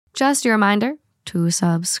just a reminder to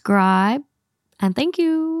subscribe. And thank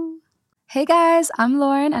you. Hey guys, I'm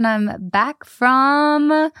Lauren and I'm back from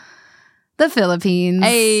the Philippines.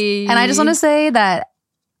 Hey. And I just want to say that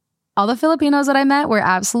all the Filipinos that I met were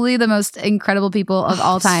absolutely the most incredible people of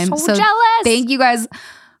all time. So jealous. Thank you guys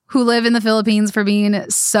who live in the Philippines for being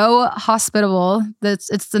so hospitable.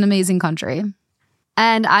 It's an amazing country.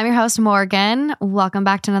 And I'm your host, Morgan. Welcome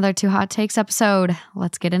back to another Two Hot Takes episode.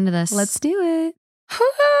 Let's get into this. Let's do it.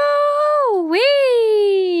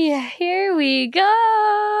 Woo-wee. Here we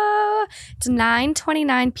go. It's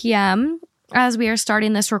 9:29 p.m. as we are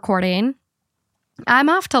starting this recording. I'm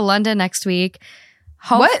off to London next week.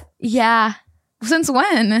 What? Yeah. Since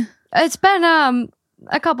when? It's been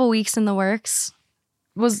a couple weeks in the works.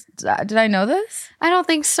 Did I know this? I don't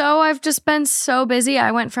think so. I've just been so busy.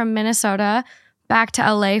 I went from Minnesota back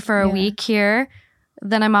to LA for a week here.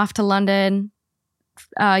 Then I'm off to London,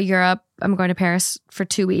 Europe. I'm going to Paris for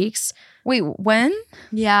 2 weeks. Wait, when?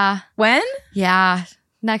 Yeah. When? Yeah.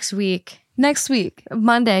 Next week. Next week.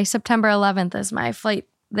 Monday, September 11th is my flight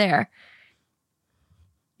there.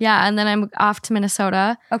 Yeah. And then I'm off to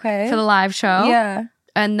Minnesota Okay. for the live show. Yeah.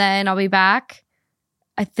 And then I'll be back.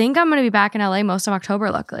 I think I'm going to be back in LA most of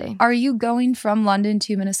October, luckily. Are you going from London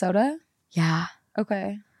to Minnesota? Yeah.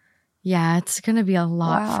 Okay. Yeah. It's going to be a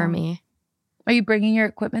lot Wow. for me. Are you bringing your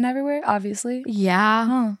equipment everywhere? Obviously. Yeah.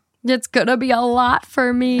 Huh. It's going to be a lot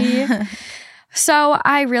for me. So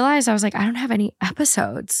I realized I was like, I don't have any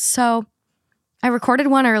episodes. So I recorded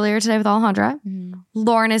one earlier today with Alejandra.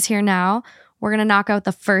 Lauren is here now. We're going to knock out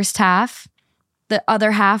the first half. The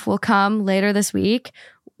other half will come later this week.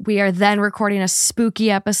 We are then recording a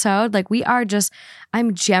spooky episode. Like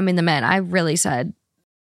I'm gemming them in. I really said.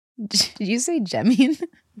 Did you say gemming?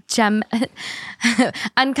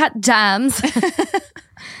 Uncut gems.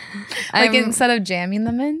 Like instead of jamming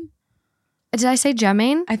them in? Did I say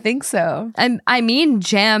gemming? I think so. I mean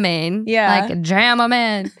jamming. Yeah. Like jam them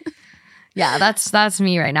in. Yeah, that's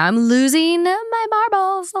me right now. I'm losing my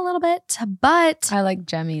marbles a little bit, but I like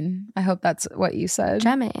gemming. I hope that's what you said.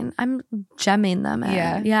 gemming. I'm gemming them in.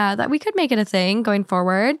 Yeah. Yeah, that we could make it a thing going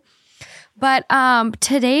forward. But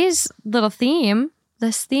today's little theme,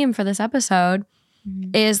 this theme for this episode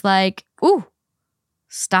is like, ooh,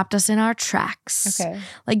 stopped us in our tracks. Okay.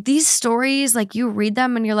 Like these stories, like you read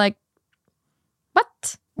them and you're like,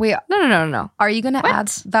 what? Wait, No. are you going to What? add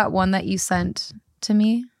that one that you sent to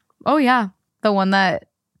me? Oh, yeah. The one that...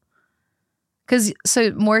 Because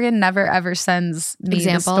so Morgan never ever sends me the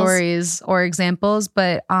Examples? stories or examples,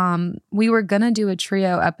 but we were going to do a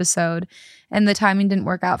trio episode and the timing didn't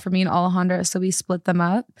work out for me and Alejandra, so we split them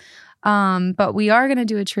up. But we are going to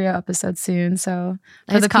do a trio episode soon. So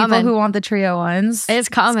for It's the coming. people who want the trio ones, It's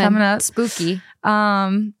coming. coming up. Spooky.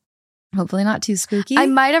 Hopefully not too spooky. I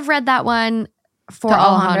might have read that one for To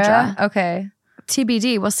Alejandra. Okay.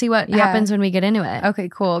 TBD. We'll see what Yeah. happens when we get into it. Okay,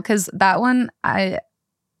 cool. Because that one, I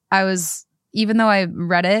was, even though I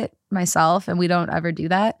read it myself and we don't ever do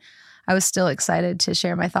that, I was still excited to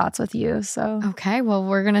share my thoughts with you. So Okay, well,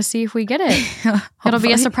 we're going to see if we get it. It'll be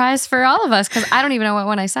hopefully. a surprise for all of us because I don't even know what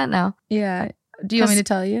one I sent now. Yeah. Do you want me to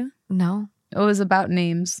tell you? No. It was about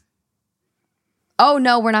names. Oh,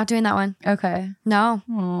 no, we're not doing that one. Okay. No.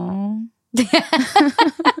 Aww.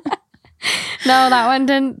 No, that one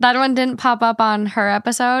didn't pop up on her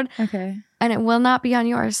episode Okay. and it will not be on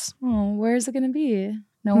yours. Oh, where is it going to be?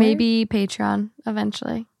 Nowhere? Maybe Patreon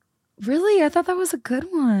eventually. Really? I thought that was a good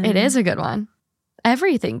one. It is a good one.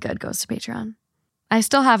 Everything good goes to Patreon. I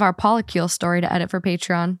still have our polycule story to edit for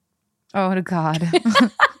Patreon. Oh, God.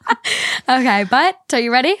 Okay, but are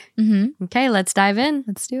you ready? Mm-hmm. Okay, let's dive in.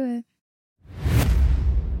 Let's do it.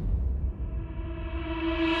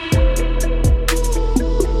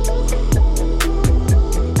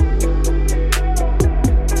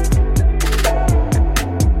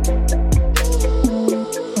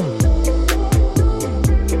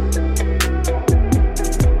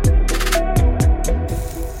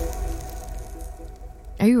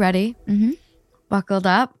 Are you ready? Mm-hmm. Buckled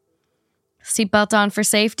up? Seatbelt on for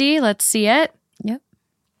safety. Let's see it. Yep.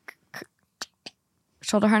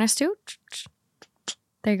 Shoulder harness too.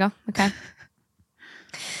 There you go. Okay.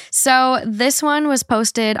 So this one was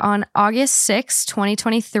posted on August 6,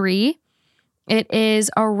 2023. It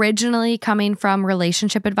is originally coming from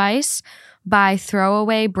Relationship Advice by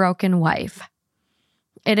Throwaway Broken Wife.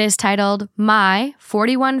 It is titled, My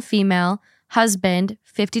 41 Female Husband,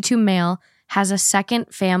 52 Male, has a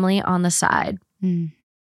second family on the side.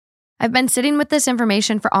 I've been sitting with this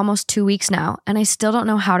information for almost 2 weeks now, and I still don't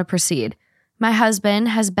know how to proceed. My husband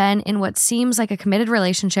has been in what seems like a committed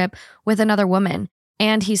relationship with another woman,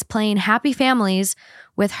 and he's playing happy families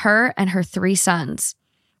with her and her 3 sons.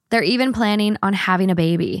 They're even planning on having a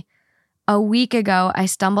baby. A week ago, I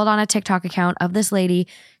stumbled on a TikTok account of this lady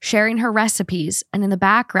sharing her recipes, and in the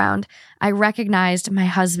background, I recognized my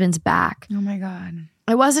husband's back. Oh my God.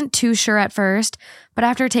 I wasn't too sure at first, but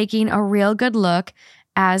after taking a real good look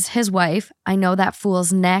as his wife, I know that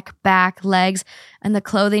fool's neck, back, legs, and the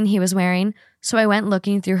clothing he was wearing, so I went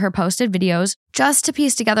looking through her posted videos just to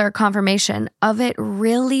piece together a confirmation of it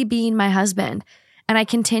really being my husband, and I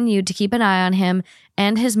continued to keep an eye on him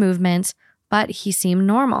and his movements, but he seemed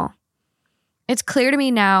normal. It's clear to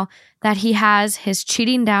me now that he has his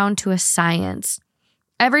cheating down to a science.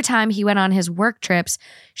 Every time he went on his work trips,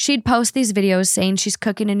 she'd post these videos saying she's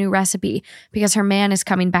cooking a new recipe because her man is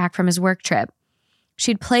coming back from his work trip.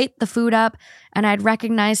 She'd plate the food up, and I'd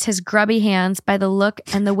recognize his grubby hands by the look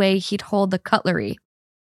and the way he'd hold the cutlery.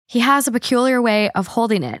 He has a peculiar way of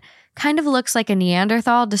holding it. Kind of looks like a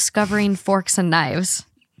Neanderthal discovering forks and knives.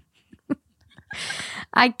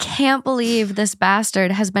 I can't believe this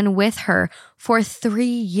bastard has been with her for 3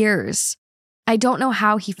 years. I don't know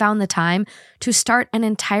how he found the time to start an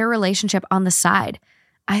entire relationship on the side.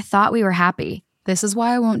 I thought we were happy. This is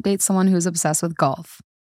why I won't date someone who's obsessed with golf.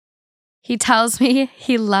 He tells me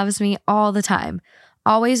he loves me all the time,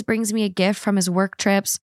 always brings me a gift from his work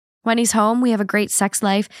trips. When he's home, we have a great sex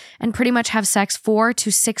life and pretty much have sex 4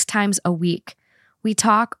 to 6 times a week. We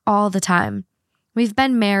talk all the time. We've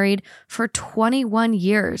been married for 21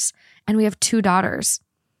 years and we have 2 daughters.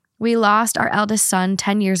 We lost our eldest son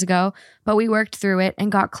 10 years ago, but we worked through it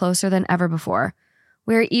and got closer than ever before.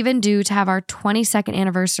 We're even due to have our 22nd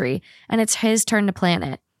anniversary, and it's his turn to plan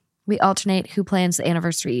it. We alternate who plans the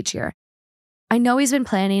anniversary each year. I know he's been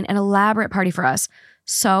planning an elaborate party for us,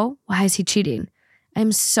 so why is he cheating?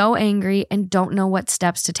 I'm so angry and don't know what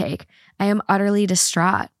steps to take. I am utterly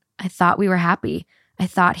distraught. I thought we were happy. I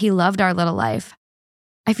thought he loved our little life.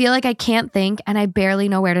 I feel like I can't think and I barely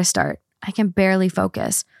know where to start. I can barely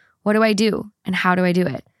focus. What do I do and how do I do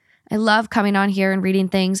it? I love coming on here and reading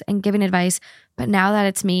things and giving advice, but now that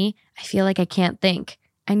it's me, I feel like I can't think.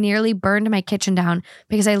 I nearly burned my kitchen down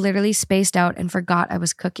because I literally spaced out and forgot I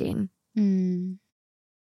was cooking. Is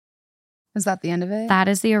that the end of it? That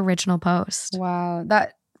is the original post. Wow.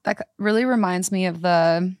 That really reminds me of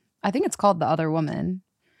I think it's called The Other Woman.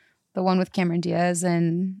 The one with Cameron Diaz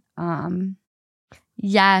and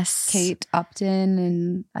Yes. Kate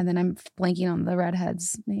Upton and then I'm blanking on the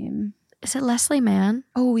redhead's name. Is it Leslie Mann?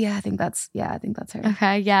 Oh yeah, I think that's her.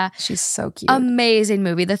 Okay, yeah. She's so cute. Amazing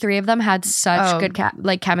movie. The 3 of them had such good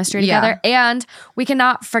chemistry together. And we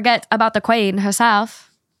cannot forget about the queen herself.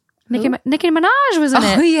 Nicki Minaj was in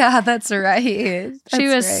it. Oh yeah, that's right. She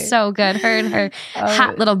was so good. Her and her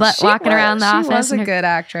hot little butt walking around the office. She was a good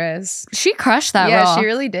actress. She crushed that role. Yeah, she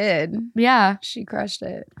really did. Yeah. She crushed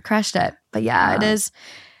it. But yeah, it is.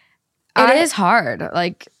 It is hard.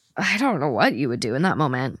 Like, I don't know what you would do in that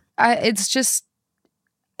moment. It's just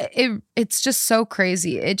so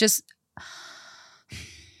crazy.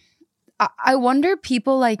 I wonder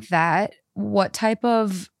people like that, what type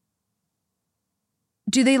of,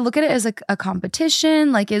 do they look at it as a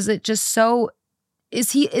competition? Like, is it just so,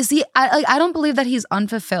 is he, I don't believe that he's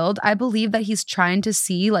unfulfilled. I believe that he's trying to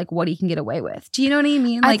see like what he can get away with. Do you know what I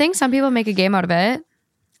mean? Like, I think some people make a game out of it.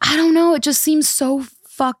 I don't know. It just seems so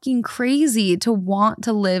fucking crazy to want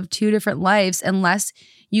to live 2 different lives unless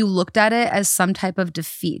you looked at it as some type of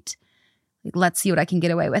defeat. Like, let's see what I can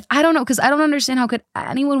get away with. I don't know, because I don't understand how could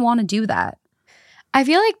anyone want to do that. I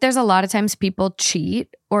feel like there's a lot of times people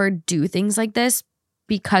cheat or do things like this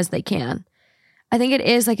because they can. I think it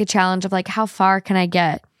is like a challenge of like, how far can I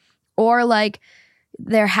get? Or like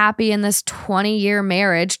they're happy in this 20-year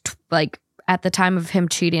marriage. Like at the time of him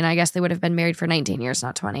cheating, I guess they would have been married for 19 years,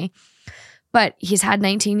 not 20. But he's had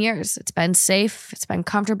 19 years. It's been safe. It's been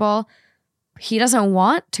comfortable. He doesn't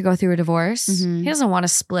want to go through a divorce. He doesn't want to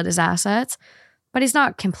split his assets, but he's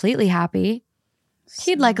not completely happy.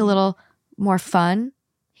 He'd like a little more fun.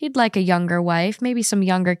 He'd like a younger wife, maybe some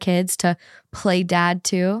younger kids to play dad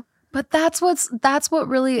to. But that's what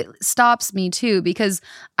really stops me too, because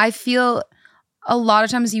I feel a lot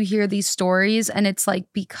of times you hear these stories and it's like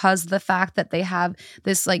because the fact that they have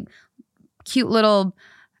this like cute little,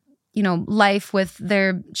 you know, life with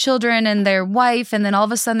their children and their wife, and then all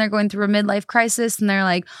of a sudden they're going through a midlife crisis and they're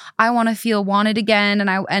like, I want to feel wanted again.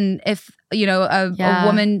 And if, you know,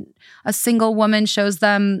 a single woman shows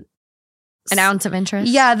them an ounce of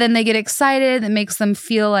interest. Yeah, then they get excited. It makes them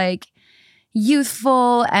feel like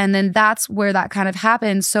youthful. And then that's where that kind of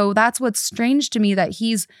happens. So that's what's strange to me, that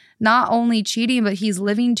he's not only cheating, but he's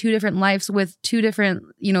living 2 different lives with 2 different,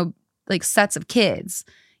 you know, like sets of kids.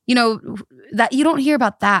 You know, that you don't hear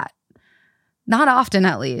about that Not often,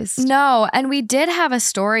 at least. No. And we did have a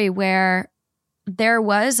story where there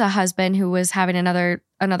was a husband who was having another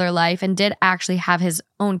life and did actually have his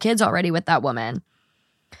own kids already with that woman.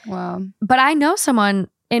 Wow. But I know someone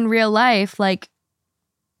in real life, like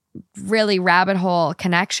really rabbit hole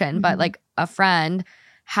connection, but like a friend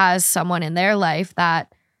has someone in their life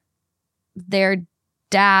that their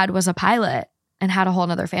dad was a pilot and had a whole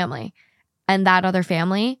nother family. And that other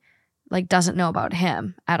family like doesn't know about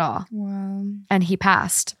him at all. Wow. And he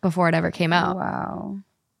passed before it ever came out. Wow.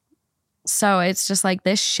 So it's just like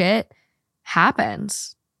this shit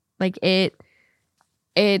happens. Like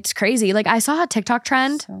it's crazy. Like I saw a TikTok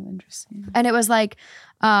trend. So interesting. And it was like,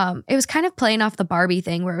 it was kind of playing off the Barbie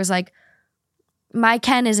thing where it was like, my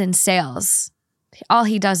Ken is in sales. All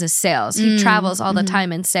he does is sales. He travels all the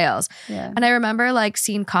time in sales. Yeah. And I remember like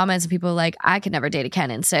seeing comments of people like, I could never date a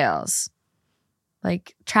Ken in sales.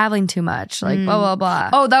 Like traveling too much, like blah, blah, blah.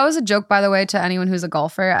 Oh, that was a joke, by the way, to anyone who's a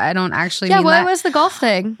golfer. I don't actually mean what that. was the golf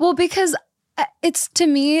thing? Well, because it's, to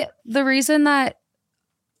me, the reason that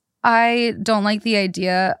I don't like the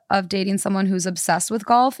idea of dating someone who's obsessed with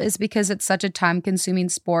golf is because it's such a time-consuming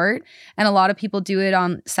sport. And a lot of people do it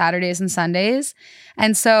on Saturdays and Sundays.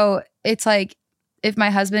 And so it's like, if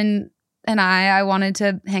my husband and I wanted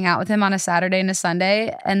to hang out with him on a Saturday and a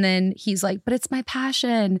Sunday, and then he's like, but it's my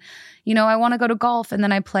passion. You know, I want to go to golf. And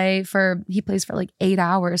then he plays for like 8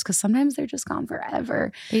 hours because sometimes they're just gone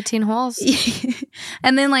forever. 18 holes.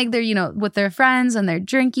 And then like they're, you know, with their friends and they're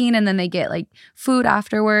drinking and then they get like food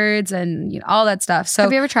afterwards and, you know, all that stuff. So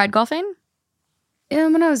have you ever tried golfing? Yeah,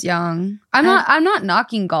 when I was young. I'm not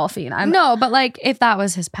knocking golfing. No, but like if that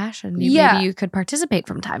was his passion, maybe you could participate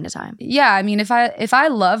from time to time. Yeah, I mean, if I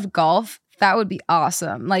loved golf, that would be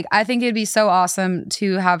awesome. Like I think it'd be so awesome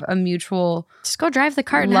to have a mutual. Just go drive the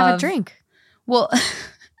cart and have a drink. Well,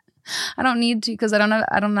 I don't need to because I'm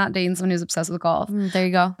not dating someone who's obsessed with golf. There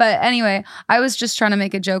you go. But anyway, I was just trying to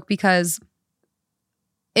make a joke because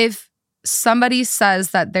if somebody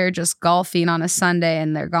says that they're just golfing on a Sunday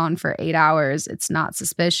and they're gone for 8 hours, it's not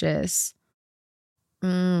suspicious.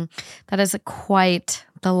 That is quite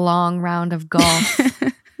the long round of golf.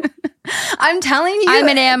 I'm telling you. I'm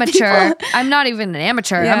an amateur. I'm not even an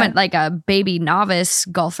amateur. Yeah. I'm like a baby novice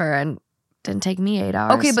golfer and didn't take me 8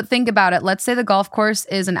 hours. Okay, but think about it. Let's say the golf course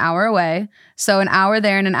is an hour away. So an hour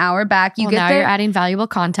there and an hour back. You get now there. You're adding valuable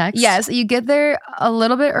context. Yes, you get there a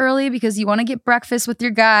little bit early because you want to get breakfast with your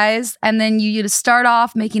guys. And then you just start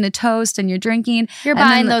off making a toast and you're drinking. You're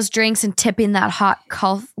buying those drinks and tipping that hot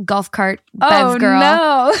golf cart bev girl.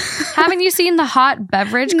 No. Haven't you seen the hot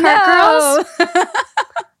beverage cart girls?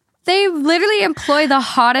 They literally employ the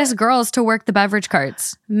hottest girls to work the beverage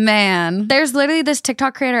carts. Man. There's literally this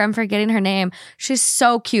TikTok creator, I'm forgetting her name. She's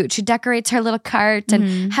so cute. She decorates her little cart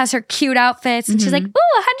and has her cute outfits. And she's like,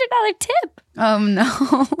 ooh, $100 tip. Oh,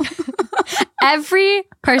 no. Every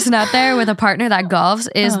person out there with a partner that golfs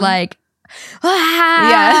is like,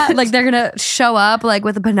 yeah, like they're going to show up like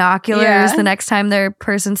with binoculars the next time their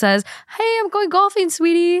person says, hey, I'm going golfing,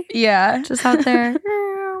 sweetie. Yeah. Just out there.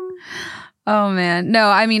 Oh, man. No,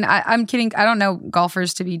 I mean, I'm kidding. I don't know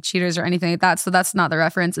golfers to be cheaters or anything like that. So that's not the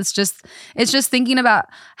reference. It's just thinking about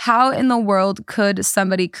how in the world could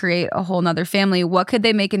somebody create a whole nother family? What could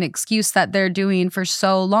they make an excuse that they're doing for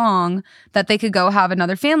so long that they could go have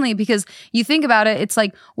another family? Because you think about it, it's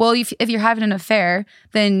like, well, if you're having an affair,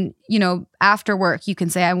 then, you know, after work, you can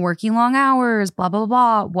say, I'm working long hours, blah, blah,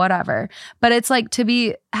 blah, whatever. But it's like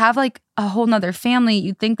have like a whole nother family,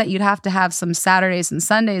 you'd think that you'd have to have some Saturdays and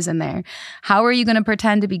Sundays in there. How are you going to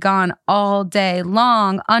pretend to be gone all day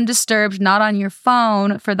long, undisturbed, not on your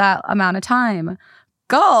phone for that amount of time?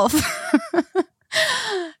 Golf.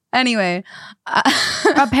 Anyway.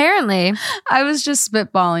 Apparently. I was just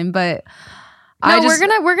spitballing, but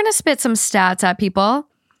we're gonna spit some stats at people.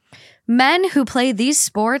 Men who play these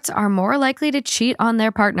sports are more likely to cheat on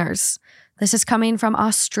their partners. This is coming from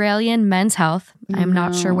Australian Men's Health. I'm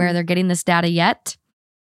not sure where they're getting this data yet.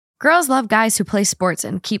 Girls love guys who play sports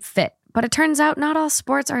and keep fit, but it turns out not all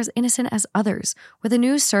sports are as innocent as others, with a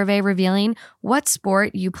new survey revealing what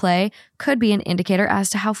sport you play could be an indicator as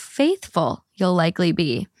to how faithful you'll likely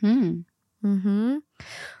be.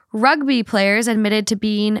 Rugby players admitted to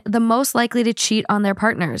being the most likely to cheat on their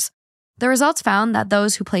partners. The results found that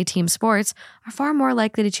those who play team sports are far more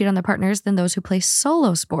likely to cheat on their partners than those who play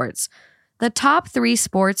solo sports. The top 3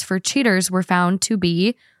 sports for cheaters were found to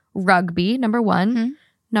be rugby, number 1,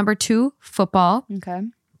 number 2, football. Okay.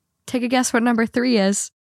 Take a guess what number 3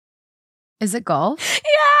 is. Is it golf?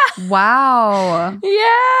 Yeah. Wow.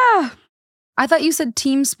 Yeah. I thought you said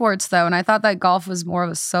team sports though, and I thought that golf was more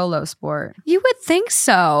of a solo sport. You would think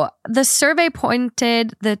so. The survey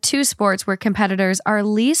pointed the two sports where competitors are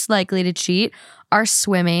least likely to cheat are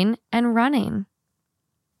swimming and running.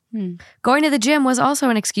 Going to the gym was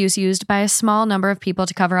also an excuse used by a small number of people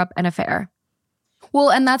to cover up an affair.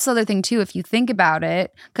 Well, and that's the other thing too, if you think about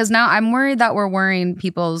it, because now I'm worried that we're worrying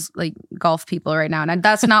people's like golf people right now. And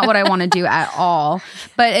that's not what I want to do at all.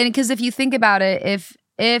 But because if you think about it,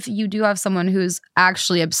 if you do have someone who's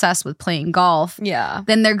actually obsessed with playing golf,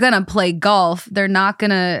 then they're going to play golf. They're not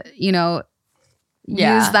going to,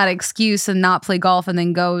 use that excuse and not play golf and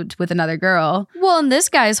then go with another girl. Well, and this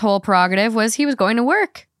guy's whole prerogative was he was going to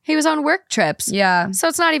work. He was on work trips. Yeah. So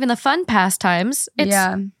it's not even the fun pastimes. It's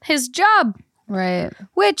his job. Right.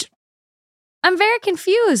 Which I'm very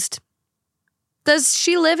confused. Does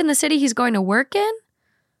she live in the city he's going to work in?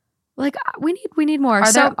 Like we need more.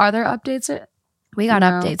 Are there updates? We got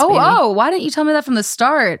updates. Oh, why didn't you tell me that from the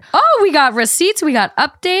start? Oh, we got receipts. We got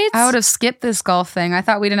updates. I would have skipped this golf thing. I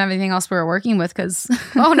thought we didn't have anything else we were working with because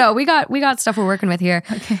oh no, we got stuff we're working with here.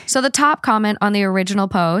 Okay. So the top comment on the original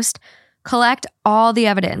post: collect all the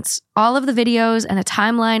evidence, all of the videos, and a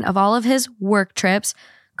timeline of all of his work trips.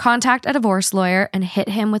 Contact a divorce lawyer and hit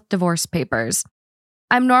him with divorce papers.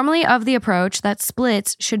 I'm normally of the approach that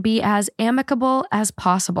splits should be as amicable as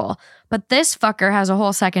possible, but this fucker has a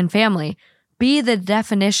whole second family. Be the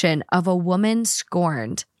definition of a woman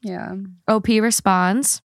scorned. Yeah. OP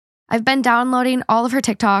responds, I've been downloading all of her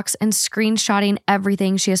TikToks and screenshotting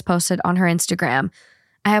everything she has posted on her Instagram.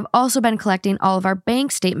 I have also been collecting all of our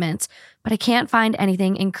bank statements, but I can't find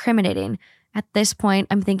anything incriminating. At this point,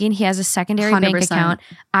 I'm thinking he has a secondary 100%. Bank account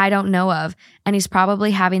I don't know of, and he's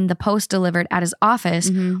probably having the post delivered at his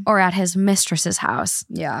office or at his mistress's house.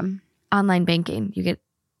 Yeah. Online banking, you get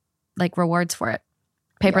like rewards for it.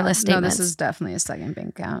 Paperless statements. No, this is definitely a second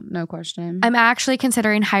bank account. No question. I'm actually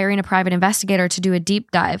considering hiring a private investigator to do a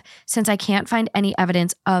deep dive since I can't find any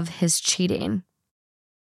evidence of his cheating.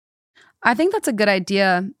 I think that's a good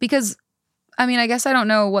idea because I mean, I guess I don't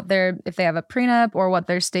know if they have a prenup or what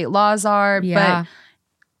their state laws are, but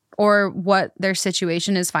or what their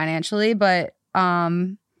situation is financially. But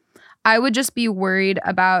I would just be worried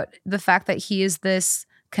about the fact that he is this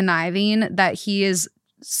conniving, that he is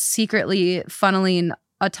secretly funneling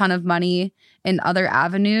a ton of money in other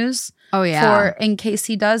avenues. Oh yeah, for in case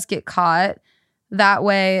he does get caught. That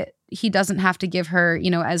way, he doesn't have to give her,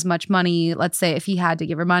 as much money. Let's say if he had to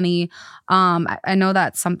give her money. I know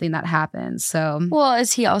that's something that happens. So, well,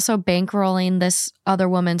 is he also bankrolling this other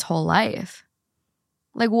woman's whole life?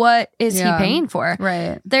 Like, what is he paying for?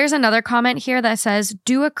 Right. There's another comment here that says,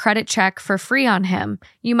 do a credit check for free on him.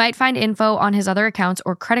 You might find info on his other accounts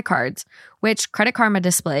or credit cards, which Credit Karma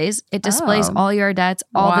displays. It displays all your debts,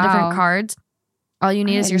 all the different cards. All you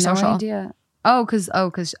need is your social. Idea.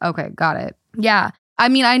 Okay, got it. Yeah. I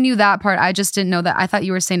mean, I knew that part. I just didn't know that. I thought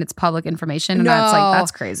you were saying it's public information. And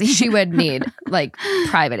that's crazy. She would need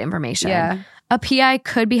private information. Yeah. A PI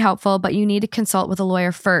could be helpful, but you need to consult with a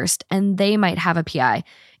lawyer first, and they might have a PI.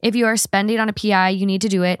 If you are spending on a PI, you need to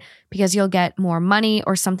do it because you'll get more money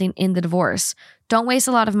or something in the divorce. Don't waste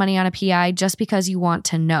a lot of money on a PI just because you want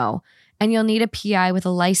to know. And you'll need a PI with a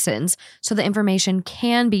license so the information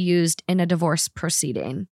can be used in a divorce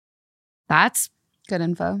proceeding. That's good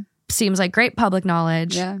info. Seems like great public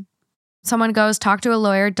knowledge. Yeah. Someone goes, talk to a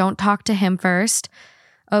lawyer. Don't talk to him first.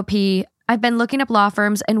 OP, I've been looking up law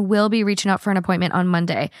firms and will be reaching out for an appointment on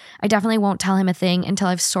Monday. I definitely won't tell him a thing until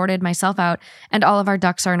I've sorted myself out and all of our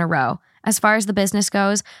ducks are in a row. As far as the business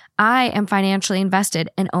goes, I am financially invested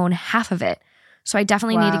and own half of it. So I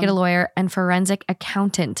definitely need to get a lawyer and forensic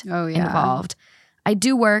accountant involved. I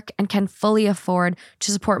do work and can fully afford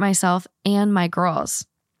to support myself and my girls.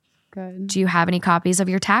 Good. Do you have any copies of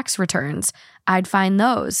your tax returns? I'd find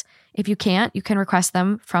those. If you can't, you can request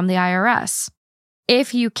them from the IRS.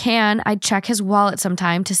 If you can, I'd check his wallet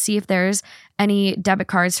sometime to see if there's any debit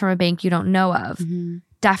cards from a bank you don't know of. Mm-hmm.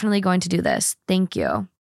 Definitely going to do this. Thank you.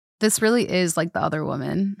 This really is like the other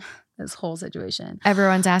woman, this whole situation.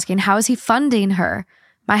 Everyone's asking, how is he funding her?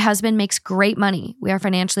 My husband makes great money. We are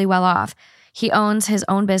financially well off. He owns his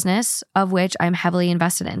own business, of which I'm heavily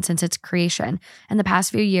invested in since its creation. In the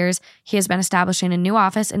past few years, he has been establishing a new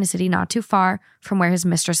office in a city not too far from where his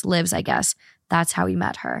mistress lives, I guess. That's how he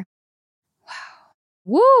met her.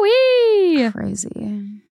 Wow. Woo-wee!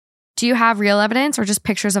 Crazy. Do you have real evidence or just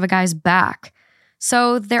pictures of a guy's back?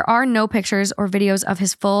 So there are no pictures or videos of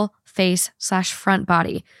his full face/front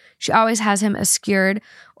body. She always has him obscured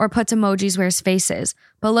or puts emojis where his face is.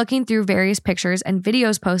 But looking through various pictures and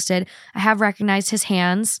videos posted, I have recognized his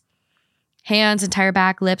hands, entire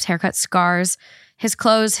back, lips, haircut, scars, His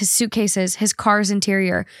clothes, his suitcases, his car's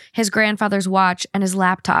interior, his grandfather's watch, and his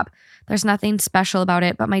laptop. There's nothing special about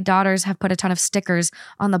it, but my daughters have put a ton of stickers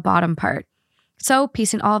on the bottom part. So,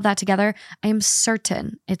 piecing all of that together, I am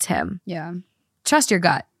certain it's him. Yeah. Trust your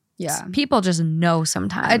gut. Yeah. People just know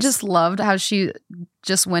sometimes. I just loved how she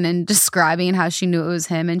just went in describing how she knew it was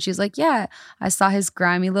him. And she's like, yeah, I saw his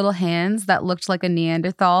grimy little hands that looked like a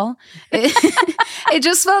Neanderthal. It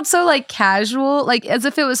just felt so like casual, like as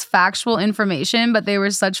if it was factual information, but they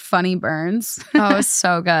were such funny burns. Oh, it was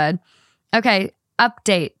so good. Okay,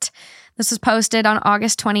 update. This was posted on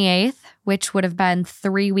August 28th, which would have been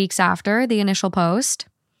 3 weeks after the initial post.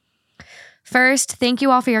 First, thank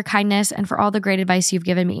you all for your kindness and for all the great advice you've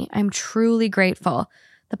given me. I'm truly grateful.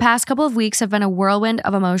 The past couple of weeks have been a whirlwind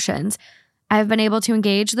of emotions. I have been able to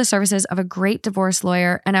engage the services of a great divorce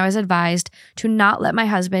lawyer, and I was advised to not let my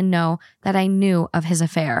husband know that I knew of his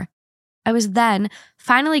affair. I was then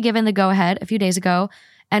finally given the go-ahead a few days ago,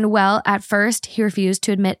 and well, at first, he refused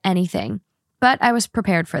to admit anything. But I was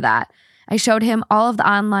prepared for that. I showed him all of the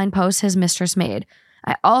online posts his mistress made.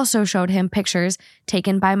 I also showed him pictures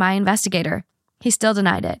taken by my investigator. He still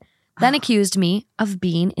denied it, then accused me of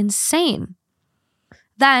being insane.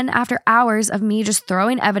 Then, after hours of me just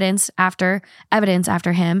throwing evidence after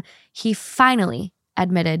him, he finally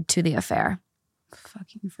admitted to the affair.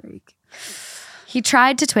 Fucking freak. He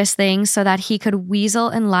tried to twist things so that he could weasel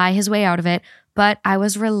and lie his way out of it, but I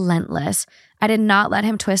was relentless. I did not let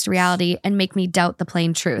him twist reality and make me doubt the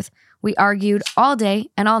plain truth. We argued all day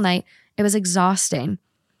and all night. It was exhausting.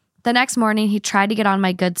 The next morning, he tried to get on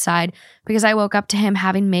my good side because I woke up to him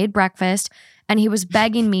having made breakfast, and he was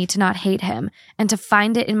begging me to not hate him and to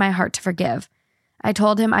find it in my heart to forgive. I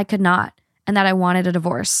told him I could not and that I wanted a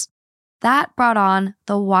divorce. That brought on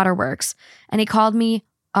the waterworks, and he called me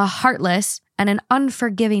a heartless and an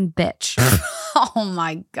unforgiving bitch. Oh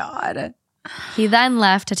my God. He then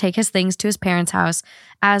left to take his things to his parents' house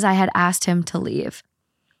as I had asked him to leave.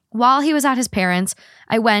 While he was at his parents',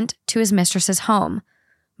 I went to his mistress's home.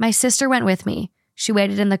 My sister went with me. She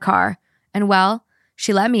waited in the car, and well,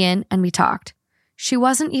 she let me in and we talked. She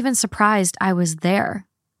wasn't even surprised I was there.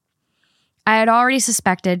 I had already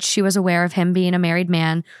suspected she was aware of him being a married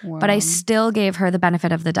man, but I still gave her the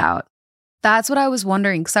benefit of the doubt. That's what I was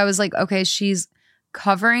wondering, because I was like, okay, she's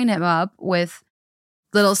covering him up with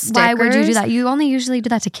little stickers. Why would you do that? You only usually do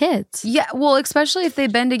that to kids. Yeah, well, especially if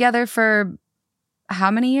they've been together for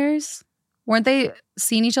how many years? Weren't they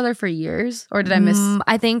seeing each other for years? Or did I miss?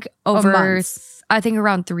 I think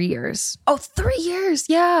around 3 years. Oh, 3 years.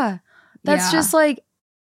 Yeah. That's just like,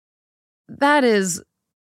 that's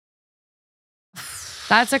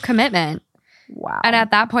a commitment. Wow. And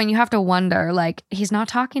at that point, you have to wonder, like, he's not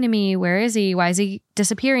talking to me. Where is he? Why is he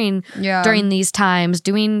disappearing during these times,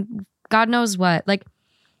 doing God knows what? Like,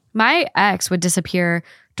 my ex would disappear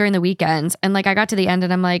during the weekends. And like, I got to the end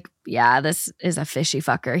and I'm like, yeah, this is a fishy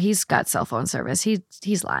fucker. He's got cell phone service.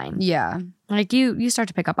 He's lying. Yeah. Like, you start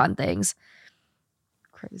to pick up on things.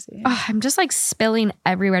 Crazy. Oh, I'm just like spilling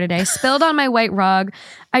everywhere today. Spilled on my white rug.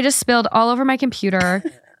 I just spilled all over my computer.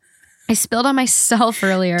 I spilled on myself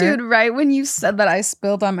earlier. Dude, right when you said that, I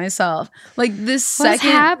spilled on myself. Like the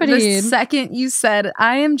second you said,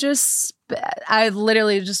 I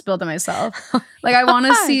literally just spilled on myself. Like, I want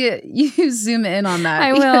to see it. You zoom in on that.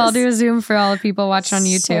 I will. I'll do a zoom for all the people watching on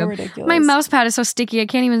YouTube. So ridiculous. My mouse pad is so sticky. I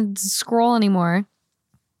can't even scroll anymore.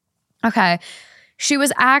 Okay. She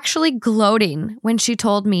was actually gloating when she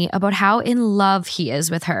told me about how in love he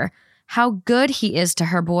is with her, how good he is to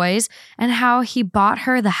her boys, and how he bought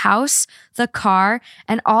her the house, the car,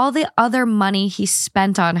 and all the other money he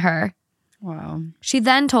spent on her. Wow. She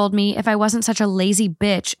then told me if I wasn't such a lazy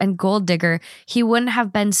bitch and gold digger, he wouldn't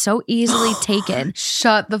have been so easily taken.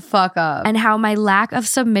 Shut the fuck up. And how my lack of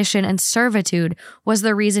submission and servitude was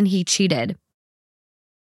the reason he cheated.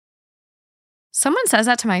 Someone says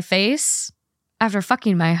that to my face after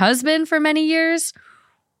fucking my husband for many years.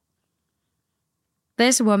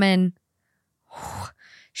 This woman,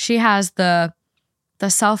 she has the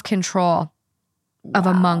self-control of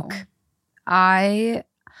a monk.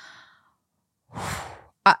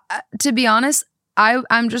 To be honest,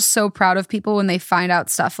 I'm just so proud of people when they find out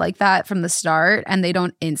stuff like that from the start and they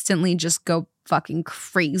don't instantly just go fucking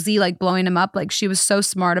crazy, like blowing him up. Like, she was so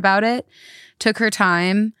smart about it, took her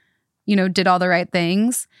time, did all the right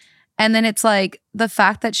things. And then it's like the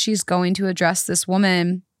fact that she's going to address this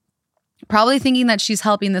woman, probably thinking that she's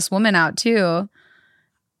helping this woman out too.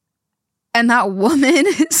 And that woman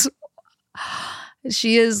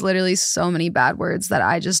she is literally so many bad words that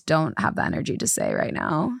I just don't have the energy to say right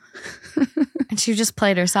now. And she just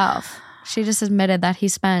played herself. She just admitted that he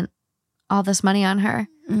spent all this money on her.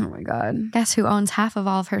 Oh my God. Guess who owns half of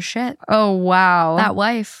all of her shit? Oh, wow. That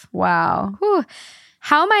wife. Wow. Whew.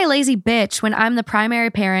 How am I a lazy bitch when I'm the primary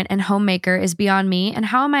parent and homemaker is beyond me? And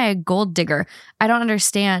how am I a gold digger? I don't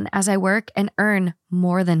understand, as I work and earn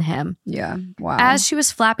more than him. Yeah. Wow. As she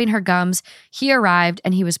was flapping her gums, he arrived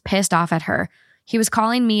and he was pissed off at her. He was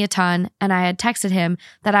calling me a ton, and I had texted him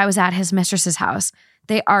that I was at his mistress's house.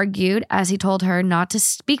 They argued as he told her not to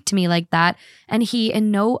speak to me like that, and he, in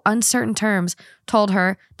no uncertain terms, told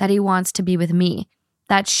her that he wants to be with me,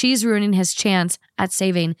 that she's ruining his chance at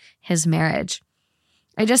saving his marriage.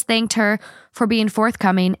 I just thanked her for being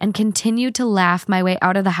forthcoming and continued to laugh my way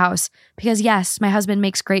out of the house because, yes, my husband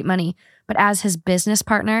makes great money, but as his business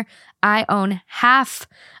partner, I own half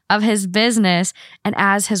of his business, and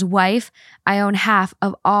as his wife, I own half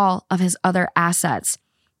of all of his other assets.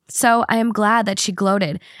 So I am glad that she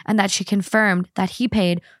gloated and that she confirmed that he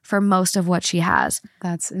paid for most of what she has.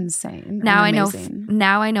 That's insane. Now and I know. amazing.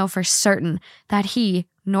 Now I know for certain that he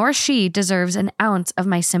nor she deserves an ounce of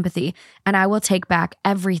my sympathy, and I will take back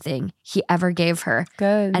everything he ever gave her,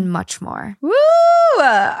 Good. and much more. Woo!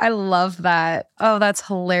 I love that. Oh, that's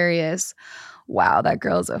hilarious. Wow, that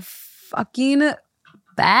girl's a fucking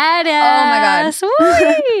Badass. Oh my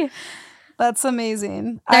God. Woo! That's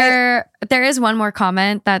amazing. There is one more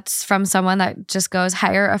comment that's from someone that just goes,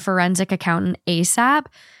 hire a forensic accountant ASAP.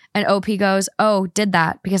 And OP goes, oh, did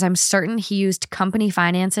that because I'm certain he used company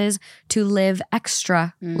finances to live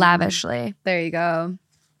extra lavishly. There you go.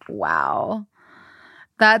 Wow.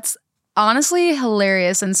 That's honestly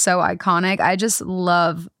hilarious and so iconic. I just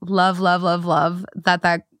love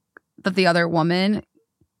that the other woman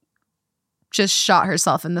just shot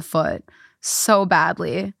herself in the foot so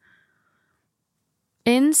badly.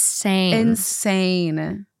 Insane.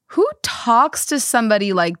 Who talks to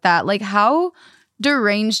somebody like that? Like, how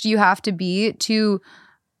deranged do you have to be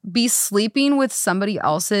sleeping with somebody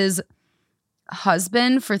else's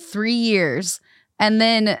husband for 3 years and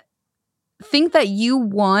then think that you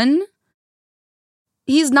won?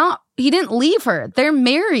 He didn't leave her. They're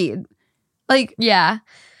married. Like, yeah.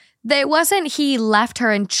 It wasn't he left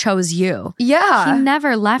her and chose you. yeah. He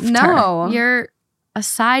never left No. her. You're a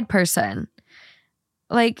side person.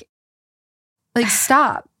 Like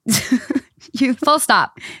stop. You full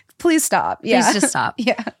stop. please stop. Yeah. Please just stop.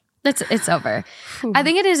 Yeah. It's over. I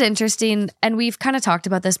think it is interesting, and we've kind of talked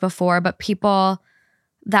about this before, but people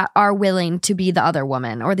that are willing to be the other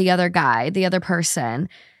woman or the other guy, the other person,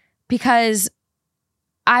 because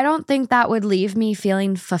I don't think that would leave me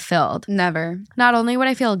feeling fulfilled. Never. Not only would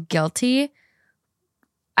I feel guilty,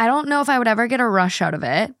 I don't know if I would ever get a rush out of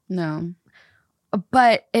it, No.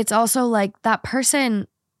 but it's also like that person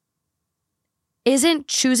isn't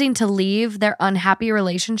choosing to leave their unhappy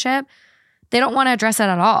relationship. They don't want to address it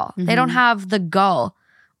at all. They don't have the gall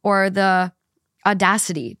or the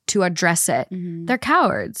audacity to address it. They're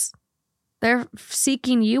cowards. They're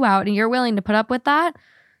seeking you out, and you're willing to put up with that.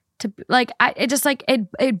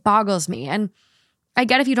 It boggles me. And I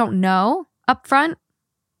get if you don't know up front,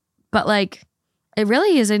 but like it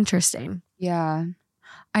really is interesting. Yeah.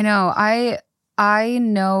 I know. I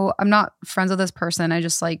know I'm not friends with this person. I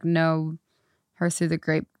just like know her through the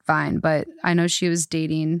grapevine, but I know she was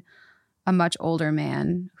dating a much older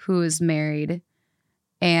man who was married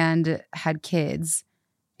and had kids.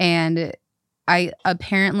 And I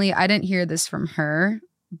didn't hear this from her,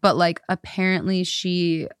 but like apparently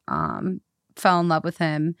she fell in love with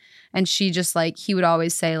him, and she just like, he would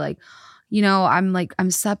always say like, you know,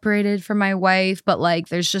 I'm separated from my wife, but like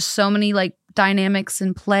there's just so many like dynamics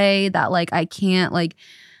in play that like I can't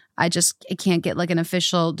get like an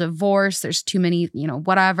official divorce. There's too many, you know,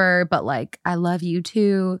 whatever, but like I love you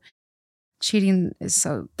too. Cheating is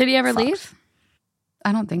so Did he ever fucked. leave?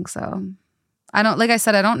 I don't think so. Like I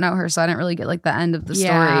said, I don't know her, so I didn't really get like the end of the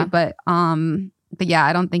Yeah. story. But yeah,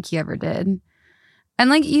 I don't think he ever did. And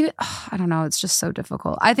like even I don't know, it's just so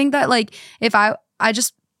difficult. I think that like if I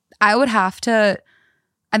would have to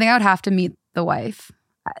meet the wife.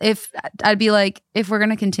 If I'd be like, if we're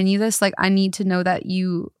gonna continue this, like I need to know that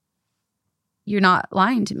you're not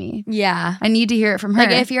lying to me. Yeah. I need to hear it from her.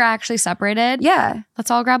 Like if you're actually separated, yeah,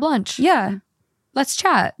 let's all grab lunch. yeah, Let's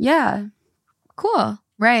chat. yeah, Cool.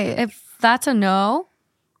 right. If that's a no,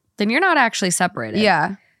 then you're not actually separated.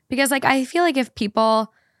 Yeah, Because like I feel like if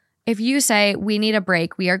you say we need a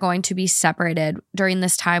break, we are going to be separated during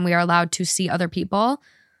this time, we are allowed to see other people,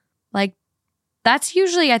 like that's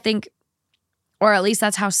usually, I think, or at least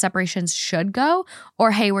that's how separations should go.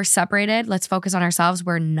 Or hey, we're separated, let's focus on ourselves,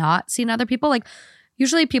 we're not seeing other people. Like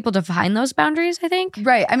Usually people define those boundaries, I think.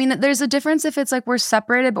 Right. I mean, there's a difference if it's like we're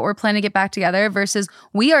separated, but we're planning to get back together versus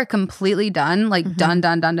we are completely done, like done,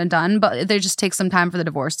 but there just takes some time for the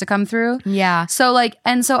divorce to come through. Yeah. So like,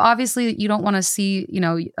 and so obviously you don't want to see, you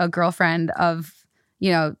know, a girlfriend of, you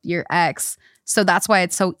know, your ex. So that's why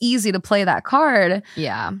it's so easy to play that card.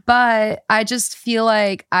 Yeah. But I just feel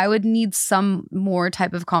like I would need some more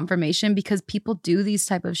type of confirmation because people do these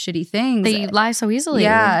type of shitty things. They lie so easily.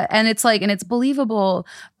 Yeah. And it's like, and it's believable.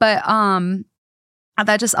 But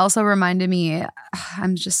that just also reminded me,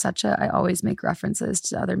 I always make references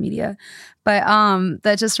to other media. But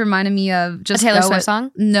that just reminded me of just a Taylor Swift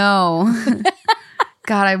song? No.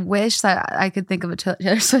 God, I wish that I could think of a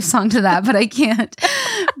Taylor Swift song to that, but I can't.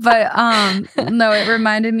 But no, it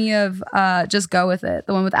reminded me of Just Go With It,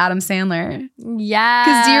 the one with Adam Sandler. Yeah.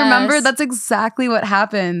 Because do you remember? That's exactly what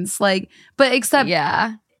happens. Like, but except,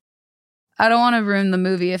 yeah, I don't want to ruin the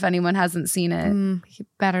movie if anyone hasn't seen it. You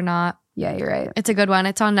better not. Yeah, you're right. It's a good one.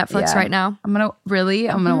 It's on Netflix right now. I'm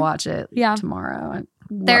gonna watch it. Tomorrow. I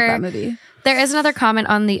love that movie. There is another comment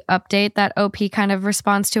on the update that OP kind of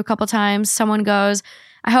responds to a couple times. Someone goes,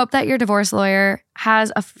 I hope that your divorce lawyer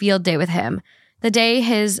has a field day with him. The day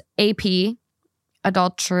his AP,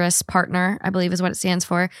 adulterous partner, I believe is what it stands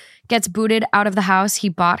for, gets booted out of the house he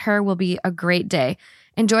bought her will be a great day.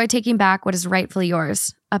 Enjoy taking back what is rightfully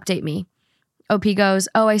yours. Update me. OP goes,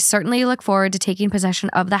 oh, I certainly look forward to taking possession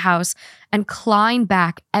of the house and clawing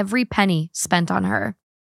back every penny spent on her.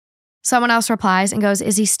 Someone else replies and goes,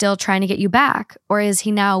 is he still trying to get you back? Or is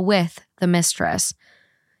he now with the mistress?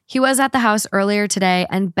 He was at the house earlier today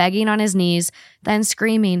and begging on his knees, then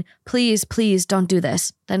screaming, please, please don't do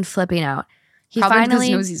this, then flipping out. Probably because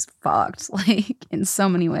he knows he's fucked, like in so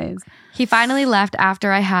many ways. He finally left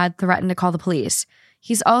after I had threatened to call the police.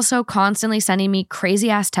 He's also constantly sending me crazy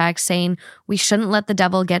ass texts saying we shouldn't let the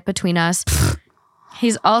devil get between us.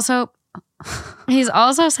 He's also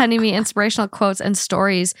sending me inspirational quotes and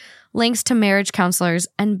stories, links to marriage counselors,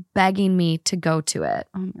 and begging me to go to it.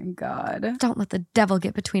 Oh my God. Don't let the devil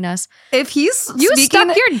get between us. If he's You stuck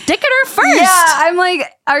your dick in her first. Yeah, I'm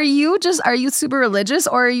like, are you super religious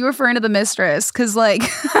or are you referring to the mistress? Because like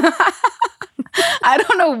I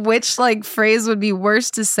don't know which like phrase would be worse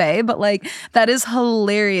to say, but like that is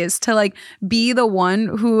hilarious to like be the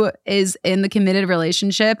one who is in the committed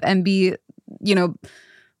relationship and be, you know,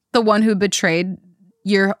 the one who betrayed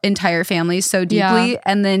your entire family so deeply,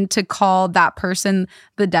 and then to call that person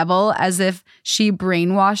the devil as if she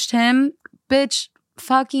brainwashed him. Bitch,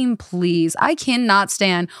 fucking please. I cannot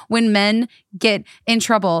stand when men get in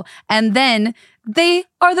trouble and then they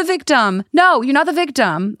are the victim. No, you're not the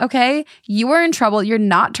victim, okay? You are in trouble. You're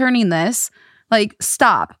not turning this. Like,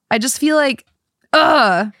 stop. I just feel like,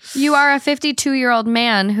 ugh. You are a 52-year-old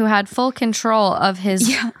man who had full control of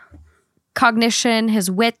his cognition, his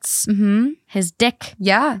wits, his dick.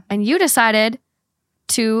 Yeah. And you decided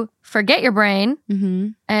to forget your brain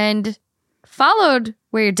and followed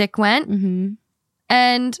where your dick went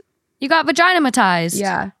and you got vaginamatized.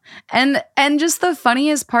 Yeah. And just the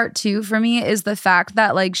funniest part too for me is the fact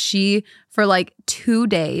that like she for like 2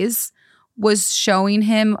 days was showing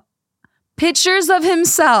him pictures of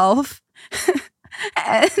himself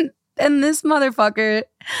and this motherfucker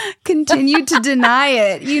continued to deny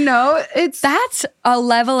it. You know, that's a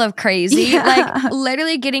level of crazy. Like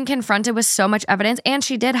literally getting confronted with so much evidence. And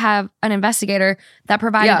she did have an investigator that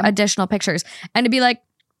provided additional pictures. And to be like,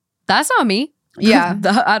 that's not me. Yeah.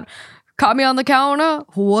 That caught me on the counter.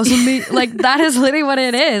 Wasn't me. Like that is literally what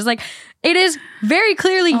it is. Like it is very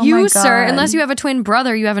clearly you, sir, unless you have a twin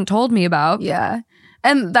brother you haven't told me about. Yeah.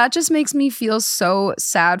 And that just makes me feel so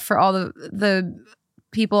sad for all the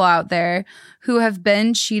people out there who have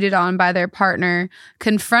been cheated on by their partner,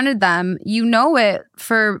 confronted them. You know it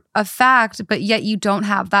for a fact, but yet you don't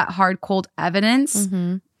have that hard, cold evidence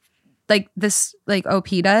like this, like OP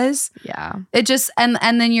does. Yeah. It just, and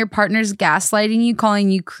then your partner's gaslighting you,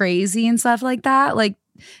 calling you crazy and stuff like that. Like,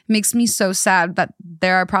 makes me so sad that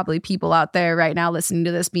there are probably people out there right now listening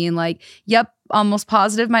to this being like, yep, almost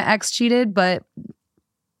positive my ex cheated, but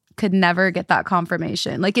could never get that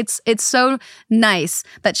confirmation. Like it's so nice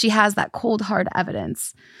that she has that cold hard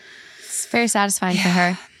evidence. It's very satisfying for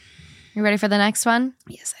her. You ready for the next one?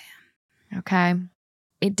 Yes, I am. Okay.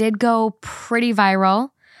 It did go pretty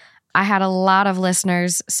viral. I had a lot of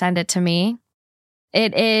listeners send it to me.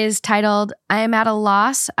 It is titled, I am at a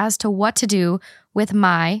loss as to what to do with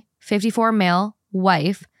my 54 male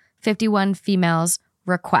wife, 51 females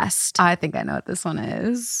request. I think I know what this one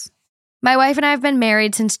is. My wife and I have been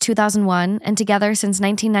married since 2001 and together since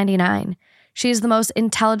 1999. She is the most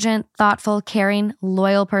intelligent, thoughtful, caring,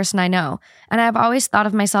 loyal person I know, and I have always thought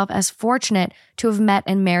of myself as fortunate to have met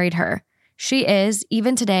and married her. She is,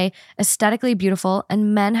 even today, aesthetically beautiful,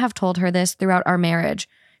 and men have told her this throughout our marriage.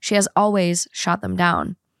 She has always shot them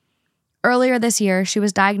down. Earlier this year, she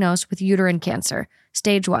was diagnosed with uterine cancer,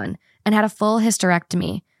 stage 1, and had a full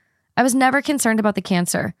hysterectomy. I was never concerned about the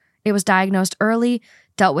cancer. It was diagnosed early,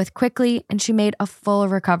 dealt with quickly, and she made a full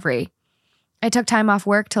recovery. I took time off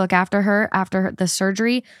work to look after her after the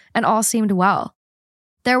surgery, and all seemed well.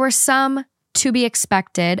 There were some, to be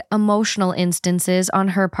expected, emotional instances on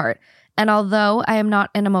her part, and although I am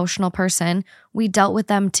not an emotional person, we dealt with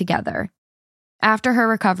them together. After her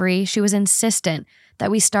recovery, she was insistent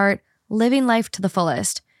that we start living life to the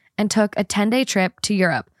fullest and took a 10-day trip to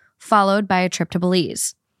Europe, followed by a trip to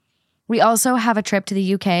Belize. We also have a trip to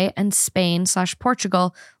the UK and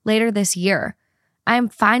Spain/Portugal later this year. I am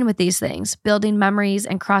fine with these things, building memories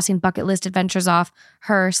and crossing bucket list adventures off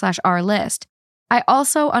her/our list. I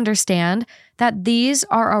also understand that these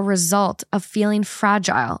are a result of feeling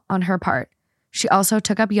fragile on her part. She also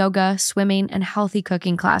took up yoga, swimming, and healthy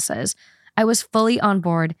cooking classes. I was fully on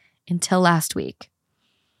board until last week.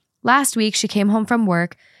 Last week, she came home from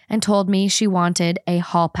work and told me she wanted a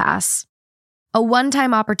hall pass, a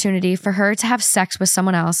one-time opportunity for her to have sex with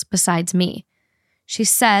someone else besides me. She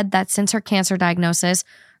said that since her cancer diagnosis,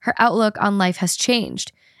 her outlook on life has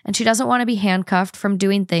changed, and she doesn't want to be handcuffed from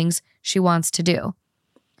doing things she wants to do.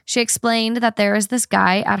 She explained that there is this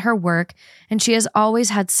guy at her work, and she has always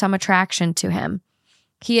had some attraction to him.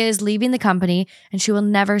 He is leaving the company, and she will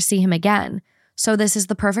never see him again, so this is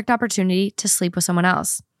the perfect opportunity to sleep with someone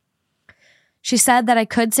else. She said that I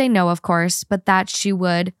could say no, of course, but that she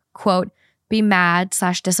would, quote, be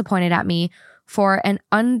mad/disappointed at me for an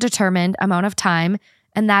undetermined amount of time,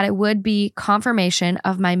 and that it would be confirmation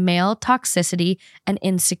of my male toxicity and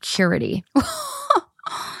insecurity.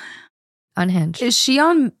 Unhinged. Is she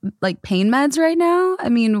on like pain meds right now? I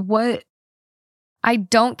mean, what? I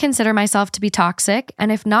don't consider myself to be toxic,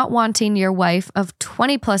 and if not wanting your wife of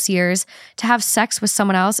 20 plus years to have sex with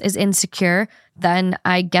someone else is insecure, then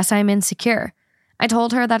I guess I'm insecure. I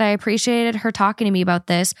told her that I appreciated her talking to me about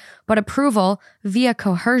this, but approval via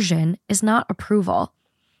coercion is not approval.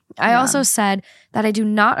 I also said that I do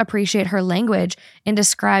not appreciate her language in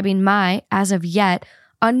describing my, as of yet,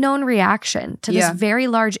 unknown reaction to this very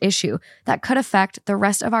large issue that could affect the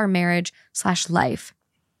rest of our marriage/life.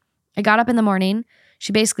 I got up in the morning.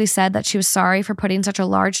 She basically said that she was sorry for putting such a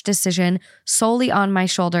large decision solely on my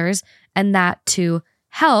shoulders, and that to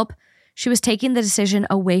help, she was taking the decision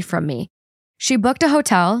away from me. She booked a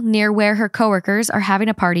hotel near where her coworkers are having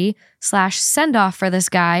a party/send-off for this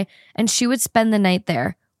guy, and she would spend the night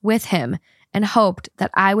there with him and hoped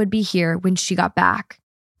that I would be here when she got back,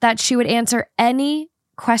 that she would answer any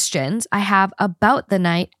questions I have about the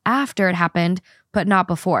night after it happened, but not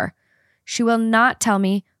before. She will not tell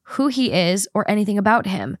me who he is or anything about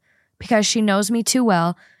him because she knows me too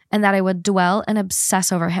well, and that I would dwell and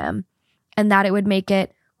obsess over him, and that it would make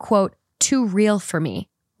it, quote, too real for me,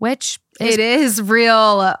 which is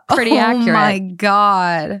real. Pretty accurate. Oh my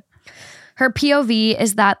God. Her POV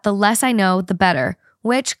is that the less I know, the better,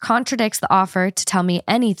 which contradicts the offer to tell me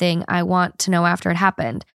anything I want to know after it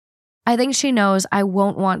happened. I think she knows I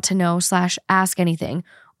won't want to know/ask anything,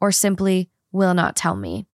 or simply will not tell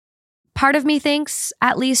me. Part of me thinks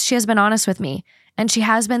at least she has been honest with me, and she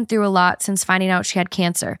has been through a lot since finding out she had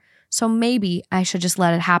cancer, so maybe I should just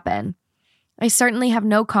let it happen. I certainly have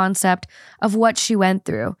no concept of what she went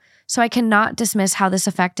through, so I cannot dismiss how this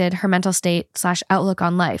affected her mental state/outlook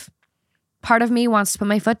on life. Part of me wants to put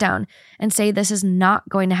my foot down and say this is not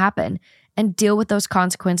going to happen and deal with those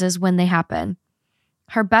consequences when they happen.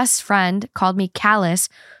 Her best friend called me callous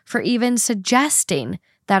for even suggesting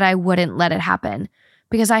that I wouldn't let it happen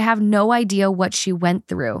because I have no idea what she went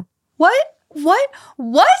through. What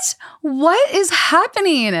is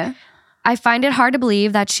happening? I find it hard to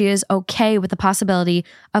believe that she is okay with the possibility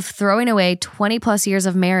of throwing away 20 plus years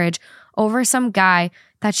of marriage over some guy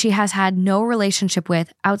that she has had no relationship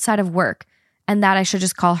with outside of work, and that I should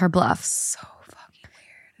just call her bluff. So fucking weird.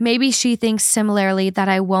 Maybe she thinks similarly that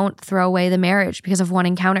I won't throw away the marriage because of one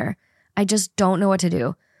encounter. I just don't know what to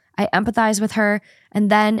do. I empathize with her,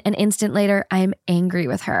 and then an instant later, I am angry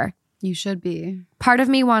with her. You should be. Part of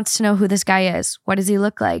me wants to know who this guy is. What does he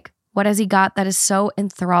look like? What has he got that is so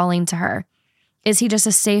enthralling to her? Is he just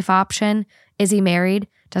a safe option? Is he married?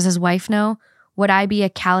 Does his wife know? Would I be a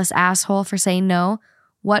callous asshole for saying no?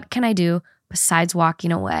 What can I do besides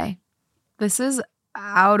walking away? This is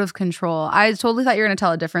out of control. I totally thought you were going to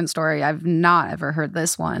tell a different story. I've not ever heard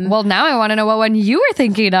this one. Well, now I want to know what one you were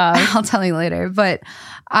thinking of. I'll tell you later. But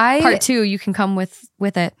Part 2, you can come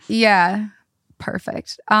with it. Yeah.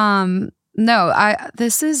 Perfect.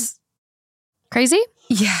 This is crazy.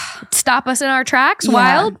 Yeah. Stop us in our tracks. Yeah.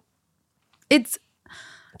 Wild. It's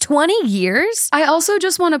 20 years. I also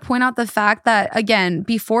just want to point out the fact that, again,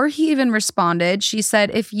 before he even responded, she said,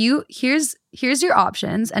 here's your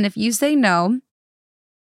options. And if you say no,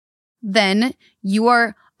 then you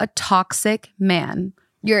are a toxic man.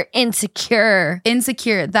 You're insecure.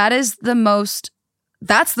 That's the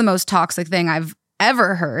most toxic thing I've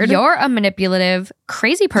ever heard. You're a manipulative,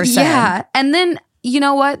 crazy person. Yeah. And then, you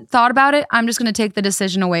know what? Thought about it. I'm just going to take the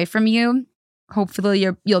decision away from you. Hopefully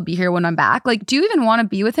you'll be here when I'm back. Like, do you even want to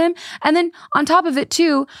be with him? And then on top of it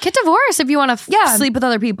too, get divorced if you want to sleep with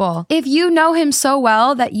other people. If you know him so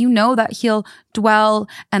well that you know that he'll dwell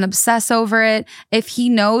and obsess over it, if he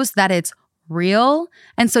knows that it's real,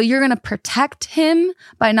 and so you're going to protect him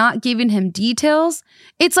by not giving him details,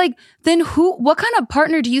 it's like, then what kind of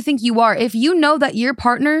partner do you think you are? If you know that your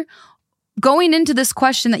partner, going into this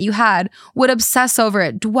question that you had, would obsess over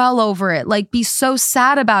it, dwell over it, like be so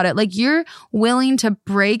sad about it. Like, you're willing to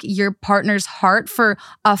break your partner's heart for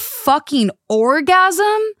a fucking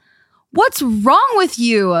orgasm? What's wrong with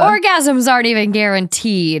you? Orgasms aren't even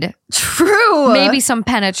guaranteed. True. Maybe some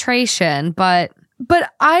penetration, but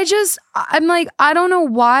I'm like, I don't know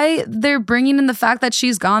why they're bringing in the fact that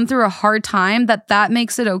she's gone through a hard time, that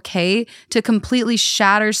makes it okay to completely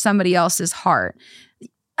shatter somebody else's heart.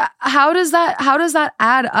 How does that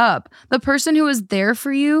add up? The person who was there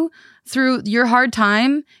for you through your hard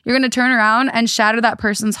time, you're going to turn around and shatter that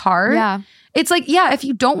person's heart? Yeah. It's like, yeah, if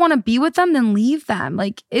you don't want to be with them, then leave them.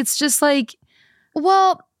 Like, it's just like...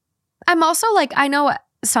 Well, I'm also like, I know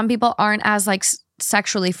some people aren't as like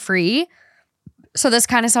sexually free. So this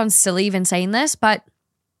kind of sounds silly even saying this, but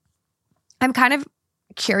I'm kind of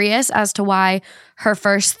curious as to why her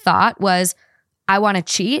first thought was, I want to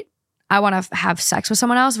cheat. I want to have sex with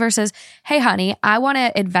someone else versus, hey, honey, I want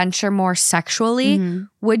to adventure more sexually. Mm-hmm.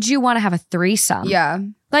 Would you want to have a threesome? Yeah.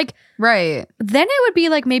 Like, right. Then it would be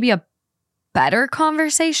like maybe a better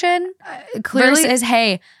conversation. Clearly, versus,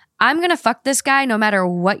 hey, I'm going to fuck this guy no matter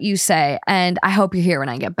what you say. And I hope you're here when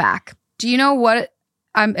I get back. Do you know what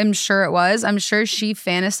I'm sure it was? I'm sure she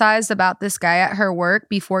fantasized about this guy at her work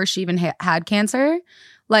before she even had cancer.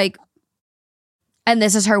 Like, and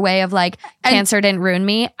this is her way of like, cancer didn't ruin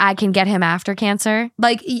me. I can get him after cancer.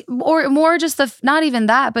 Like, or more just not even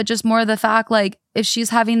that, but just more the fact, like, if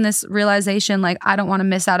she's having this realization, like, I don't want to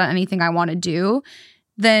miss out on anything I want to do,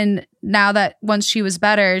 then now that once she was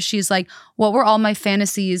better, she's like, what were all my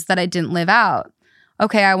fantasies that I didn't live out?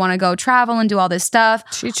 Okay, I want to go travel and do all this stuff.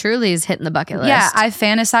 She truly is hitting the bucket list. Yeah, I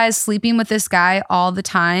fantasized sleeping with this guy all the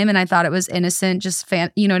time and I thought it was innocent, just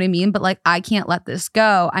you know what I mean? But like, I can't let this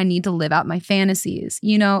go. I need to live out my fantasies.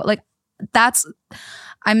 You know, like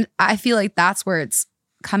I feel like that's where it's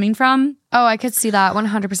coming from. Oh, I could see that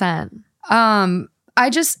 100%.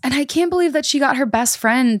 I can't believe that she got her best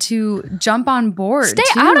friend to jump on board. Stay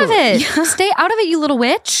out of it. Yeah. Stay out of it, you little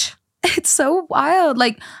witch. It's so wild.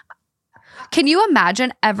 Like, can you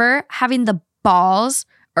imagine ever having the balls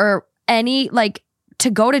or any, like, to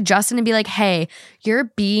go to Justin and be like, hey, you're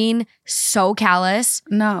being so callous.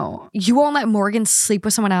 No. You won't let Morgan sleep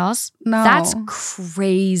with someone else? No. That's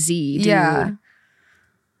crazy, dude. Yeah.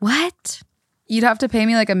 What? You'd have to pay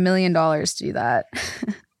me like $1 million to do that.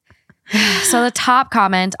 So the top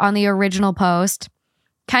comment on the original post,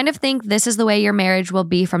 kind of think this is the way your marriage will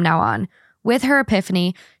be from now on. With her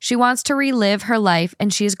epiphany, she wants to relive her life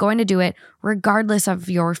and she is going to do it regardless of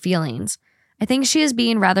your feelings. I think she is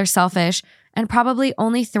being rather selfish and probably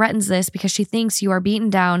only threatens this because she thinks you are beaten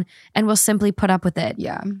down and will simply put up with it.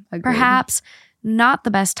 Yeah, agreed. Perhaps not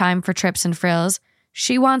the best time for trips and frills.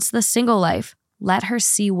 She wants the single life. Let her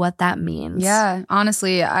see what that means. Yeah,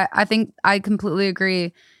 honestly, I think I completely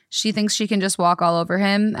agree. She thinks she can just walk all over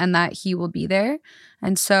him and that he will be there.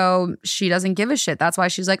 And so she doesn't give a shit. That's why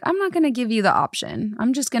she's like, I'm not going to give you the option.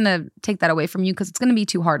 I'm just going to take that away from you because it's going to be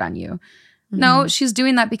too hard on you. Mm-hmm. No, she's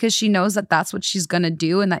doing that because she knows that that's what she's going to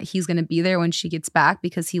do and that he's going to be there when she gets back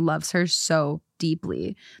because he loves her so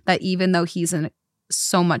deeply that even though he's in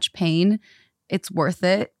so much pain, it's worth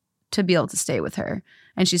it to be able to stay with her.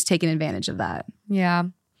 And she's taking advantage of that. Yeah.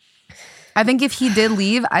 I think if he did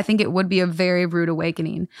leave, I think it would be a very rude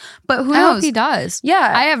awakening. But who knows? I hope he does. Yeah.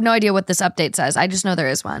 I have no idea what this update says. I just know there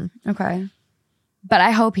is one. Okay. But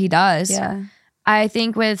I hope he does. Yeah. I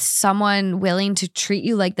think with someone willing to treat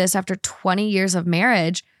you like this after 20 years of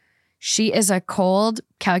marriage, she is a cold,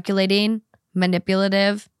 calculating,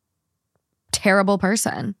 manipulative terrible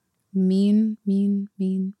person. Mean, mean,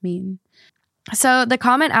 mean, mean. So the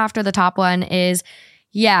comment after the top one is,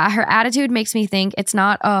 yeah, her attitude makes me think it's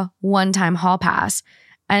not a one-time hall pass.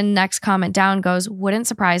 And next comment down goes, wouldn't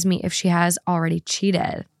surprise me if she has already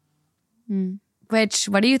cheated. Which,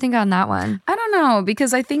 what do you think on that one? I don't know,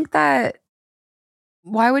 because I think that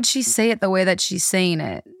why would she say it the way that she's saying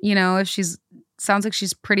it? You know, if sounds like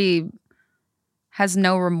she's has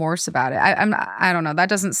no remorse about it. I don't know. That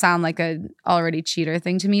doesn't sound like a already cheater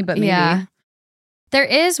thing to me, but maybe. Yeah. There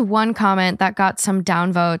is one comment that got some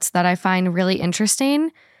downvotes that I find really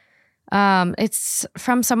interesting. It's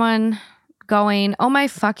from someone going, oh my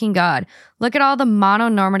fucking God, look at all the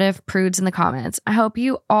mononormative prudes in the comments. I hope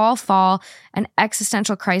you all fall an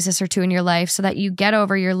existential crisis or two in your life so that you get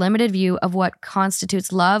over your limited view of what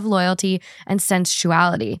constitutes love, loyalty, and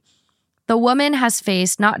sensuality. The woman has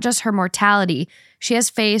faced not just her mortality, she has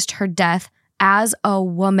faced her death as a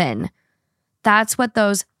woman. That's what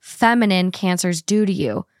those feminine cancers do to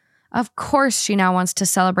you. Of course, she now wants to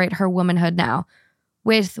celebrate her womanhood now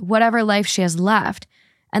with whatever life she has left.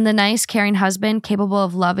 And the nice, caring husband capable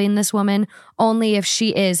of loving this woman only if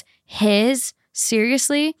she is his.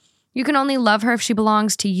 Seriously? You can only love her if she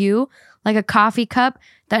belongs to you, like a coffee cup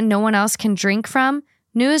that no one else can drink from?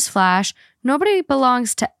 Newsflash, nobody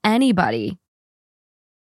belongs to anybody.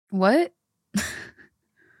 What?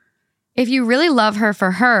 If you really love her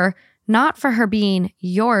for her, not for her being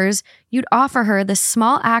yours, you'd offer her this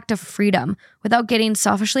small act of freedom without getting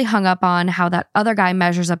selfishly hung up on how that other guy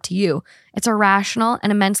measures up to you. It's irrational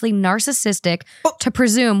and immensely narcissistic to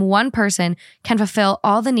presume one person can fulfill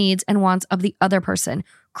all the needs and wants of the other person.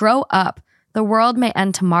 Grow up. The world may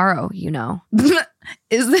end tomorrow, you know.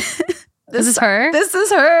 Is this her? This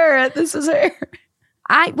is her. This is her.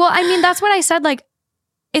 I mean, that's what I said. Like,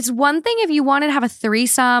 it's one thing if you wanted to have a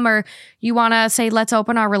threesome or you want to say, let's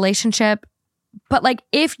open our relationship. But like,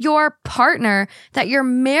 if your partner that you're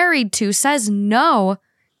married to says no,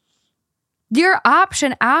 your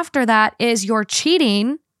option after that is you're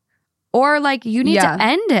cheating or like you need to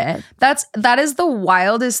end it. That is the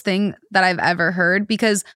wildest thing that I've ever heard,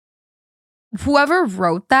 because whoever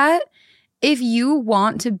wrote that, if you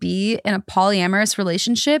want to be in a polyamorous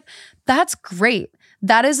relationship, that's great.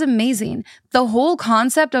 That is amazing. The whole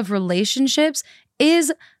concept of relationships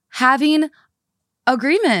is having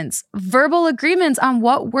agreements, verbal agreements on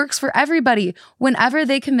what works for everybody. Whenever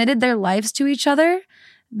they committed their lives to each other,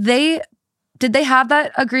 did they have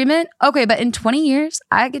that agreement? Okay, but in 20 years,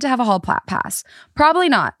 I get to have a hall pass. Probably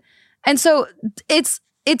not. And so it's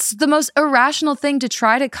the most irrational thing to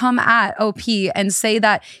try to come at OP and say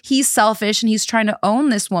that he's selfish and he's trying to own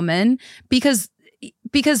this woman because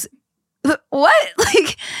what?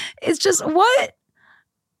 Like, it's just what?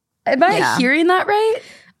 Am I hearing that right?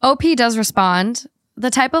 OP does respond.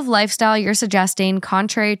 The type of lifestyle you're suggesting,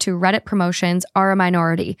 contrary to Reddit promotions, are a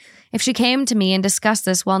minority. If she came to me and discussed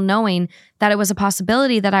this while knowing that it was a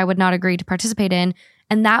possibility that I would not agree to participate in,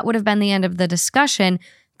 and that would have been the end of the discussion,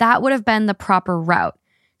 that would have been the proper route.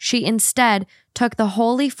 She instead took the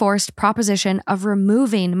wholly forced proposition of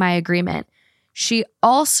removing my agreement. She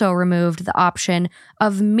also removed the option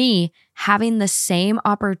of me having the same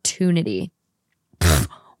opportunity.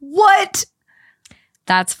 What?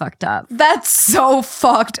 That's fucked up. That's so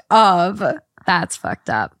fucked up. That's fucked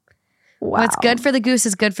up. Wow. What's good for the goose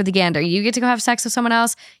is good for the gander. You get to go have sex with someone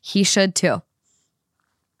else, he should too.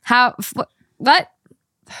 What? That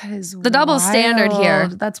is the double standard here.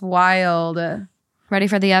 That's wild. Ready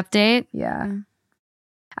for the update? Yeah.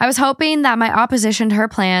 I was hoping that my opposition to her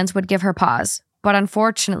plans would give her pause, but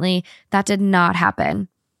unfortunately, that did not happen.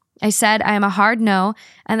 I said I am a hard no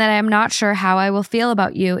and that I am not sure how I will feel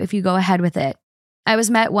about you if you go ahead with it. I was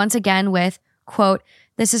met once again with, quote,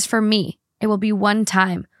 "This is for me. It will be one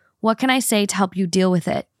time. What can I say to help you deal with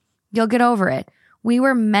it? You'll get over it. We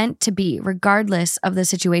were meant to be, regardless of the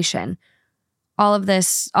situation." All of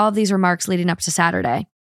these remarks leading up to Saturday.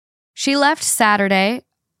 She left Saturday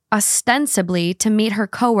ostensibly to meet her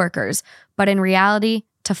coworkers, but in reality,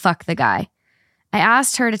 to fuck the guy. I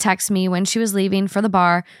asked her to text me when she was leaving for the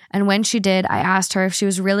bar, and when she did, I asked her if she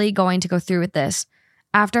was really going to go through with this.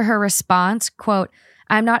 After her response, quote,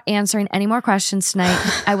 "I'm not answering any more questions tonight.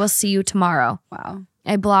 I will see you tomorrow." Wow.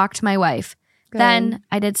 I blocked my wife. Good. Then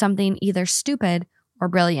I did something either stupid or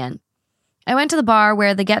brilliant. I went to the bar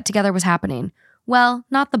where the get-together was happening. Well,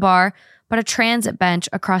 not the bar, but a transit bench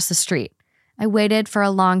across the street. I waited for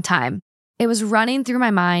a long time. It was running through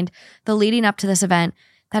my mind, the leading up to this event,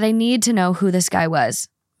 that I need to know who this guy was,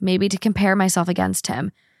 maybe to compare myself against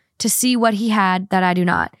him, to see what he had that I do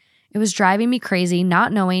not. It was driving me crazy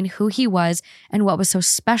not knowing who he was and what was so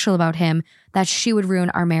special about him that she would ruin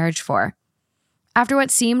our marriage for. After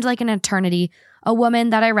what seemed like an eternity, a woman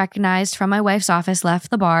that I recognized from my wife's office left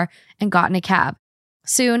the bar and got in a cab.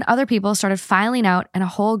 Soon, other people started filing out and a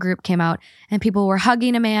whole group came out and people were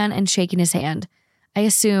hugging a man and shaking his hand. I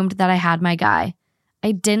assumed that I had my guy.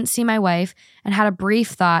 I didn't see my wife and had a brief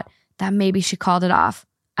thought that maybe she called it off.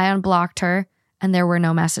 I unblocked her and there were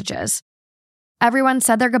no messages. Everyone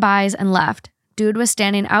said their goodbyes and left. Dude was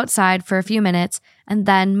standing outside for a few minutes and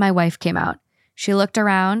then my wife came out. She looked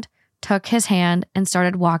around, took his hand, and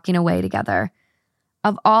started walking away together.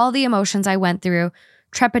 Of all the emotions I went through,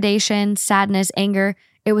 trepidation, sadness, anger,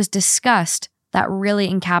 it was disgust that really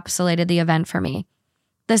encapsulated the event for me.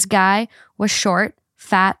 This guy was short,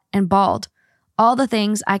 fat, and bald. All the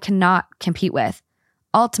things I cannot compete with.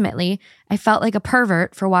 Ultimately, I felt like a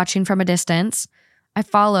pervert for watching from a distance. I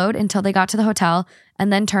followed until they got to the hotel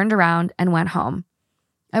and then turned around and went home.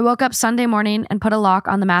 I woke up Sunday morning and put a lock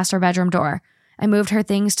on the master bedroom door. I moved her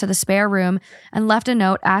things to the spare room and left a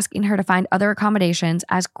note asking her to find other accommodations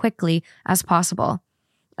as quickly as possible.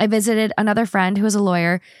 I visited another friend who is a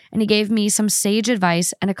lawyer, and he gave me some sage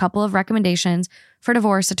advice and a couple of recommendations for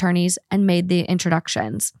divorce attorneys and made the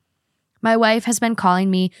introductions. My wife has been calling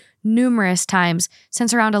me numerous times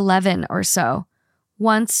since around 11 or so.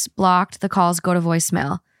 Once blocked, the calls go to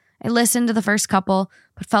voicemail. I listened to the first couple,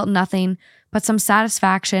 but felt nothing but some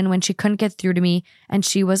satisfaction when she couldn't get through to me, and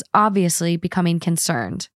she was obviously becoming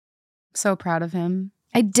concerned. So proud of him.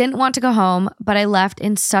 I didn't want to go home, but I left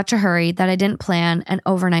in such a hurry that I didn't plan an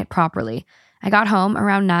overnight properly. I got home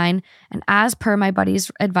around 9, and as per my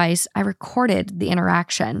buddy's advice, I recorded the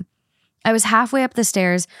interaction. I was halfway up the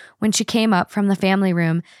stairs when she came up from the family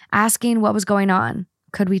room asking what was going on.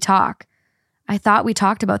 Could we talk? I thought we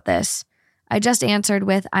talked about this. I just answered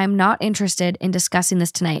with, I'm not interested in discussing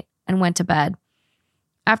this tonight, and went to bed.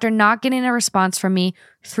 After not getting a response from me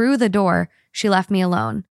through the door, she left me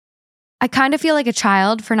alone. I kind of feel like a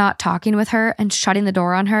child for not talking with her and shutting the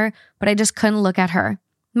door on her, but I just couldn't look at her.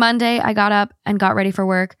 Monday, I got up and got ready for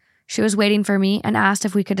work. She was waiting for me and asked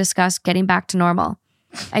if we could discuss getting back to normal.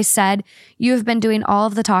 I said, you have been doing all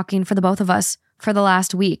of the talking for the both of us for the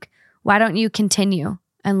last week. Why don't you continue?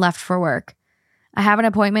 And left for work. I have an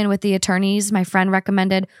appointment with the attorneys my friend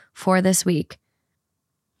recommended for this week.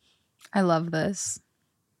 I love this.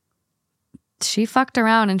 She fucked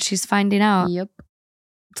around and she's finding out. Yep.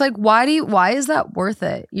 It's like, why is that worth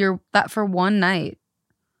it? You're that for one night.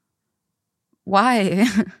 Why?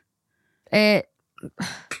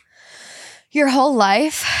 Your whole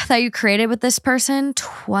life that you created with this person,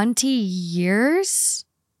 20 years?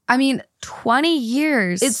 I mean, 20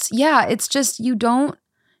 years. It's just, you don't,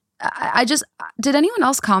 did anyone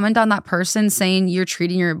else comment on that person saying you're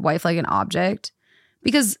treating your wife like an object?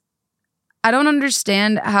 Because I don't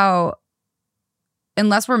understand how,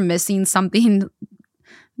 unless we're missing something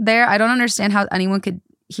there, I don't understand how anyone could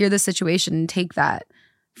hear the situation and take that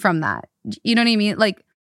from that. You know what I mean? Like,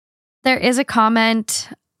 there is a comment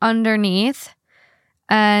underneath,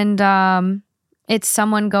 and it's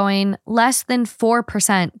someone going less than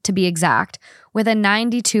 4% to be exact, with a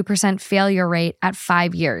 92% failure rate at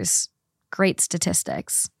 5 years. Great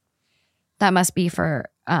statistics. That must be for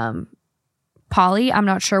Polly. I'm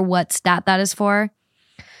not sure what stat that is for.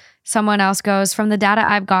 Someone else goes, from the data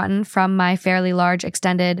I've gotten from my fairly large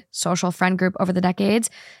extended social friend group over the decades,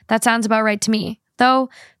 that sounds about right to me. Though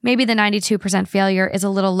maybe the 92% failure is a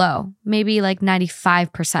little low, maybe like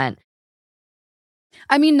 95%.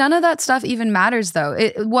 I mean, none of that stuff even matters though.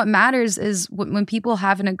 What matters is when people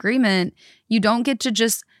have an agreement, you don't get to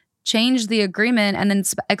just change the agreement and then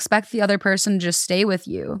expect the other person to just stay with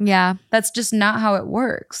you. Yeah. That's just not how it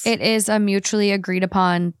works. It is a mutually agreed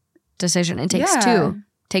upon decision. It takes two.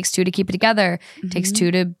 Takes two to keep it together. Takes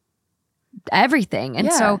two to everything.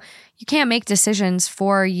 And so you can't make decisions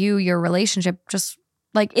for your relationship, just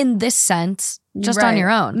like in this sense, just on your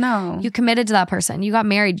own. No. You committed to that person. You got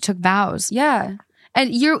married. You took vows. Yeah.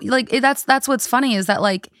 And you're like, that's what's funny is that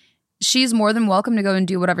like, she's more than welcome to go and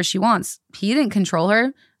do whatever she wants. He didn't control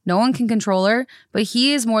her. No one can control her, but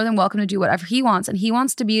he is more than welcome to do whatever he wants. And he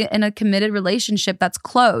wants to be in a committed relationship that's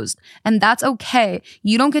closed. And that's okay.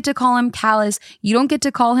 You don't get to call him callous. You don't get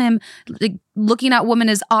to call him like looking at women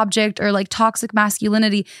as object or like toxic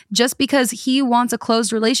masculinity just because he wants a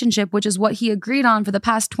closed relationship, which is what he agreed on for the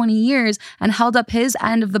past 20 years and held up his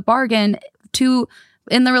end of the bargain to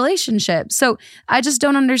in the relationship. So I just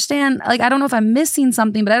don't understand. Like, I don't know if I'm missing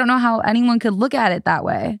something, but I don't know how anyone could look at it that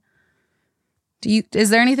way. Is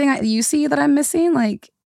there anything you see that I'm missing? Like,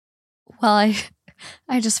 well,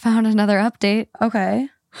 I just found another update. Okay.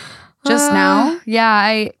 Just now?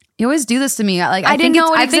 Yeah, you always do this to me. Like, I didn't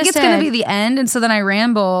know it existed. I think it's going to be the end, and so then I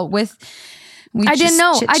ramble with I didn't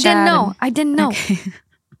know.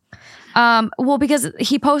 Okay. Well, because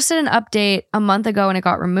he posted an update a month ago and it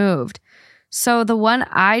got removed. So the one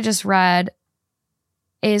I just read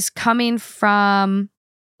is coming from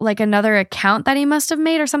like another account that he must have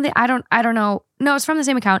made or something. I don't know. No, it's from the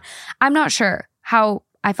same account. I'm not sure how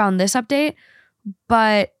I found this update,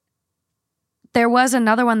 but there was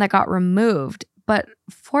another one that got removed. But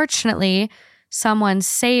fortunately, someone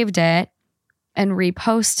saved it and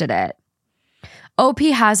reposted it. OP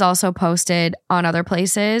has also posted on other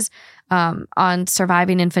places, on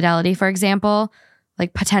surviving infidelity, for example,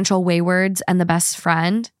 like potential waywards and the best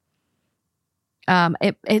friend.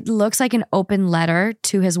 It looks like an open letter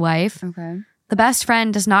to his wife. Okay. The best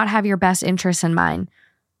friend does not have your best interests in mind.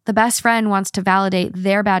 The best friend wants to validate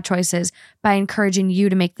their bad choices by encouraging you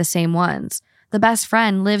to make the same ones. The best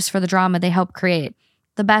friend lives for the drama they help create.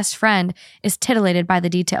 The best friend is titillated by the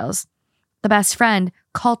details. The best friend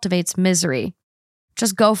cultivates misery.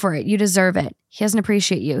 Just go for it. You deserve it. He doesn't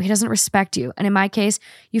appreciate you. He doesn't respect you. And in my case,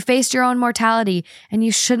 you faced your own mortality and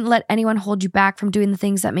you shouldn't let anyone hold you back from doing the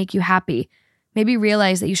things that make you happy. Maybe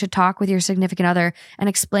realize that you should talk with your significant other and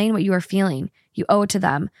explain what you are feeling. You owe it to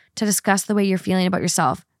them to discuss the way you're feeling about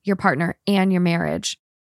yourself, your partner, and your marriage.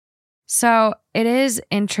 So it is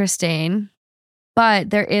interesting,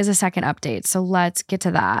 but there is a second update. So let's get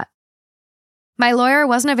to that. My lawyer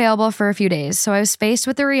wasn't available for a few days, so I was faced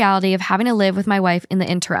with the reality of having to live with my wife in the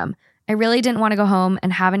interim. I really didn't want to go home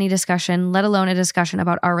and have any discussion, let alone a discussion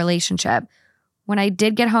about our relationship. When I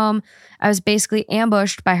did get home, I was basically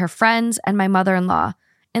ambushed by her friends and my mother-in-law.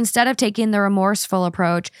 Instead of taking the remorseful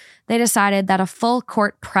approach, they decided that a full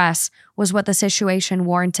court press was what the situation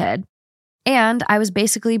warranted. And I was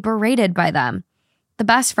basically berated by them. The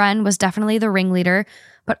best friend was definitely the ringleader,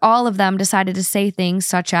 but all of them decided to say things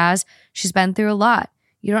such as, she's been through a lot.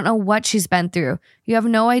 You don't know what she's been through. You have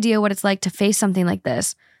no idea what it's like to face something like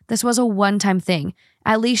this. This was a one-time thing.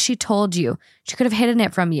 At least she told you. She could have hidden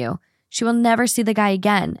it from you. She will never see the guy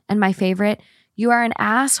again. And my favorite, you are an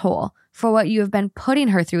asshole for what you have been putting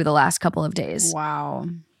her through the last couple of days. Wow.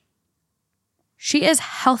 She is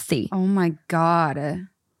healthy. Oh my God.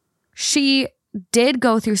 She did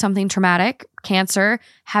go through something traumatic, cancer,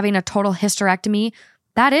 having a total hysterectomy.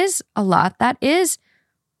 That is a lot.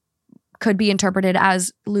 Could be interpreted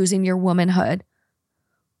as losing your womanhood.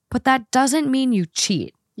 But that doesn't mean you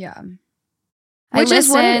cheat. Yeah. Which is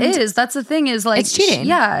what it is. That's the thing is like. It's cheating.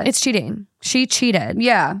 Yeah. It's cheating. She cheated.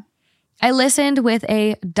 Yeah. I listened with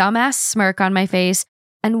a dumbass smirk on my face,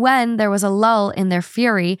 and when there was a lull in their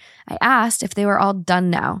fury, I asked if they were all done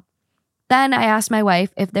now. Then I asked my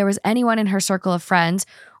wife if there was anyone in her circle of friends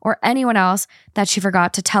or anyone else that she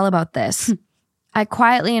forgot to tell about this. I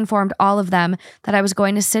quietly informed all of them that I was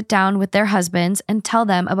going to sit down with their husbands and tell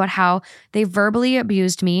them about how they verbally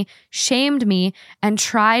abused me, shamed me, and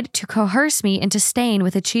tried to coerce me into staying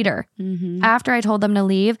with a cheater. Mm-hmm. After I told them to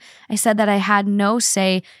leave, I said that I had no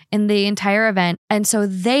say in the entire event, and so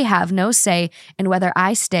they have no say in whether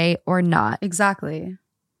I stay or not. Exactly.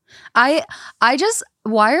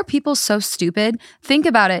 Why are people so stupid? Think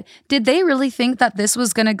about it. Did they really think that this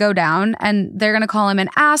was going to go down and they're going to call him an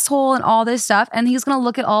asshole and all this stuff? And he's going to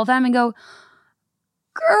look at all of them and go,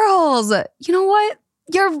 girls, you know what?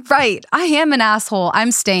 You're right. I am an asshole.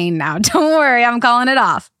 I'm staying now. Don't worry. I'm calling it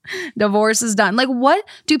off. Divorce is done. Like, what?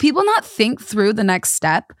 Do people not think through the next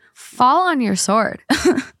step? Fall on your sword.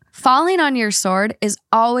 Falling on your sword is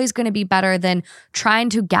always going to be better than trying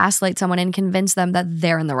to gaslight someone and convince them that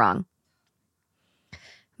they're in the wrong.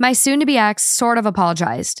 My soon-to-be ex sort of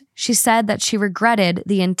apologized. She said that she regretted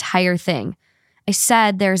the entire thing. I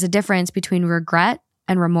said there's a difference between regret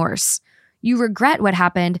and remorse. You regret what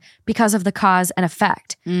happened because of the cause and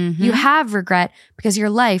effect. Mm-hmm. You have regret because your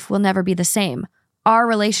life will never be the same. Our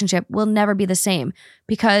relationship will never be the same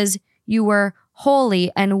because you were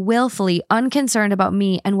wholly and willfully unconcerned about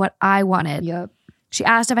me and what I wanted. Yep. She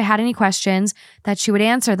asked if I had any questions, that she would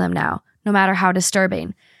answer them now, no matter how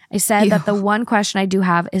disturbing. I said that the one question I do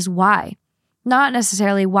have is why? Not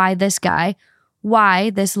necessarily why this guy, why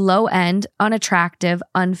this low-end, unattractive,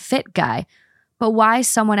 unfit guy, but why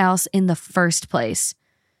someone else in the first place?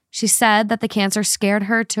 She said that the cancer scared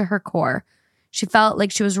her to her core. She felt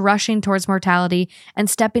like she was rushing towards mortality, and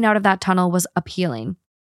stepping out of that tunnel was appealing.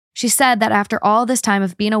 She said that after all this time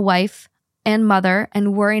of being a wife and mother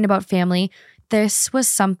and worrying about family, this was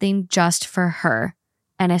something just for her,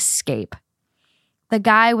 an escape. The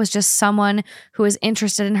guy was just someone who was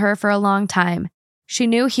interested in her for a long time. She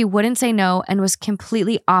knew he wouldn't say no and was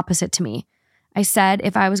completely opposite to me. I said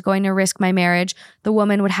if I was going to risk my marriage, the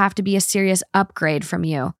woman would have to be a serious upgrade from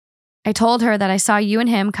you. I told her that I saw you and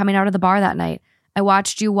him coming out of the bar that night. I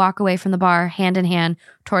watched you walk away from the bar hand in hand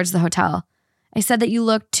towards the hotel. I said that you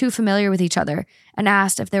looked too familiar with each other and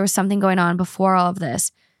asked if there was something going on before all of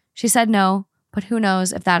this. She said no, but who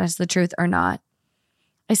knows if that is the truth or not.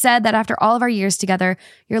 I said that after all of our years together,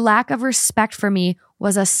 your lack of respect for me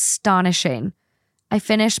was astonishing. I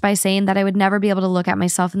finished by saying that I would never be able to look at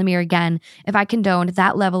myself in the mirror again if I condoned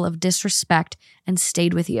that level of disrespect and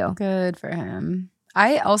stayed with you. Good for him.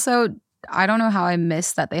 I don't know how I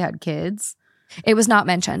missed that they had kids. It was not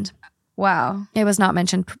mentioned. Wow. It was not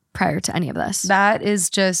mentioned prior to any of this. That is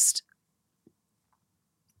just...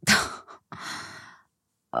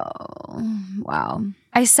 Oh, wow.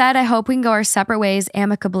 I said I hope we can go our separate ways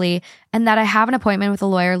amicably and that I have an appointment with a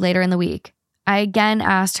lawyer later in the week. I again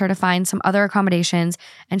asked her to find some other accommodations,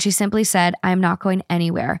 and she simply said, I am not going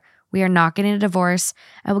anywhere. We are not getting a divorce.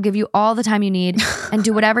 I will give you all the time you need and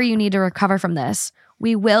do whatever you need to recover from this.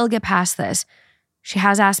 We will get past this. She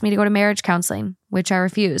has asked me to go to marriage counseling, which I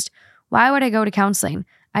refused. Why would I go to counseling?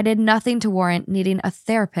 I did nothing to warrant needing a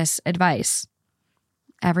therapist's advice.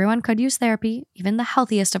 Everyone could use therapy, even the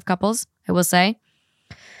healthiest of couples, I will say.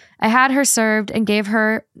 I had her served and gave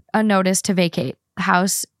her a notice to vacate. The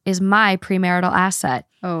house is my premarital asset.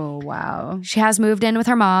 Oh, wow. She has moved in with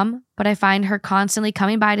her mom, but I find her constantly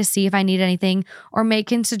coming by to see if I need anything or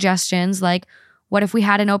making suggestions like, what if we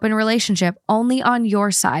had an open relationship only on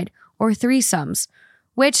your side or threesomes,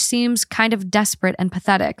 which seems kind of desperate and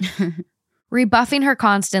pathetic. Rebuffing her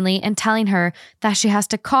constantly and telling her that she has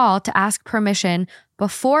to call to ask permission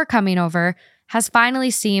before coming over has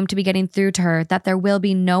finally seemed to be getting through to her that there will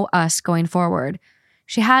be no us going forward.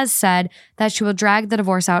 She has said that she will drag the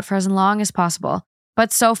divorce out for as long as possible,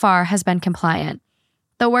 but so far has been compliant.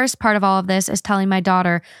 The worst part of all of this is telling my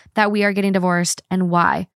daughter that we are getting divorced and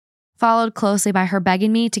why, followed closely by her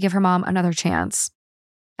begging me to give her mom another chance.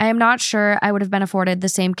 I am not sure I would have been afforded the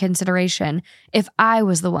same consideration if I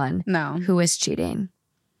was the one who was cheating.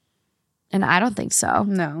 And I don't think so.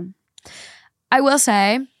 No. I will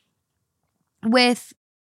say, with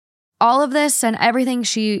all of this and everything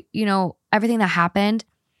everything that happened,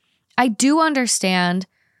 I do understand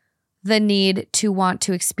the need to want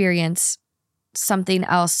to experience something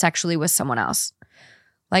else sexually with someone else.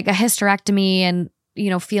 Like a hysterectomy and,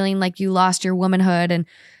 feeling like you lost your womanhood and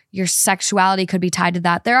your sexuality could be tied to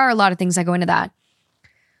that. There are a lot of things that go into that.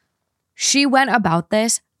 She went about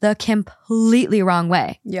this the completely wrong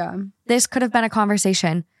way. Yeah. This could have been a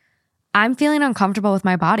conversation. I'm feeling uncomfortable with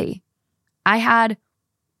my body. I had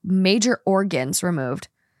major organs removed.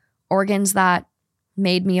 Organs that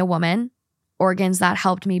made me a woman. Organs that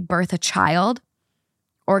helped me birth a child.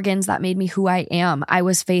 Organs that made me who I am. I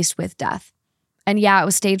was faced with death. And yeah, it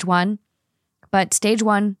was stage 1. But stage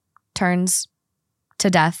 1 turns to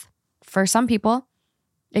death for some people.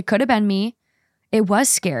 It could have been me. It was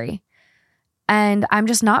scary. And I'm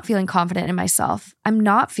just not feeling confident in myself. I'm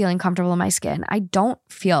not feeling comfortable in my skin. I don't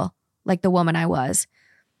feel like the woman I was.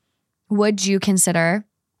 Would you consider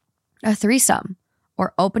a threesome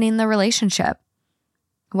or opening the relationship?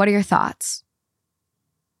 What are your thoughts?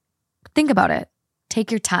 Think about it.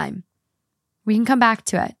 Take your time. We can come back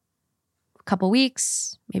to it. A couple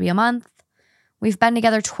weeks, maybe a month. We've been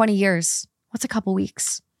together 20 years. What's a couple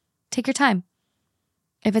weeks? Take your time.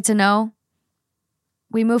 If it's a no,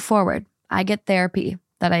 we move forward. I get therapy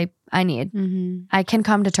that I need. Mm-hmm. I can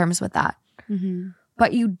come to terms with that. Mm-hmm.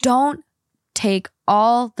 But you don't take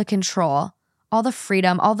all the control, all the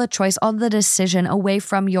freedom, all the choice, all the decision away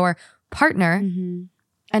from your partner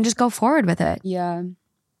and just go forward with it. Yeah.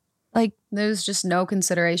 Like, there's just no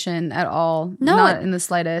consideration at all. No. Not in the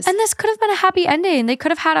slightest. And this could have been a happy ending. They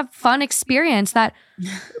could have had a fun experience that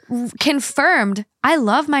confirmed, I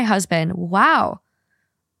love my husband. Wow.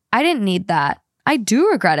 I didn't need that. I do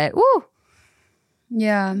regret it. Woo.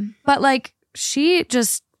 Yeah. But like, she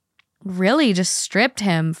just really just stripped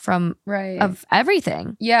him from of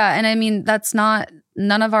everything. Yeah. And I mean,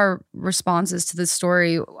 none of our responses to the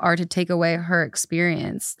story are to take away her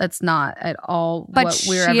experience. That's not at all but what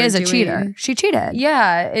we're she ever is doing. A cheater. She cheated.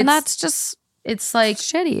 Yeah. And that's just, it's like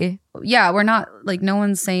shitty. Yeah. We're not like, no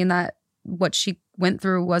one's saying that what she went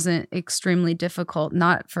through wasn't extremely difficult.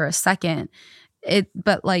 Not for a second.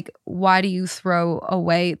 But like, why do you throw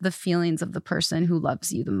away the feelings of the person who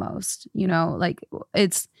loves you the most? Like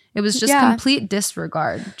it was just complete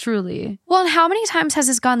disregard, truly. Well, and how many times has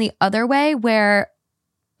this gone the other way where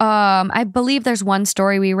I believe there's one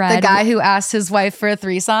story we read. The guy who asked his wife for a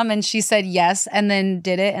threesome and she said yes and then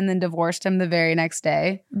did it and then divorced him the very next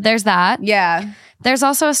day. There's that. Yeah. There's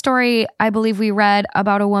also a story I believe we read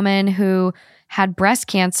about a woman who had breast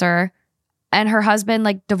cancer and her husband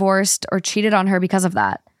like divorced or cheated on her because of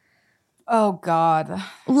that. Oh God.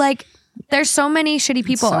 Like, There's so many shitty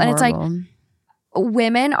people. So and it's like horrible.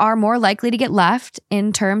 women are more likely to get left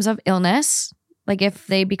in terms of illness. Like if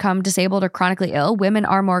they become disabled or chronically ill, women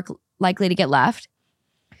are more likely to get left.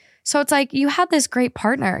 So it's like you had this great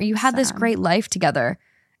partner. You had this Sad. great life together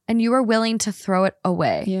and you were willing to throw it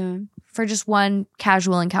away Yeah. for just one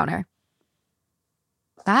casual encounter.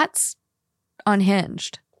 That's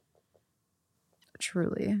unhinged.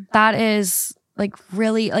 Truly. That is like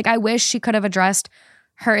really, like I wish she could have addressed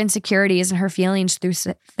her insecurities and her feelings through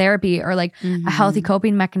therapy or like a healthy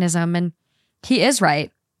coping mechanism. And he is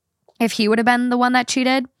right. If he would have been the one that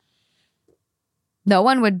cheated, no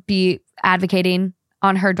one would be advocating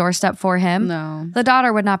on her doorstep for him. No. The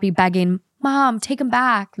daughter would not be begging, Mom, take him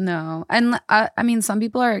back. No. And I mean, some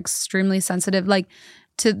people are extremely sensitive, like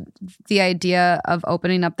to the idea of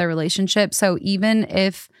opening up their relationship. So even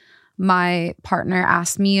if my partner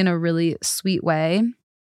asked me in a really sweet way,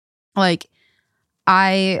 like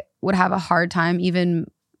I would have a hard time even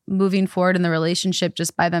moving forward in the relationship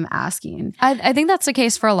just by them asking. I think that's the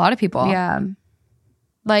case for a lot of people. Yeah.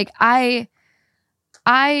 Like I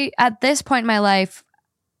at this point in my life,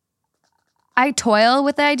 I toil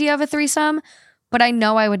with the idea of a threesome, but I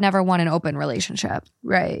know I would never want an open relationship.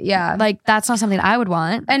 Right. Yeah. Like that's not something I would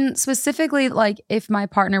want. And specifically, like if my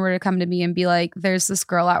partner were to come to me and be like, there's this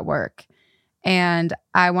girl at work and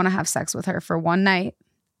I want to have sex with her for one night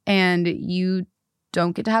and you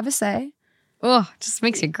don't get to have a say. Oh, just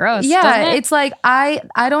makes you gross. Yeah. doesn't it? It's like, I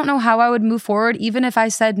don't know how I would move forward, even if I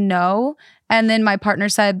said no. And then my partner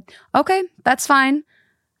said, okay, that's fine.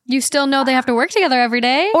 You still know they have to work together every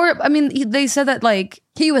day. Or, I mean, they said that like,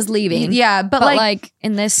 He was leaving. yeah, But like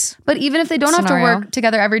in this, but even if they don't scenario. have to work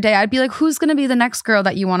together every day, I'd be like, who's going to be the next girl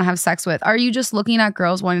that you want to have sex with? Are you just looking at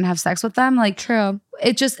girls wanting to have sex with them? Like, true.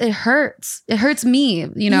 it hurts. It hurts me,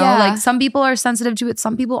 you know, Yeah. like some people are sensitive to it.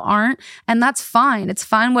 Some people aren't. And that's fine. It's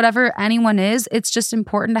fine. Whatever anyone is, it's just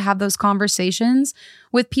important to have those conversations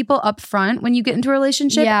with people up front when you get into a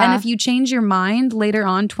relationship. Yeah. And if you change your mind later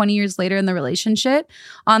on, 20 years later in the relationship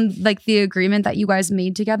on like the agreement that you guys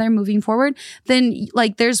made together moving forward, then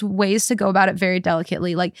like there's ways to go about it very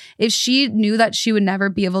delicately. Like if she knew that she would never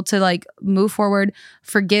be able to like move forward,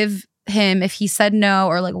 forgive him if he said no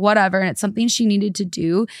or like whatever, and it's something she needed to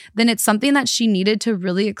do, then it's something that she needed to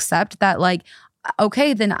really accept that like,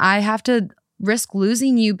 okay, then I have to risk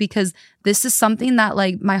losing you because this is something that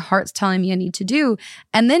like my heart's telling me I need to do.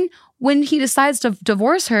 And then when he decides to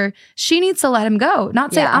divorce her, she needs to let him go,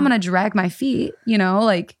 not say Yeah. I'm gonna drag my feet, you know,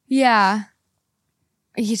 like Yeah.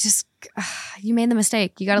 You just, you made the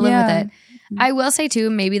mistake. You got to live Yeah. with it. I will say too,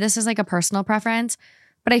 maybe this is like a personal preference,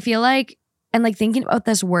 but I feel like, and like thinking about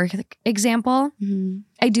this work example,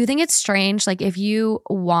 I do think it's strange. Like if you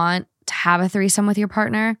want to have a threesome with your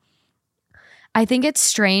partner, I think it's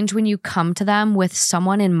strange when you come to them with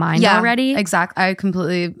someone in mind already. Exactly. I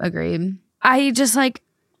completely agree. I just like,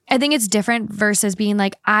 I think it's different versus being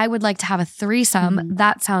like, I would like to have a threesome.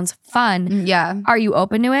 That sounds fun. Yeah. Are you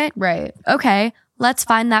open to it? Right. Okay, let's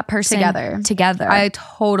find that person together. I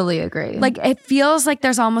totally agree. Like it feels like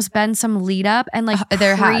there's almost been some lead up and like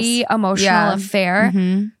there has. pre-emotional Yeah. affair.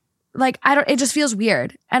 Mhm. Like it just feels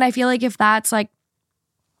weird. And I feel like if that's like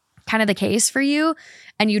kind of the case for you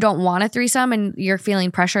and you don't want a threesome and you're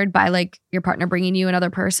feeling pressured by like your partner bringing you another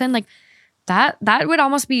person, like that would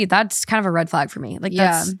almost be, that's kind of a red flag for me. Like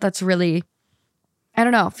Yeah. that's really, I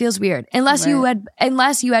don't know, feels weird. Unless you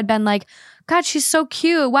had been like, God, she's so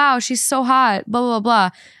cute. Wow, she's so hot, blah, blah, blah.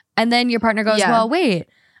 And then your partner goes, Yeah. well, wait,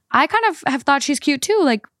 I kind of have thought she's cute too.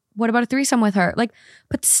 Like, what about a threesome with her? Like,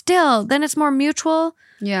 but still, then it's more mutual.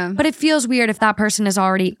 Yeah. But it feels weird if that person is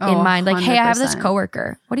already Oh, in mind. Like, hey, I have this 100%.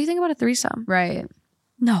 coworker. What do you think about a threesome? Right.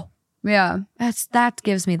 No, Yeah. that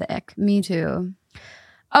gives me the ick. Me too.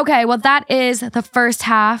 Okay, well, that is the first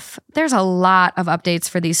half. There's a lot of updates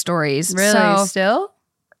for these stories. Really? So Still?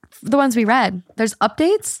 the ones we read. There's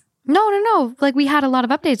updates? No. Like we had a lot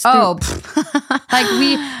of updates. Oh. Like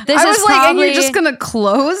this I is was like, and probably, you're just gonna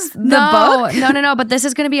close the book? No. But this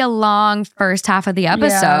is going to be a long first half of the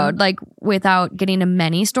episode, like without getting to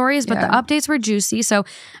many stories. But the Yeah. updates were juicy, so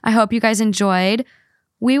I hope you guys enjoyed.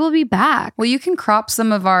 We will be back. Well, you can crop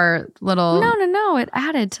some of our little. No. It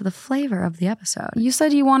added to the flavor of the episode. You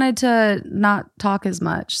said you wanted to not talk as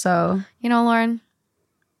much, so You know, Lauren,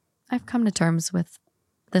 I've come to terms with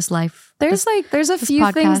this life. there's a few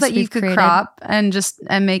podcast things that you we've could created. crop and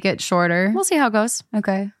make it shorter. We'll see how it goes.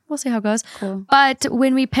 Okay. We'll see how it goes. Cool. But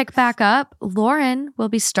when we pick back up, Lauren will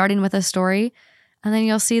be starting with a story, and then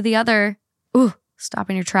you'll see the other, stop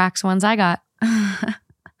in your tracks ones I got.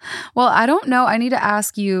 Well, I don't know. I need to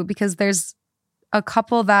ask you because there's a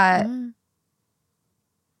couple that.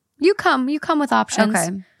 You come with options.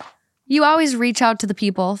 Okay. You always reach out to the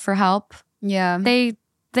people for help. Yeah. They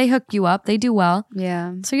hook you up. They do well.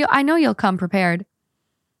 Yeah. So I know you'll come prepared.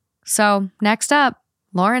 So next up,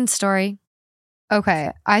 Lauren's story.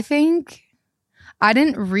 Okay. I think I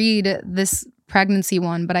didn't read this pregnancy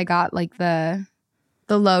one, but I got like the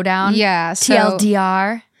lowdown. Yeah. So,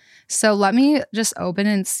 TLDR. So let me just open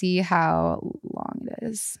and see how long it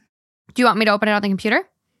is. Do you want me to open it on the computer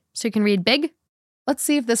so you can read big? Let's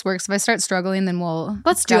see if this works. If I start struggling, then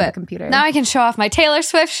Let's do grab it. the computer. Now I can show off my Taylor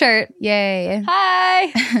Swift shirt. Yay.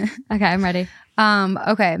 Hi. Okay, I'm ready.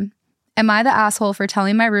 Okay. Am I the asshole for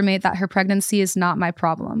telling my roommate that her pregnancy is not my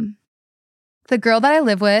problem? The girl that I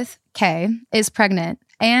live with, Kay, is pregnant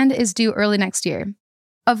and is due early next year.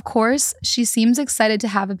 Of course, she seems excited to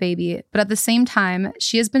have a baby, but at the same time,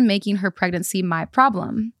 she has been making her pregnancy my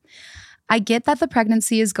problem. I get that the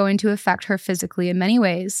pregnancy is going to affect her physically in many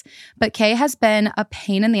ways, but Kay has been a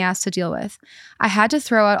pain in the ass to deal with. I had to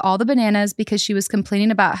throw out all the bananas because she was complaining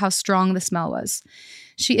about how strong the smell was.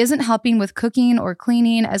 She isn't helping with cooking or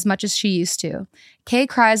cleaning as much as she used to. Kay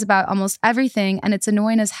cries about almost everything, and it's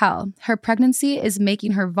annoying as hell. Her pregnancy is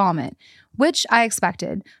making her vomit, which I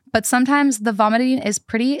expected, but sometimes the vomiting is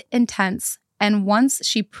pretty intense. And once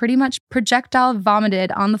she pretty much projectile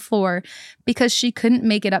vomited on the floor because she couldn't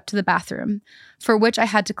make it up to the bathroom, for which I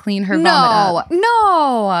had to clean her vomit up.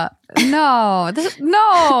 No.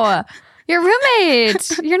 Your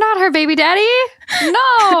roommate. You're not her baby daddy.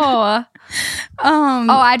 No.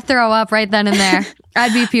 I'd throw up right then and there.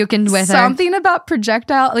 I'd be puking with her. Something about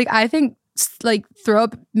projectile, like I think like throw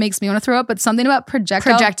up makes me want to throw up, but something about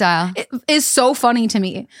projectile is so funny to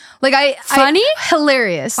me. Like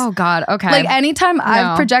hilarious. Oh God. Okay. Like anytime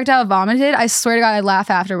I've projectile vomited, I swear to God, I laugh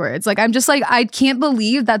afterwards. Like I'm just like, I can't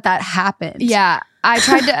believe that happened. Yeah. I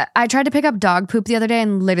tried to pick up dog poop the other day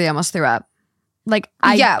and literally almost threw up. Like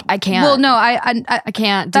I can't. Well, no, I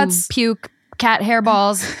can't. That's puke, cat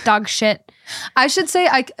hairballs, dog shit. I should say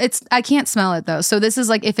I can't smell it though. So this is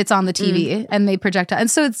like if it's on the TV and they projectile,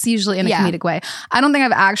 and so it's usually in a comedic way. I don't think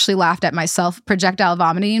I've actually laughed at myself projectile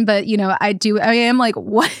vomiting, but you know, I am like,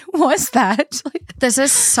 what was that? This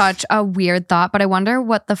is such a weird thought, but I wonder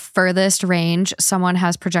what the furthest range someone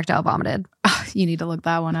has projectile vomited. You need to look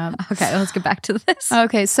that one up. Okay, let's get back to this.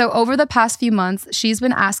 Okay, so over the past few months, she's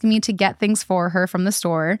been asking me to get things for her from the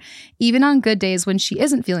store, even on good days when she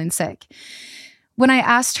isn't feeling sick. When I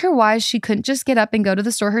asked her why she couldn't just get up and go to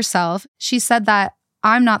the store herself, she said that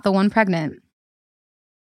I'm not the one pregnant.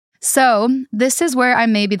 So this is where I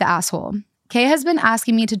may be the asshole. Kay has been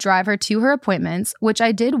asking me to drive her to her appointments, which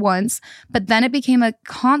I did once, but then it became a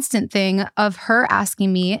constant thing of her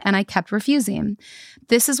asking me and I kept refusing.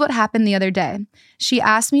 This is what happened the other day. She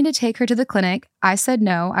asked me to take her to the clinic. I said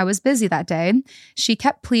no, I was busy that day. She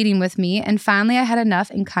kept pleading with me and finally I had enough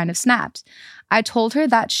and kind of snapped. I told her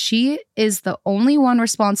that she is the only one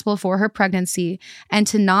responsible for her pregnancy and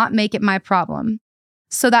to not make it my problem.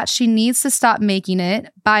 So that she needs to stop making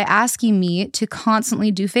it by asking me to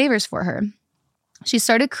constantly do favors for her. She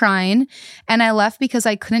started crying and I left because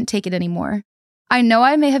I couldn't take it anymore. I know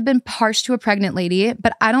I may have been harsh to a pregnant lady,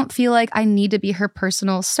 but I don't feel like I need to be her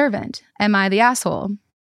personal servant. Am I the asshole?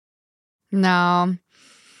 No.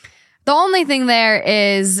 The only thing there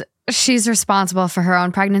is she's responsible for her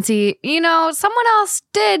own pregnancy. You know, someone else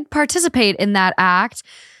did participate in that act,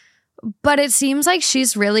 but it seems like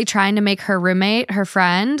she's really trying to make her roommate, her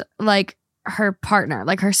friend, like her partner,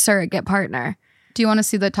 like her surrogate partner. Do you want to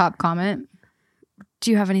see the top comment? Do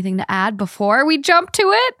you have anything to add before we jump to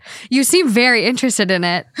it? You seem very interested in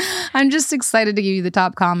it. I'm just excited to give you the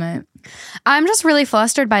top comment. I'm just really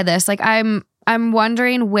flustered by this. Like I'm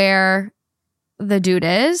wondering where the dude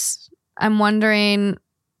is. I'm wondering,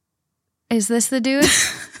 is this the dude?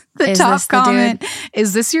 The top comment,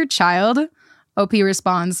 is this your child? OP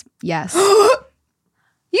responds, yes.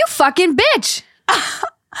 You fucking bitch.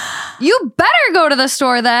 You better go to the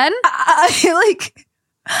store then.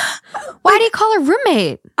 Why do you call her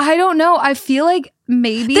roommate? I don't know. I feel like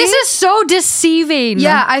maybe this is so deceiving.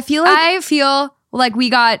 Yeah, I feel like we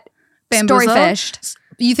got story fished.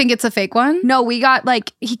 You think it's a fake one? No, we got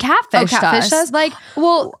like he catfished us. Like,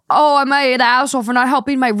 well, am I the asshole for not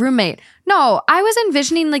helping my roommate? No, I was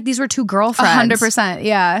envisioning like these were two girlfriends. 100%.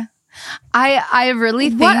 Yeah. I really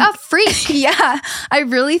think what a freak. Yeah. I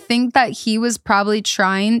really think that he was probably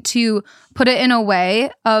trying to put it in a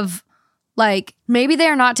way of like maybe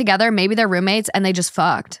they're not together, maybe they're roommates and they just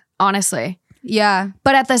fucked. Honestly. Yeah.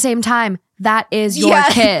 But at the same time, that is your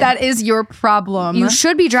kid. That is your problem. You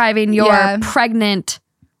should be driving your pregnant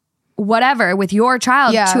whatever with your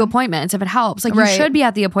child Yeah. to appointments if it helps. Like, you Right. should be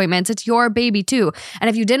at the appointments. It's your baby too. And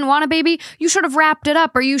if you didn't want a baby, you should have wrapped it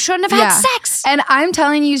up, or you shouldn't have had Yeah. sex. And I'm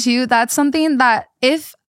telling you too, that's something that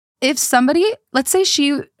if somebody, let's say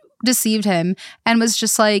she deceived him and was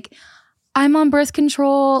just like, I'm on birth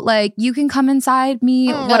control, like you can come inside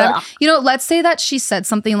me, whatever. You know, let's say that she said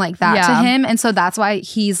something like that to Yeah. him. And so that's why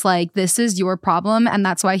he's like, this is your problem. And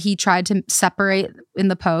that's why he tried to separate in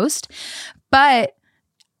the post. But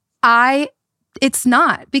it's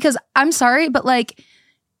not, because I'm sorry, but like,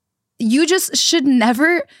 you just should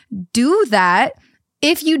never do that.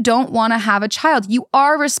 If you don't want to have a child, you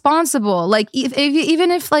are responsible. Like, even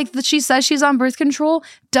if like she says she's on birth control,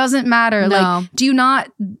 doesn't matter. No. Like, do not.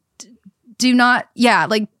 Yeah,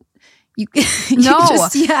 like you. No.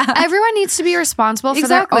 Yeah. Everyone needs to be responsible for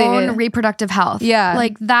Exactly. their own reproductive health. Yeah.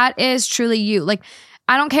 Like, that is truly you. Like,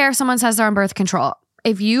 I don't care if someone says they're on birth control.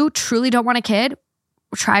 If you truly don't want a kid,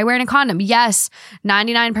 try wearing a condom. Yes,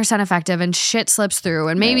 99% effective, and shit slips through,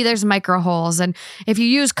 and maybe there's micro holes. And if you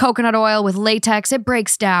use coconut oil with latex, it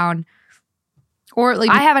breaks down. Or like,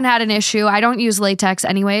 I haven't had an issue. I don't use latex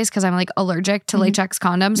anyways because I'm like allergic to latex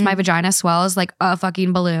condoms. My vagina swells like a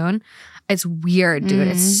fucking balloon. It's weird, dude.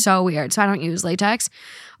 It's so weird. So I don't use latex.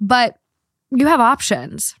 But you have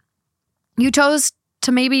options. You chose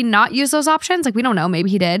to maybe not use those options. Like, we don't know. Maybe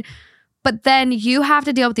he did. But then you have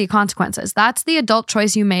to deal with the consequences. That's the adult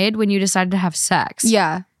choice you made when you decided to have sex.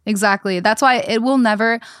 yeah, exactly. That's why I will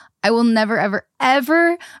never,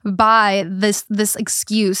 ever buy this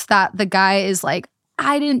excuse that the guy is like,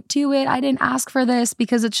 I didn't do it, I didn't ask for this,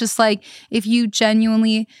 because it's just like, if you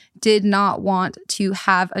genuinely did not want to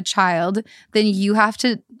have a child, then you have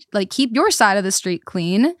to like keep your side of the street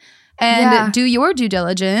clean and do your due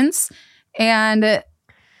diligence. And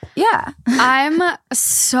yeah. I'm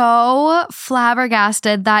so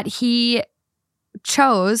flabbergasted that he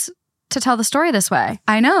chose to tell the story this way.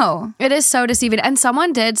 I know. It is so deceiving. And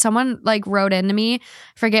someone like wrote into me,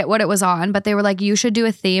 forget what it was on, but they were like, you should do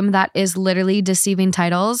a theme that is literally deceiving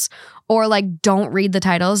titles, or like, don't read the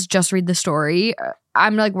titles, just read the story.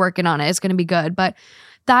 I'm like working on it. It's going to be good. But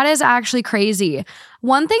that is actually crazy.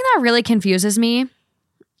 One thing that really confuses me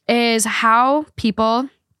is how people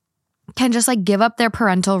can just like give up their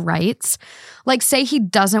parental rights. Like, say he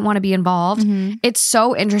doesn't want to be involved. It's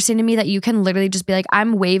so interesting to me that you can literally just be like,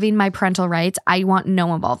 I'm waiving my parental rights. I want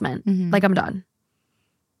no involvement. Like, I'm done.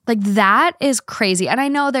 Like, that is crazy. And I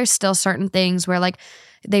know there's still certain things where like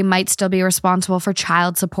they might still be responsible for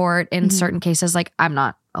child support in certain cases. Like, I'm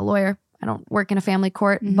not a lawyer. I don't work in a family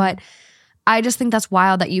court, but I just think that's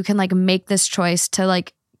wild that you can like make this choice to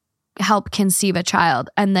like help conceive a child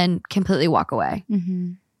and then completely walk away.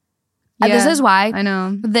 And this is why I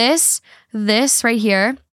know. this right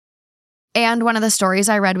here, and one of the stories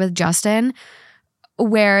I read with Justin,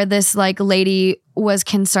 where this like lady was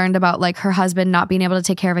concerned about like her husband not being able to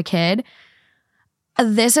take care of a kid.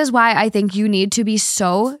 This is why I think you need to be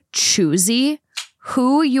so choosy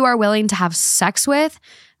who you are willing to have sex with,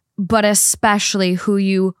 but especially who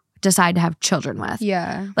you decide to have children with.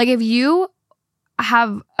 Yeah. Like, if you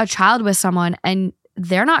have a child with someone and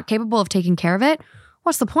they're not capable of taking care of it,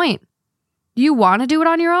 what's the point? You want to do it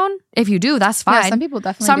on your own? If you do, that's fine. Yeah, some people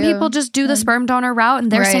definitely Some do. people just do the sperm donor route,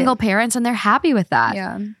 and they're Right. single parents and they're happy with that.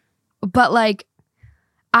 Yeah. But like,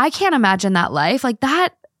 I can't imagine that life. Like, that,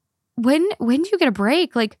 when do you get a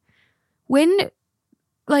break? Like, how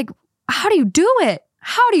do you do it?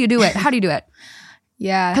 How do you do it? How do you do it?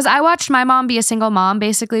 Yeah. Because I watched my mom be a single mom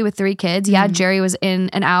basically with 3 kids. Yeah, Jerry was in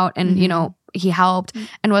and out, and you know, he helped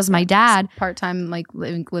and was my dad. Part-time, like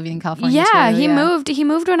living in California. Yeah, too. he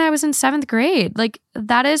moved when I was in 7th grade. Like,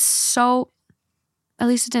 that is so, at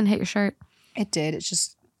least it didn't hit your shirt. It did. It's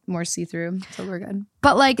just more see-through, so we're good.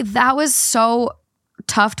 But like, that was so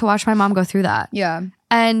tough to watch my mom go through that. Yeah.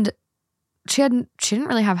 And she didn't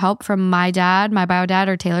really have help from my dad, my bio dad,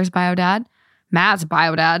 or Taylor's bio dad. Matt's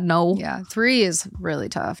bio dad, no. Yeah. 3 is really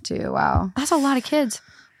tough too. Wow. That's a lot of kids.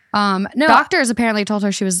 No. Doctors apparently told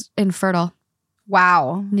her she was infertile.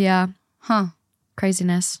 Wow. Yeah. Huh.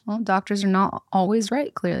 Craziness. Well, doctors are not always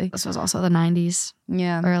right, clearly. This was also the 90s,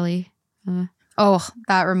 Yeah. early. Oh,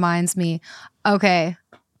 that reminds me. Okay.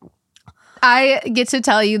 I get to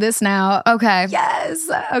tell you this now. Okay. Yes.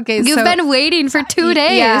 Okay. You've so, been waiting for 2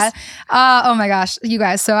 days. Yeah. Oh my gosh, you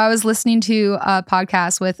guys. So I was listening to a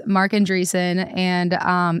podcast with Mark Andreessen and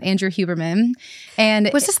Andrew Huberman. And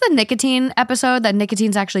Was this the nicotine episode, that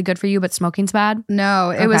nicotine's actually good for you, but smoking's bad? no,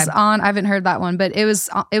 it was on, I haven't heard that one, but it was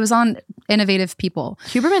on Innovative People.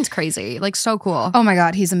 Huberman's crazy. Like, so cool. Oh my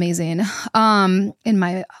God, he's amazing. In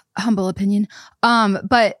my humble opinion.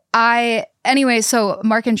 But anyway, so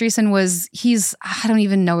Mark Andreessen I don't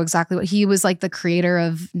even know exactly what, he was like the creator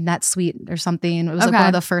of NetSuite or something. It was like one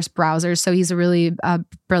of the first browsers. So he's a really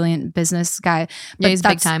brilliant business guy. Yeah, he's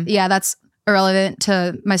big time. Yeah, that's irrelevant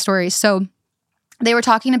to my story. So they were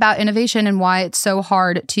talking about innovation and why it's so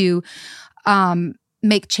hard to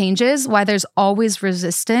make changes, why there's always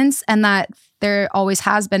resistance, and that there always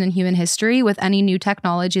has been in human history with any new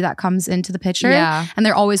technology that comes into the picture. Yeah. And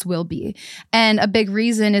there always will be. And a big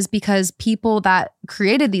reason is because people that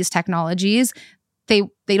created these technologies, they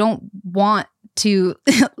don't want to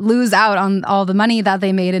lose out on all the money that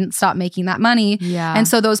they made and stop making that money. Yeah. And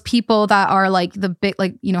so those people that are like the big,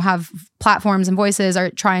 like, you know, have platforms and voices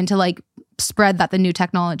are trying to like spread that the new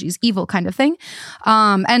technology is evil kind of thing.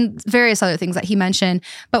 And various other things that he mentioned.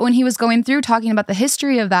 But when he was going through talking about the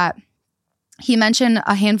history of that, he mentioned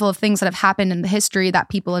a handful of things that have happened in the history that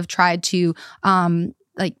people have tried to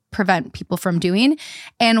like prevent people from doing.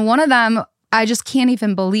 And one of them, I just can't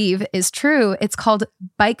even believe is true. It's called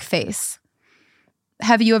bike face.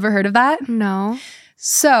 Have you ever heard of that? No.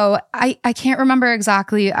 So I can't remember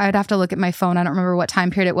exactly. I'd have to look at my phone. I don't remember what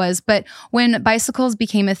time period it was. But when bicycles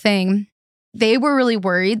became a thing, they were really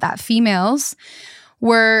worried that females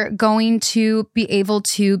were going to be able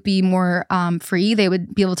to be more free. They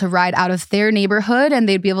would be able to ride out of their neighborhood and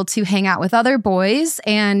they'd be able to hang out with other boys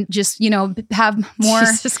and just, you know, have more.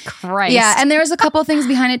 Jesus Christ. Yeah. And there was a couple of things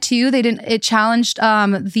behind it too. It challenged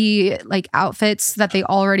the like outfits that they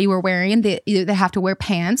already were wearing. They have to wear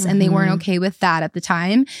pants and they weren't okay with that at the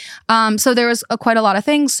time. So there was quite a lot of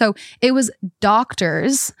things. So it was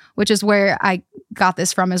doctors, which is where I got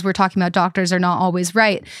this from, as we're talking about doctors are not always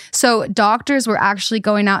right. So doctors were actually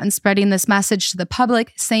going out and spreading this message to the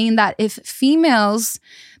public saying that if females,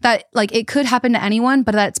 that like it could happen to anyone,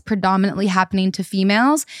 but that's predominantly happening to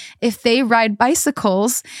females. If they ride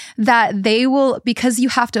bicycles, that they will, because you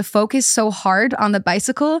have to focus so hard on the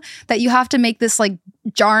bicycle that you have to make this like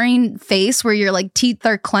jarring face where your like teeth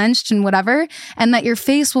are clenched and whatever, and that your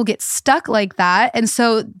face will get stuck like that. And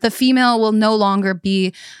so the female will no longer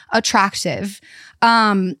be attractive.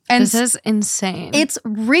 And this is insane. It's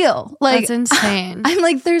real. Like, that's insane. I'm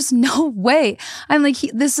like, there's no way. I'm like,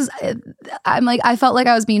 I felt like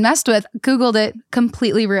I was being messed with. Googled it,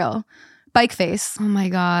 completely real. Bike face. Oh my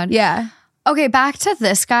God. Yeah. Okay, back to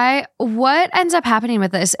this guy. What ends up happening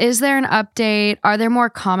with this? Is there an update? Are there more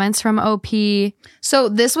comments from OP? So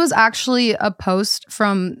this was actually a post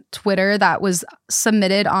from Twitter that was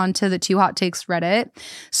submitted onto the Two Hot Takes Reddit.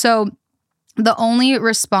 So the only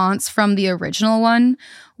response from the original one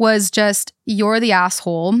was just, "You're the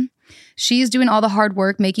asshole. She's doing all the hard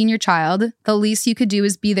work making your child. The least you could do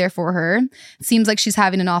is be there for her. It seems like she's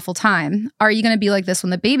having an awful time. Are you going to be like this when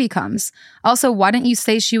the baby comes? Also, why didn't you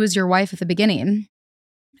say she was your wife at the beginning?"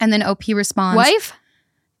 And then OP responds, Wife?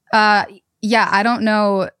 Yeah, I don't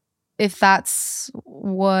know if that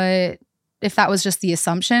was just the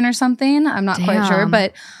assumption or something. I'm not quite sure.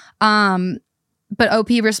 But OP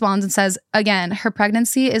responds and says, "Again, her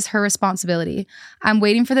pregnancy is her responsibility. I'm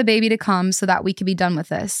waiting for the baby to come so that we can be done with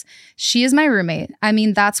this. She is my roommate. I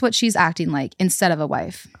mean, that's what she's acting like instead of a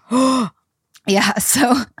wife." Yeah,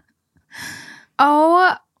 so.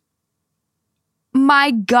 Oh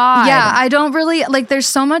my God. Yeah, I don't really, like, there's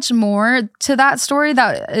so much more to that story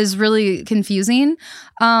that is really confusing.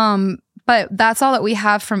 But that's all that we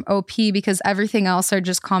have from OP because everything else are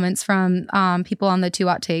just comments from people on the Two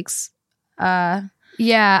Hot Takes. Yeah.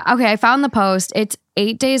 Okay. I found the post. It's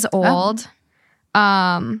 8 days old.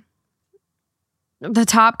 The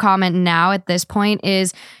top comment now at this point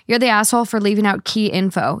is, "You're the asshole for leaving out key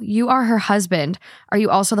info. You are her husband. Are you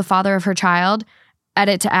also the father of her child?"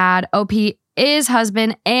 Edit to add, "OP is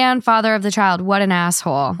husband and father of the child. What an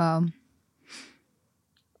asshole."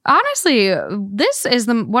 Honestly, this is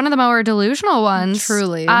one of the more delusional ones.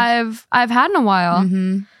 Truly. I've had in a while.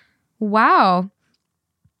 Mm-hmm. Wow.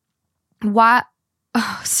 Why?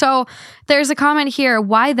 So there's a comment here.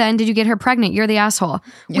 "Why then did you get her pregnant? You're the asshole."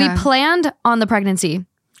 Yeah. We planned on the pregnancy.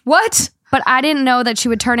 What? But I didn't know that she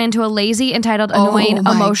would turn into a lazy, entitled, annoying,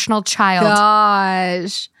 my emotional child.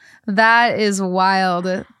 Gosh, that is wild.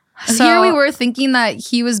 So- Here we were thinking that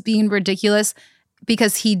he was being ridiculous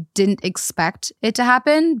because he didn't expect it to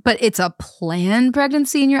happen, but it's a planned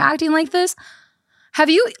pregnancy and you're acting like this. Have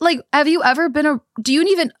you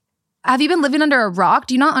been living under a rock?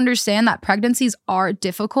 Do you not understand that pregnancies are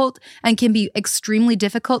difficult and can be extremely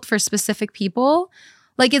difficult for specific people?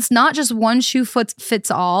 Like, it's not just one shoe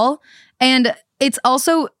fits all. And it's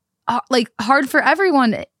also like hard for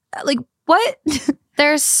everyone. Like, what?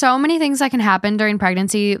 There's so many things that can happen during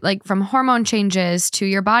pregnancy, like from hormone changes to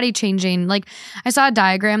your body changing. Like, I saw a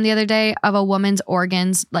diagram the other day of a woman's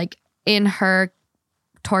organs, like in her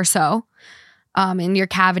torso, in your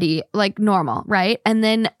cavity, like normal, right? And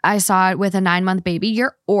then I saw it with a 9-month baby.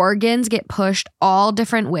 Your organs get pushed all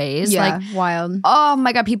different ways. Yeah, Like, wild. oh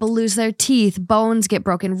my God, people lose their teeth, bones get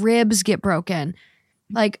broken, ribs get broken.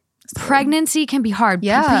 Like, pregnancy can be hard.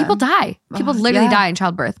 Yeah. People die. People literally die in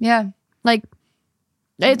childbirth. Yeah. Like,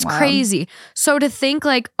 it's Wild. crazy. So to think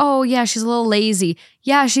like, oh yeah, she's a little lazy.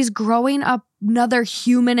 Yeah, she's growing up another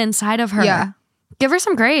human inside of her. Yeah. Give her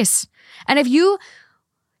some grace. And if you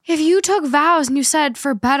took vows and you said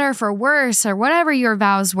for better, for worse, or whatever your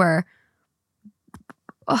vows were,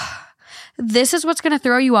 this is what's going to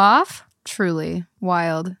throw you off. Truly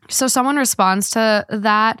wild. So someone responds to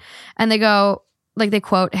that and they go, like they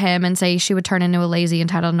quote him and say she would turn into a lazy,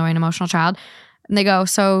 entitled, annoying, emotional child. And they go,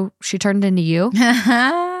 so she turned into you?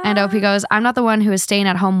 And OP goes, I'm not the one who is staying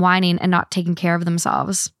at home whining and not taking care of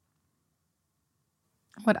themselves.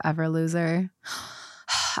 Whatever, loser.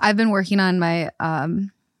 I've been working on my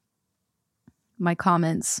my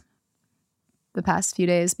comments the past few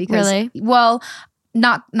days because Really? Well,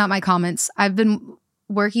 not my comments. I've been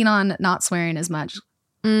working on not swearing as much.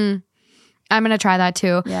 I'm going to try that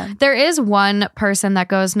too. Yeah. There is one person that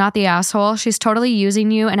goes, not the asshole. She's totally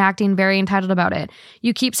using you and acting very entitled about it.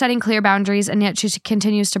 You keep setting clear boundaries and yet she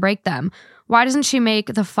continues to break them. Why doesn't she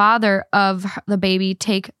make the father of the baby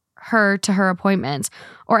take her to her appointments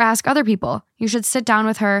or ask other people? You should sit down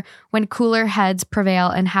with her when cooler heads prevail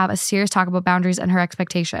and have a serious talk about boundaries and her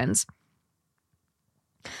expectations.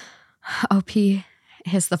 OP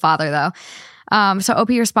is the father though. So OP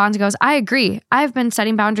responds and goes, I agree. I've been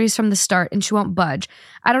setting boundaries from the start and she won't budge.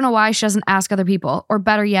 I don't know why she doesn't ask other people, or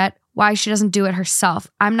better yet, why she doesn't do it herself.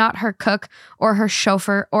 I'm not her cook or her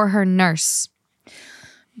chauffeur or her nurse.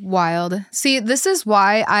 Wild. See, this is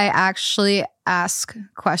why I actually ask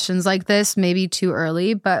questions like this, maybe too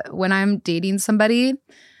early, but when I'm dating somebody,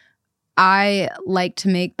 I like to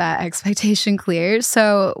make that expectation clear.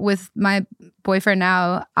 So with my boyfriend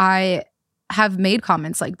now, I have made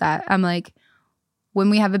comments like that. I'm like, when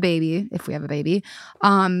we have a baby, if we have a baby,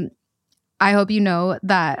 I hope you know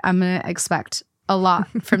that I'm going to expect a lot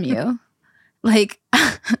from you. Like,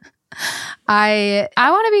 I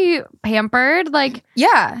want to be pampered. Like,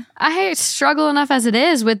 yeah, I struggle enough as it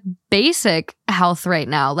is with basic health right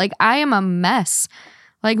now. Like, I am a mess.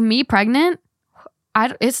 Like, me pregnant, I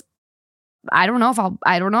don't know if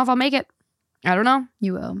I'll make it. I don't know.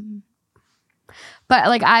 you will. But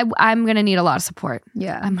like, I'm going to need a lot of support.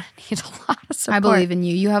 Yeah. I'm going to need a lot of support. I believe in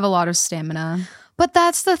you. You have a lot of stamina. But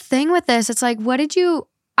that's the thing with this. It's like,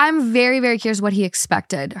 I'm very, very curious what he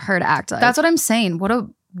expected her to act like. That's what I'm saying. What a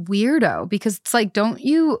weirdo. Because it's like, don't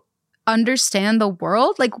you understand the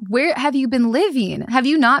world? Like, where have you been living? Have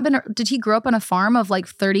you not been? Did he grow up on a farm of like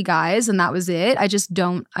 30 guys and that was it? I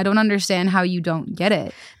don't understand how you don't get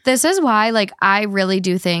it. This is why, like, I really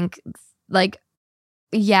do think, like,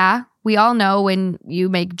 yeah, we all know when you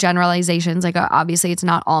make generalizations, like, obviously it's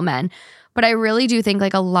not all men, but I really do think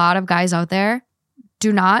like a lot of guys out there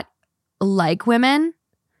do not like women.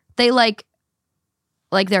 They like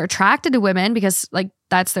they're attracted to women because like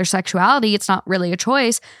that's their sexuality. It's not really a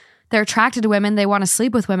choice. They're attracted to women. They want to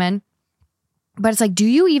sleep with women. But it's like, do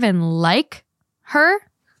you even like her?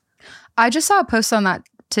 I just saw a post on that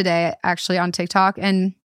today, actually, on TikTok,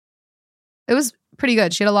 and it was pretty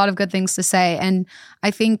good. She had a lot of good things to say. And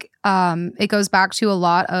I think it goes back to a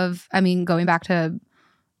lot of, going back to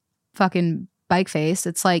fucking Bike Face.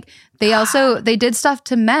 It's like they did stuff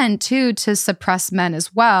to men too to suppress men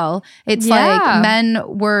as well. It's like men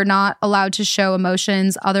were not allowed to show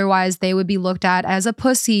emotions. Otherwise they would be looked at as a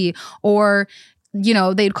pussy, or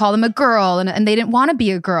they'd call them a girl, and they didn't want to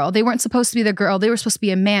be a girl. They weren't supposed to be the girl. They were supposed to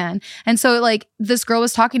be a man. And so like this girl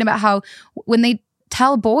was talking about how when they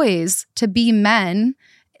tell boys to be men,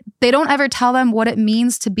 they don't ever tell them what it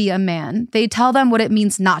means to be a man. They tell them what it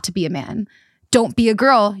means not to be a man. Don't be a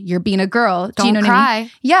girl. You're being a girl. Don't you know cry. What I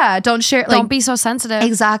mean? Yeah. Don't share. Don't be so sensitive.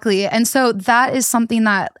 Exactly. And so that is something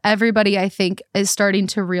that everybody, I think, is starting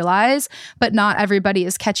to realize, but not everybody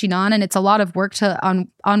is catching on. And it's a lot of work to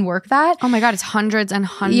unwork that. Oh my God. It's hundreds and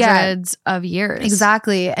hundreds of years.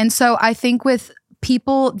 Exactly. And so I think with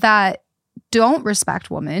people that don't respect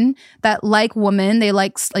women, that like women, they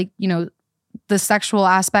like the sexual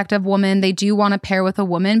aspect of women, they do want to pair with a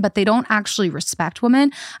woman, but they don't actually respect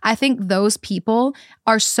women. I think those people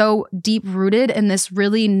are so deep rooted in this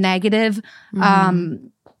really negative,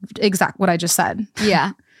 exact what I just said.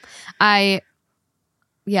 Yeah.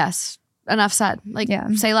 Yes. Enough said. Like,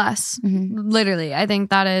 say less. Mm-hmm. Literally. I think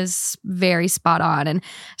that is very spot on. And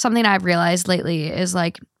something I've realized lately is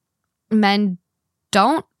like men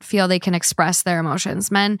don't feel they can express their emotions.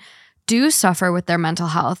 Men do suffer with their mental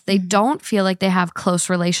health. They don't feel like they have close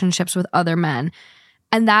relationships with other men.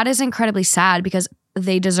 And that is incredibly sad because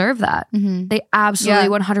they deserve that. They absolutely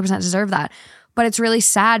 100% deserve that. But it's really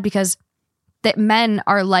sad because that men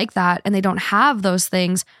are like that and they don't have those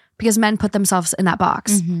things because men put themselves in that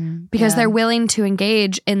box because they're willing to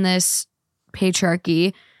engage in this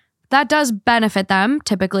patriarchy that does benefit them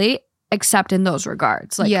typically, except in those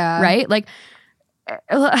regards. Like, right? Like,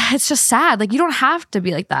 it's just sad. Like, you don't have to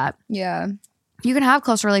be like that. Yeah. You can have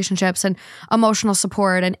close relationships and emotional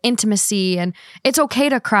support and intimacy, and it's okay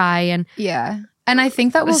to cry. And and I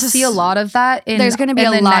think that we'll see a lot of that. There's going to be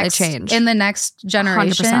a lot of change in the next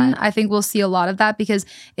generation. 100%. I think we'll see a lot of that because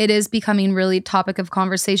it is becoming really topic of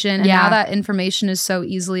conversation. And now that information is so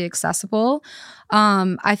easily accessible,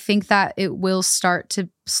 I think that it will start to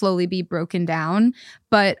slowly be broken down.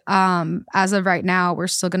 But as of right now, we're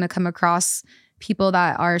still going to come across people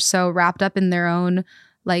that are so wrapped up in their own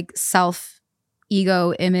like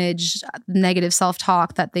ego image, negative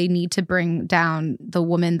self-talk that they need to bring down the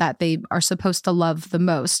woman that they are supposed to love the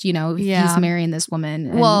most. You know, he's marrying this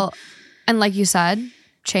woman. And like you said,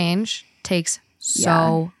 change takes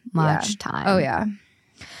so much time. Oh, yeah.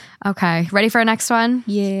 Okay. Ready for our next one?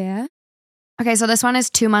 Yeah. Okay. So this one is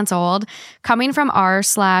 2 months old. Coming from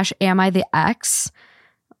r/am I the ex?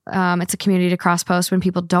 It's a community to cross post when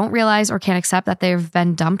people don't realize or can't accept that they've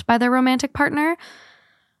been dumped by their romantic partner.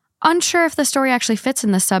 Unsure if the story actually fits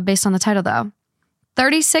in this sub based on the title though.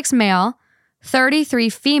 36 male, 33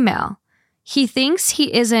 female. He thinks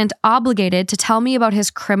he isn't obligated to tell me about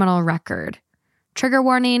his criminal record. Trigger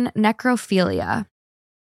warning, necrophilia.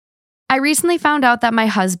 I recently found out that my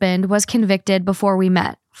husband was convicted before we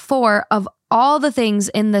met for, of all the things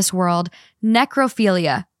in this world,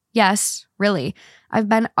 necrophilia. Yes, really. I've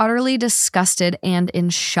been utterly disgusted and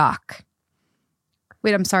in shock.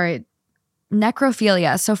 Wait, I'm sorry.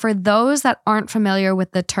 Necrophilia. So for those that aren't familiar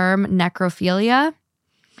with the term necrophilia,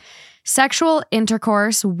 sexual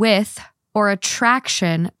intercourse with or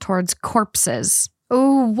attraction towards corpses.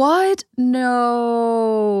 Oh, what?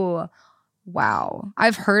 No. Wow.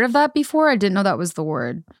 I've heard of that before. I didn't know that was the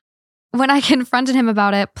word. When I confronted him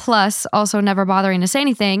about it, plus also never bothering to say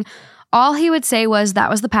anything, all he would say was that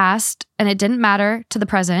was the past and it didn't matter to the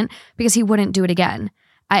present because he wouldn't do it again.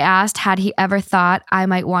 I asked, had he ever thought I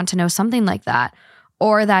might want to know something like that,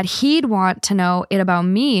 or that he'd want to know it about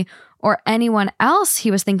me or anyone else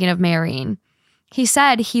he was thinking of marrying. He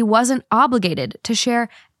said he wasn't obligated to share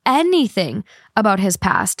anything about his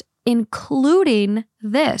past, including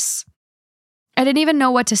this. I didn't even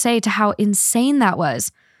know what to say to how insane that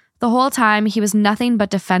was. The whole time he was nothing but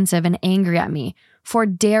defensive and angry at me for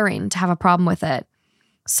daring to have a problem with it.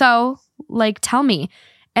 So, like, tell me,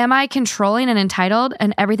 am I controlling and entitled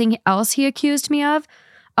and everything else he accused me of?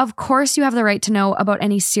 Of course you have the right to know about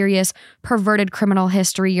any serious, perverted criminal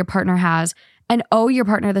history your partner has and owe your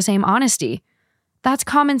partner the same honesty. That's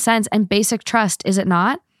common sense and basic trust, is it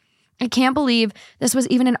not? I can't believe this was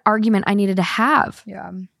even an argument I needed to have.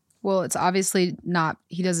 Yeah. Well, it's obviously not,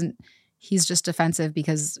 he's just defensive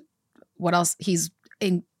because what else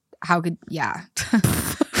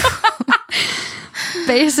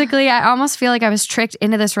Basically, I almost feel like I was tricked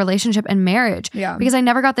into this relationship and marriage because I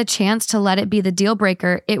never got the chance to let it be the deal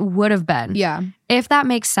breaker it would have been. Yeah. If that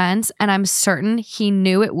makes sense, and I'm certain he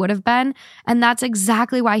knew it would have been, and that's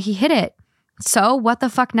exactly why he hid it. So what the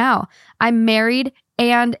fuck now? I'm married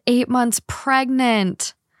and 8 months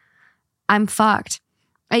pregnant. I'm fucked.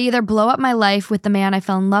 I either blow up my life with the man I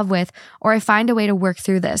fell in love with, or I find a way to work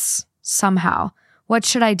through this somehow. What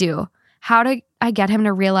should I do? How do I get him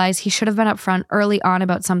to realize he should have been upfront early on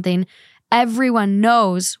about something everyone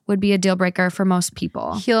knows would be a deal breaker for most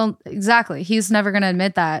people? Exactly. He's never going to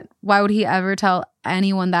admit that. Why would he ever tell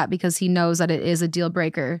anyone that? Because he knows that it is a deal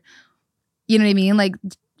breaker. You know what I mean? Like,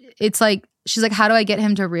 it's like, she's like, how do I get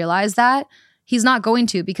him to realize that? He's not going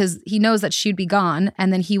to, because he knows that she'd be gone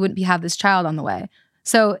and then he wouldn't have this child on the way.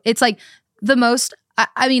 So it's like the most,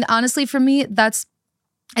 I mean, honestly, for me,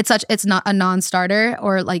 it's not a non-starter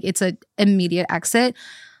or like it's an immediate exit.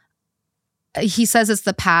 He says it's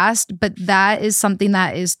the past, but that is something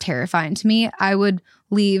that is terrifying to me. I would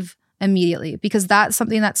leave immediately because that's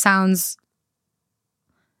something that sounds,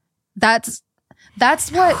 that's what's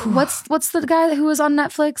the guy who was on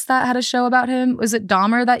Netflix that had a show about him? Was it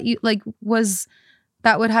Dahmer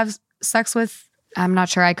that would have sex with? I'm not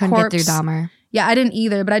sure. I couldn't get through Dahmer. Yeah, I didn't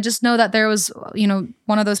either, but I just know that there was,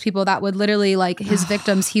 one of those people that would literally, like, his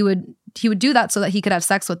victims, he would do that so that he could have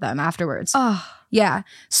sex with them afterwards. Oh. Yeah.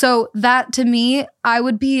 So that, to me, I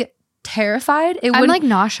would be terrified. I'm like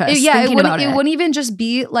nauseous thinking about it. It wouldn't even just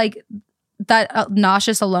be like that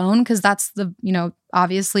nauseous alone, because that's the,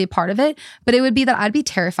 obviously a part of it. But it would be that I'd be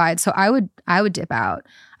terrified. So I would dip out.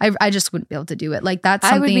 I just wouldn't be able to do it. Like that's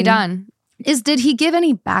something. I would be done. Did he give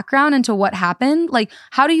any background into what happened? Like,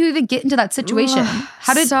 how do you even get into that situation?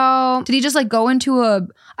 Did he just like go into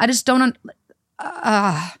I just don't.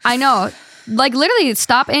 I know. Like literally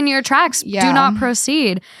stop in your tracks. Yeah. Do not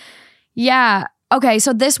proceed. Yeah. Okay.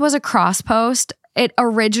 So this was a cross post. It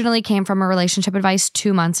originally came from a relationship advice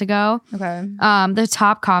 2 months ago. Okay. The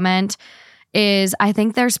top comment is, I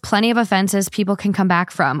think there's plenty of offenses people can come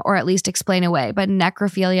back from or at least explain away, but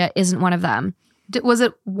necrophilia isn't one of them. Was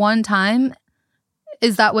it one time?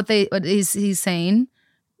 Is that what he's saying?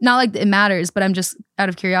 Not like it matters, but I'm just out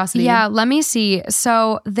of curiosity. Yeah, let me see.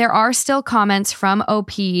 So there are still comments from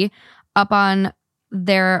OP up on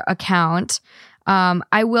their account.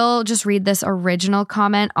 I will just read this original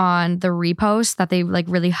comment on the repost that they like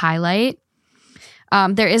really highlight.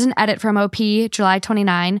 There is an edit from OP, July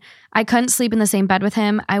 29. I couldn't sleep in the same bed with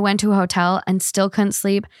him. I went to a hotel and still couldn't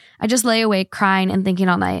sleep. I just lay awake crying and thinking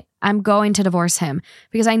all night. I'm going to divorce him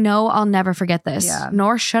because I know I'll never forget this,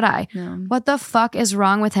 nor should I. No. What the fuck is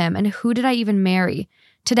wrong with him and who did I even marry?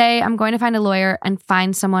 Today, I'm going to find a lawyer and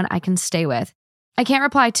find someone I can stay with. I can't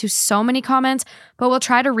reply to so many comments, but we'll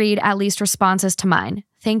try to read at least responses to mine.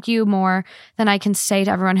 Thank you more than I can say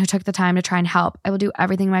to everyone who took the time to try and help. I will do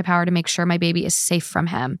everything in my power to make sure my baby is safe from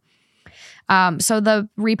him. So the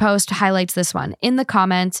repost highlights this one. In the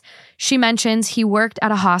comments, she mentions he worked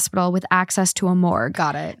at a hospital with access to a morgue.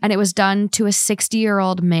 Got it. And it was done to a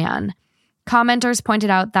 60-year-old man. Commenters pointed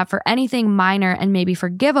out that for anything minor and maybe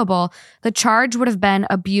forgivable, the charge would have been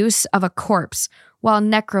abuse of a corpse, while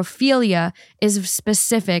necrophilia is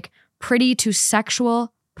specific, pretty to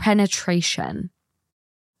sexual penetration.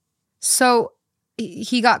 So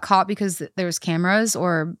he got caught because there was cameras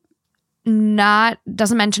or...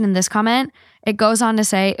 Doesn't mention in this comment. It goes on to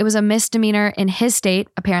say it was a misdemeanor in his state.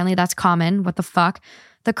 Apparently that's common. What the fuck?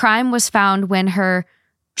 The crime was found when her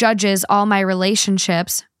judges all my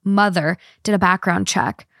relationships mother did a background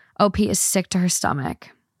check. OP is sick to her stomach.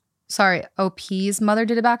 Sorry, OP's mother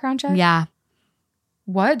did a background check? Yeah.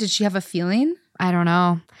 What? Did she have a feeling? I don't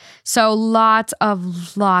know. So lots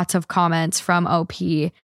of comments from OP.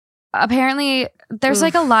 Apparently, there's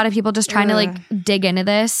like a lot of people just trying to like dig into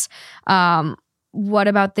this. What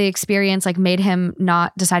about the experience like made him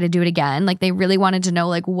not decide to do it again? Like they really wanted to know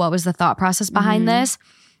like what was the thought process behind this.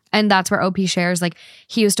 And that's where OP shares like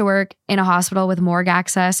he used to work in a hospital with morgue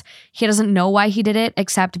access. He doesn't know why he did it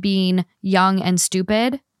except being young and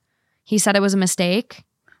stupid. He said it was a mistake.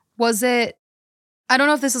 Was it, I don't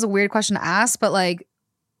know if this is a weird question to ask, but like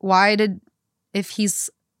is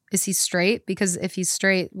he straight? Because if he's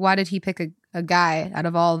straight, why did he pick a guy out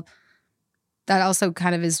of all? That also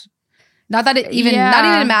kind of is, not that it even, not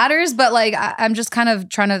even matters, but like I'm just kind of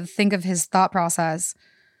trying to think of his thought process.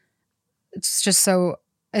 It's just so,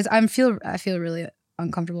 I feel really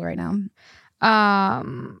uncomfortable right now.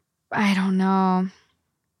 I don't know.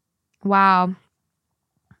 Wow.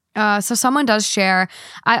 So someone does share,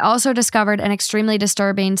 I also discovered an extremely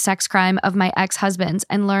disturbing sex crime of my ex-husband's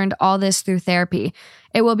and learned all this through therapy.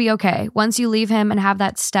 It will be okay. Once you leave him and have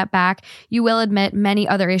that step back, you will admit many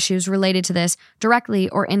other issues related to this, directly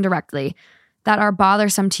or indirectly, that are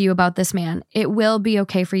bothersome to you about this man. It will be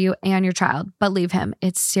okay for you and your child, but leave him.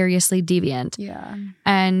 It's seriously deviant. Yeah.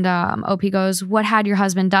 And OP goes, what had your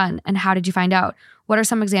husband done and how did you find out? What are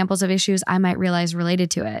some examples of issues I might realize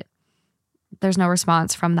related to it? There's no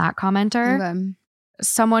response from that commenter. Okay.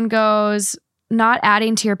 Someone goes, not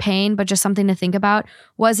adding to your pain, but just something to think about.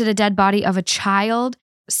 Was it a dead body of a child?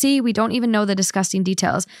 See, we don't even know the disgusting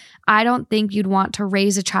details. I don't think you'd want to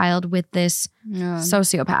raise a child with this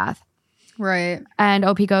sociopath. Right. And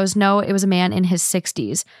OP goes, no, it was a man in his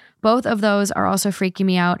 60s. Both of those are also freaking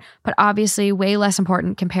me out, but obviously way less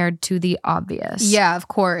important compared to the obvious. Yeah, of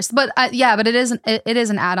course. But but it is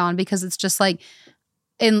an add-on because it's just like,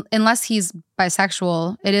 unless he's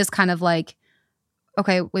bisexual, it is kind of like,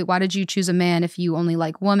 okay, wait, why did you choose a man if you only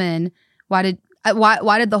like women? Why did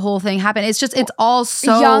the whole thing happen? It's all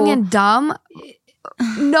so young and dumb.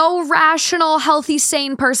 No rational, healthy,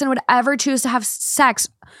 sane person would ever choose to have sex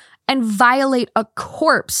and violate a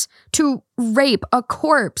corpse, to rape a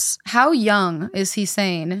corpse. How young is he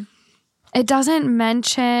saying? It doesn't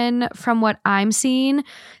mention from what I'm seeing.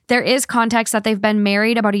 There is context that they've been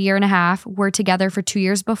married about 1.5 years, were together for 2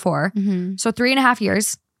 years before. Mm-hmm. So 3.5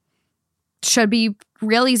 years should be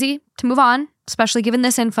real easy to move on, especially given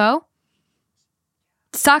this info.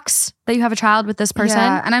 Sucks that you have a child with this person.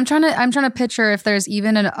 Yeah, and I'm trying to picture if there's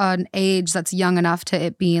even an age that's young enough to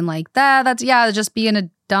it being like that. That's just being a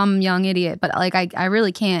dumb young idiot. But like, I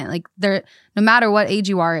really can't. Like, there, no matter what age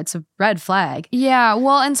you are, it's a red flag. Yeah.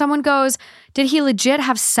 Well, and someone goes, did he legit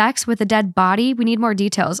have sex with a dead body? We need more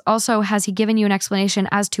details. Also, has he given you an explanation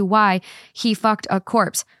as to why he fucked a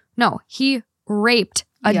corpse? No, he raped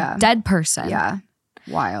a dead person. Yeah.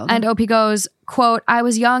 Wild. And OP goes, quote, I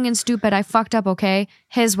was young and stupid. I fucked up, okay?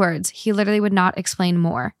 His words. He literally would not explain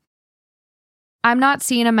more. I'm not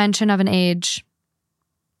seeing a mention of an age.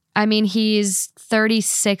 I mean, he's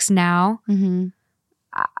 36 now. Mm-hmm.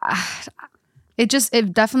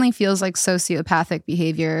 It definitely feels like sociopathic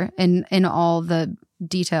behavior in all the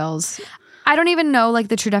details. I don't even know like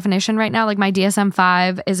the true definition right now. Like my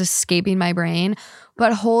DSM-5 is escaping my brain,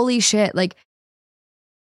 but holy shit, like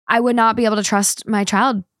I would not be able to trust my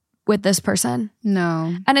child with this person.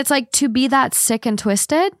 No. And it's like to be that sick and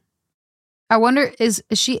twisted. I wonder, is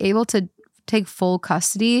she able to take full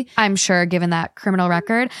custody? I'm sure, given that criminal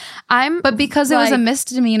record. But because it was a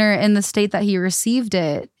misdemeanor in the state that he received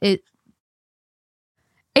it,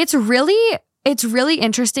 it's really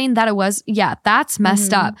interesting that it was, that's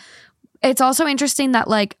messed up. It's also interesting that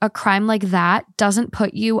like a crime like that doesn't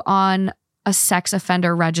put you on a sex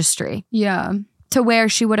offender registry. Yeah. To where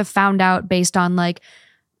she would have found out based on like,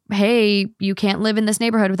 hey, you can't live in this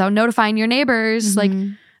neighborhood without notifying your neighbors. Like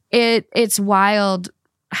it's wild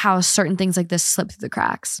how certain things like this slip through the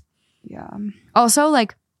cracks. Yeah. Also,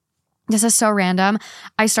 like, this is so random.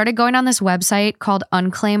 I started going on this website called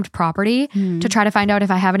Unclaimed Property to try to find out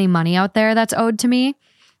if I have any money out there that's owed to me.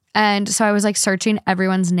 And so I was like searching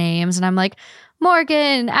everyone's names and I'm like,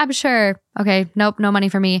 Morgan, Absher. Okay, nope, no money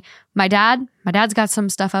for me. My dad's got some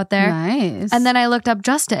stuff out there. Nice. And then I looked up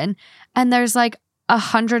Justin and there's like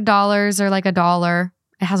 $100 or like $1.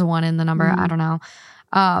 It has a 1 in the number. I don't know.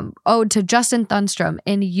 Owed to Justin Thunstrom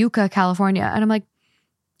in Yucca, California. And I'm like,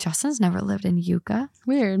 Justin's never lived in Yucca.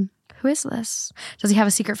 Weird. Who is this? Does he have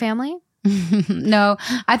a secret family? No,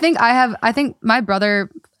 I think my brother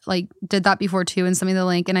like did that before too and sent me the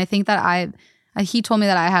link. And I think that he told me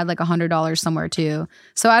that I had like $100 somewhere too.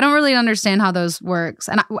 So I don't really understand how those works.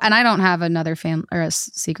 And I don't have another family or a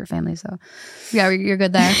secret family. So yeah, you're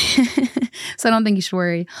good there. So I don't think you should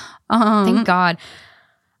worry. Thank God.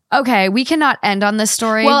 Okay, we cannot end on this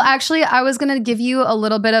story. Well, actually, I was going to give you a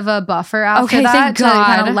little bit of a buffer after that thank to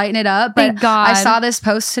God. kind of lighten it up. But Thank God. I saw this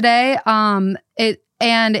post today.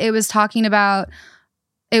 It was talking about,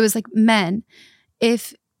 it was like, men,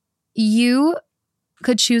 if you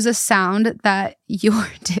could choose a sound that your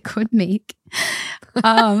dick would make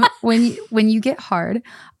when you get hard,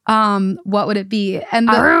 what would it be? And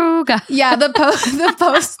the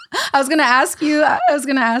post I was gonna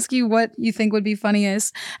ask you what you think would be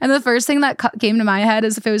funniest, and the first thing that came to my head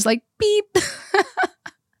is if it was like beep.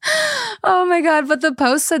 Oh my God. But the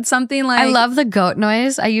post said something like, I love the goat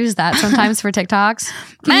noise. I use that sometimes for TikToks.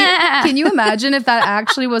 Can you imagine if that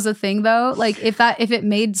actually was a thing though? Like if it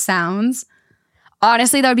made sounds?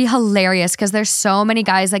 Honestly, that would be hilarious because there's so many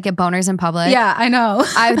guys that get boners in public. Yeah, I know.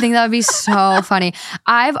 I think that would be so funny.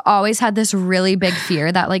 I've always had this really big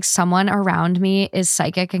fear that like someone around me is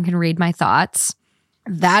psychic and can read my thoughts.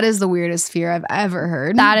 That is the weirdest fear I've ever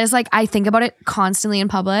heard. That is like, I think about it constantly in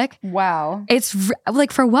public. Wow. It's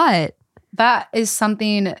like, for what? That is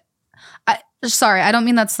something. Sorry, I don't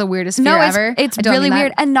mean that's the weirdest fear ever. It's really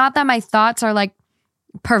weird. And not that my thoughts are like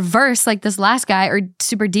perverse like this last guy or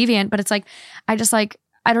super deviant, but it's like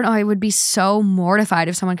I don't know, I would be so mortified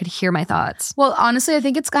if someone could hear my thoughts. Well, honestly, I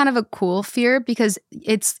think it's kind of a cool fear because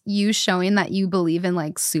it's you showing that you believe in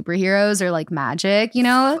like superheroes or like magic, you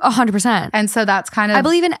know? 100%. And so that's kind of, I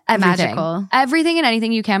believe in everything. Magical. Everything and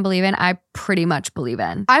anything you can believe in, I pretty much believe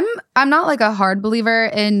in. I'm not like a hard believer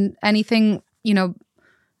in anything, you know.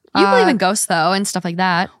 You believe in ghosts though and stuff like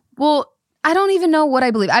that. Well, I don't even know what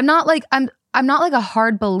I believe. I'm not like a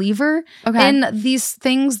hard believer in these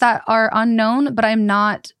things that are unknown, but I'm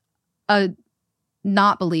not a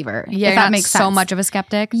not believer. Yeah, if that makes sense. So much of a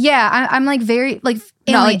skeptic. Yeah, I'm like very like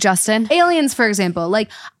not like Justin. Aliens, for example.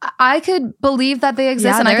 Like I could believe that they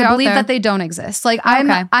exist, and I could believe that they don't exist. Like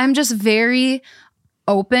I'm just very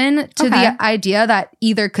open to the idea that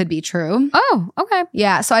either could be true. Oh, okay.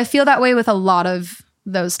 Yeah, so I feel that way with a lot of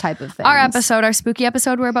those type of things. Our spooky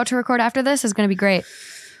episode we're about to record after this is going to be great.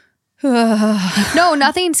 No,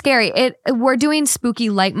 nothing scary. We're doing spooky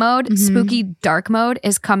light mode. Mm-hmm. Spooky dark mode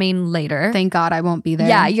is coming later. Thank God I won't be there.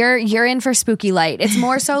 Yeah, you're in for spooky light. It's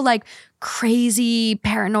more so like crazy,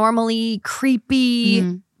 paranormally,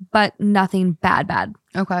 creepy, but nothing bad.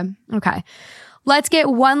 Okay. Let's get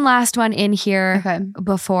one last one in here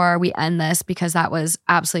before we end this because that was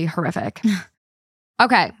absolutely horrific.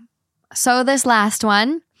 Okay. So this last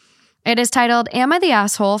one It is titled, Am I the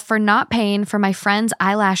Asshole for Not Paying for My Friend's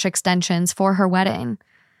Eyelash Extensions for Her Wedding?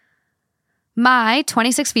 My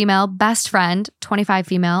 26 female best friend, 25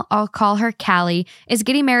 female, I'll call her Callie, is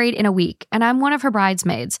getting married in a week, and I'm one of her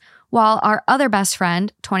bridesmaids, while our other best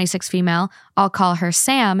friend, 26 female, I'll call her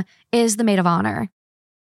Sam, is the maid of honor.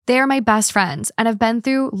 They are my best friends and have been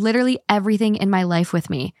through literally everything in my life with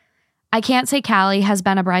me. I can't say Callie has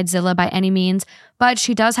been a bridezilla by any means, but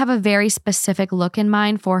she does have a very specific look in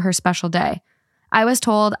mind for her special day. I was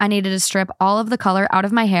told I needed to strip all of the color out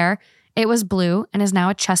of my hair. It was blue and is now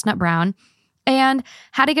a chestnut brown, and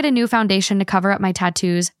had to get a new foundation to cover up my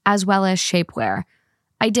tattoos as well as shapewear.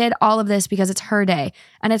 I did all of this because it's her day,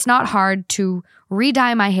 and it's not hard to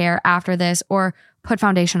re-dye my hair after this or put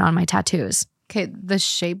foundation on my tattoos. Okay, the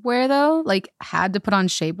shapewear though, like had to put on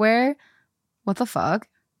shapewear? What the fuck?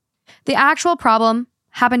 The actual problem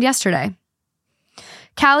happened yesterday.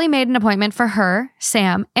 Callie made an appointment for her,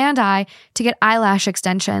 Sam, and I to get eyelash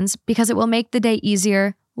extensions because it will make the day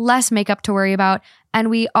easier, less makeup to worry about, and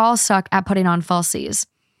we all suck at putting on falsies.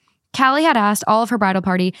 Callie had asked all of her bridal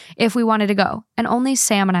party if we wanted to go, and only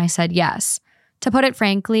Sam and I said yes. To put it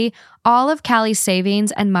frankly, all of Callie's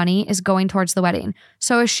savings and money is going towards the wedding,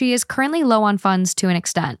 so she is currently low on funds to an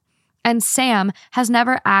extent. And Sam has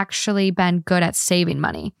never actually been good at saving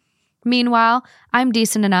money. Meanwhile, I'm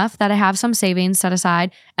decent enough that I have some savings set aside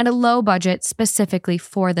and a low budget specifically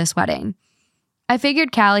for this wedding. I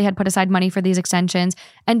figured Callie had put aside money for these extensions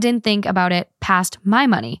and didn't think about it past my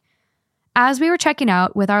money. As we were checking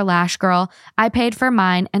out with our lash girl, I paid for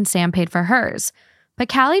mine and Sam paid for hers. But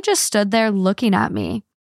Callie just stood there looking at me.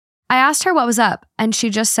 I asked her what was up, and she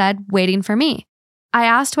just said, waiting for me. I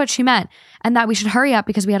asked what she meant and that we should hurry up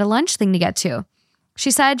because we had a lunch thing to get to. She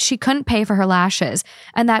said she couldn't pay for her lashes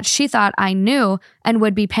and that she thought I knew and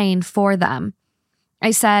would be paying for them.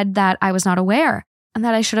 I said that I was not aware and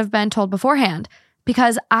that I should have been told beforehand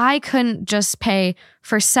because I couldn't just pay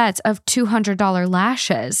for sets of $200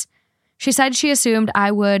 lashes. She said she assumed I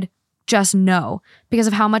would just know because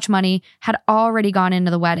of how much money had already gone into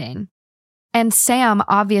the wedding. And Sam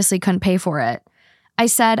obviously couldn't pay for it. I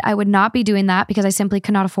said I would not be doing that because I simply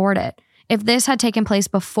could not afford it. If this had taken place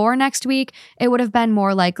before next week, it would have been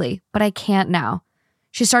more likely, but I can't now.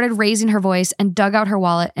 She started raising her voice and dug out her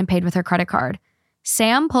wallet and paid with her credit card.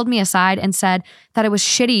 Sam pulled me aside and said that it was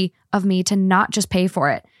shitty of me to not just pay for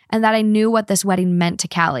it and that I knew what this wedding meant to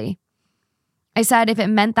Callie. I said if it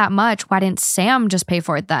meant that much, why didn't Sam just pay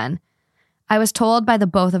for it then? I was told by the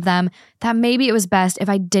both of them that maybe it was best if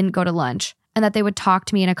I didn't go to lunch and that they would talk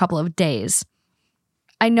to me in a couple of days.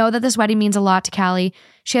 I know that this wedding means a lot to Callie.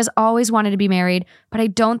 She has always wanted to be married, but I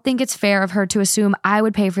don't think it's fair of her to assume I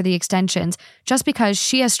would pay for the extensions just because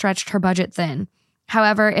she has stretched her budget thin.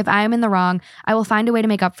 However, if I am in the wrong, I will find a way to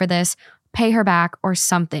make up for this, pay her back, or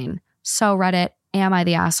something. So Reddit, am I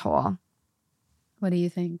the asshole? What do you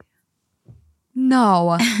think?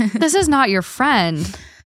 No, this is not your friend.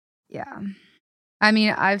 Yeah. I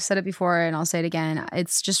mean, I've said it before and I'll say it again.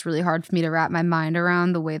 It's just really hard for me to wrap my mind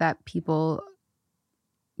around the way that people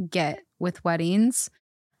get with weddings.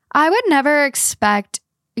 I would never expect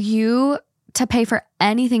you to pay for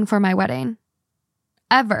anything for my wedding.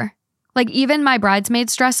 Ever. Like even my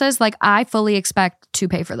bridesmaids' dresses, like I fully expect to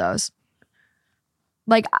pay for those.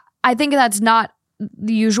 Like I think that's not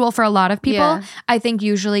the usual for a lot of people. Yeah. I think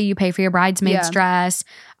usually you pay for your bridesmaid's dress.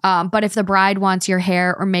 But if the bride wants your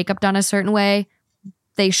hair or makeup done a certain way,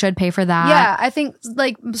 they should pay for that. Yeah, I think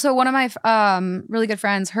like, so one of my really good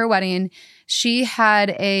friends, her wedding, she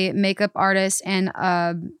had a makeup artist and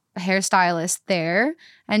a hairstylist there.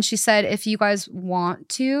 And she said, if you guys want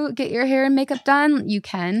to get your hair and makeup done, you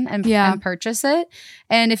can and purchase it.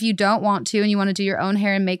 And if you don't want to and you want to do your own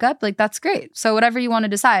hair and makeup, like that's great. So whatever you want to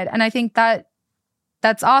decide. And I think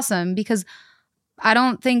that's awesome because I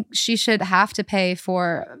don't think she should have to pay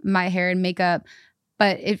for my hair and makeup.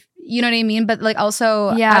 But if you know what I mean, but like also,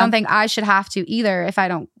 I don't think I should have to either if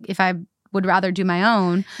I would rather do my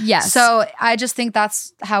own. Yes. So I just think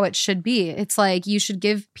that's how it should be. It's like you should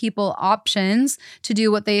give people options to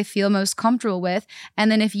do what they feel most comfortable with.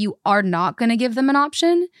 And then if you are not going to give them an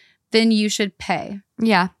option, then you should pay.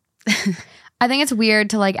 Yeah. I think it's weird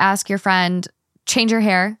to like ask your friend, change your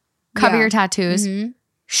hair, cover your tattoos,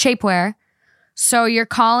 shapewear. So you're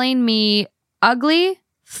calling me ugly,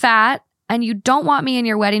 fat, and you don't want me in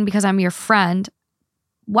your wedding because I'm your friend.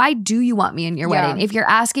 Why do you want me in your wedding? If you're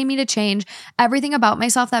asking me to change everything about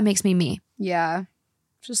myself, that makes me me. Yeah.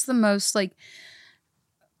 Just the most like...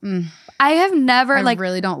 I have never I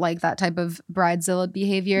really don't like that type of bridezilla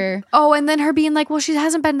behavior. Oh, and then her being like, well, she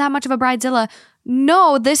hasn't been that much of a bridezilla.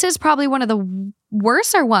 No, this is probably one of the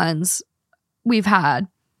worser ones we've had.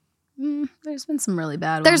 There's been some really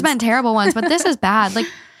bad ones. There's been terrible ones, but this is bad. Like,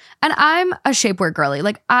 and I'm a shapewear girly.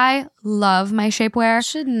 Like, I love my shapewear. You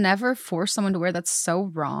should never force someone to wear. That's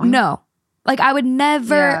so wrong. No. Like, I would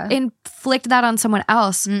never inflict that on someone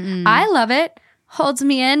else. I love it. Holds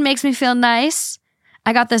me in, makes me feel nice.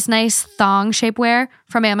 I got this nice thong shapewear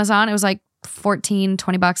from Amazon. It was like $14,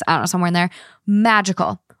 $20. I don't know, somewhere in there.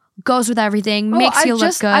 Magical. Goes with everything. Makes you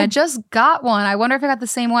look good. I just got one. I wonder if I got the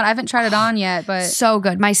same one. I haven't tried it on yet, but so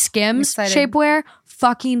good. My Skims shapewear,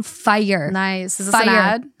 fucking fire. Nice. Is this an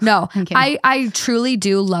ad? No. I truly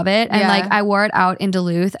do love it. And like, I wore it out in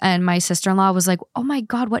Duluth, and my sister-in-law was like, oh my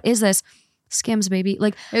God, what is this? Skims, baby.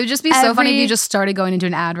 Like, it would just be so funny if you just started going into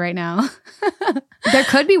an ad right now. There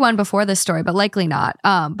could be one before this story, but likely not.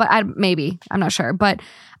 But maybe. I'm not sure. But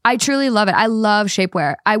I truly love it. I love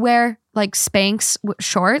shapewear. I wear like Spanx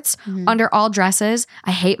shorts under all dresses.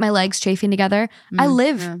 I hate my legs chafing together. I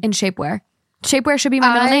live in shapewear. Shapewear should be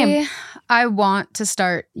my middle name. I want to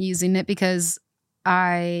start using it because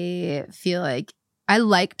I feel like I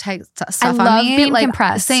like tight stuff on me. I love being like,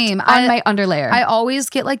 compressed same. on my underlayer. I always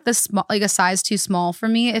get like the small, like a size too small for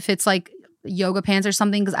me if it's like yoga pants or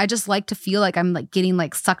something, because I just like to feel like I'm like getting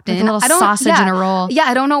like sucked in. A little sausage in a roll. Yeah,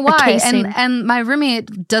 I don't know why. And my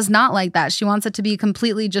roommate does not like that. She wants it to be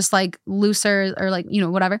completely just like looser or like, you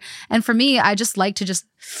know, whatever. And for me, I just like to just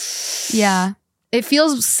it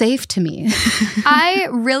feels safe to me. I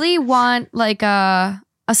really want like a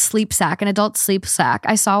sleep sack, an adult sleep sack.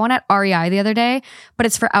 I saw one at REI the other day, but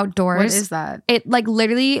it's for outdoors. What is that? It like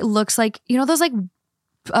literally looks like, you know, those like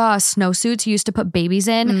snowsuits you used to put babies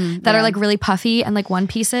in that are like really puffy and like one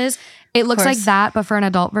pieces. It looks like that, but for an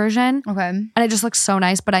adult version. Okay. And it just looks so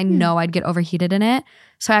nice, but I know I'd get overheated in it.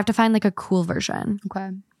 So I have to find like a cool version.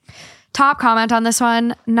 Okay. Top comment on this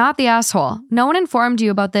one, not the asshole. No one informed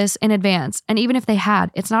you about this in advance. And even if they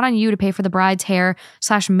had, it's not on you to pay for the bride's hair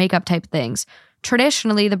 / makeup type things.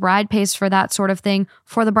 Traditionally, the bride pays for that sort of thing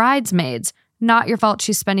for the bridesmaids. Not your fault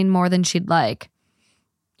she's spending more than she'd like.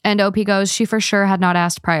 And OP goes, she for sure had not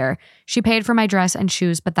asked prior. She paid for my dress and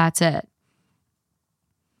shoes, but that's it.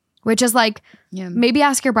 Which is like, maybe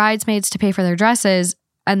ask your bridesmaids to pay for their dresses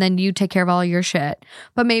and then you take care of all your shit.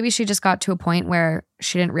 But maybe she just got to a point where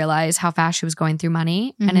she didn't realize how fast she was going through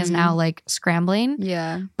money and is now like scrambling.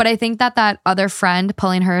 Yeah. But I think that other friend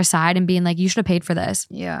pulling her aside and being like, you should have paid for this.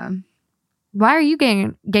 Yeah. Why are you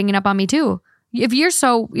ganging up on me too? If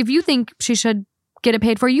you think she should get it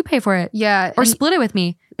paid for, you pay for it. Yeah. Or split it with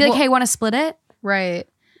me. Be like, hey, want to split it? Right.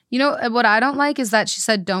 You know, what I don't like is that she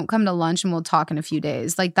said, don't come to lunch and we'll talk in a few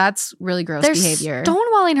days. Like, that's really gross behavior.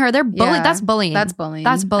 Stonewalling her. They're bullying. Yeah, that's bullying. That's bullying.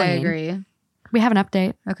 I agree. We have an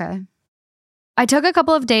update. Okay. I took a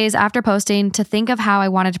couple of days after posting to think of how I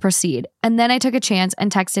wanted to proceed. And then I took a chance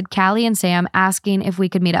and texted Callie and Sam asking if we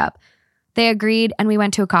could meet up. They agreed and we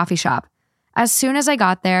went to a coffee shop. As soon as I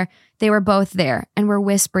got there, they were both there and were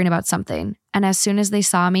whispering about something. And as soon as they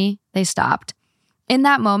saw me, they stopped. In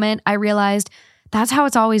that moment, I realized that's how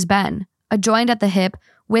it's always been. A joint at the hip,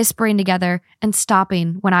 whispering together and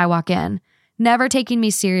stopping when I walk in, never taking me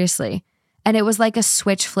seriously. And it was like a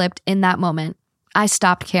switch flipped in that moment. I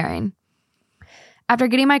stopped caring. After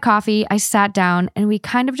getting my coffee, I sat down and we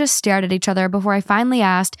kind of just stared at each other before I finally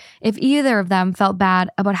asked if either of them felt bad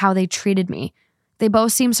about how they treated me. They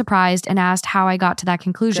both seemed surprised and asked how I got to that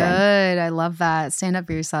conclusion. Good. I love that. Stand up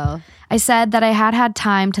for yourself. I said that I had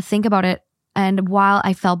time to think about it. And while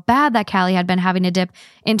I felt bad that Callie had been having to dip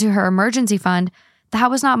into her emergency fund,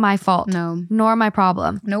 that was not my fault. No. Nor my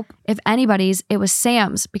problem. Nope. If anybody's, it was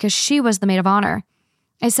Sam's because she was the maid of honor.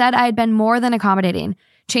 I said I had been more than accommodating,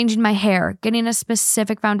 changing my hair, getting a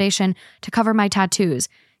specific foundation to cover my tattoos,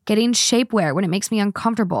 getting shapewear when it makes me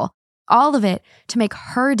uncomfortable. All of it to make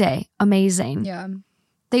her day amazing. Yeah.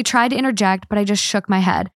 They tried to interject, but I just shook my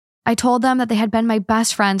head. I told them that they had been my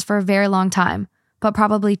best friends for a very long time, but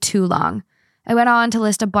probably too long. I went on to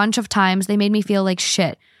list a bunch of times they made me feel like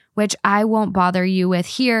shit, which I won't bother you with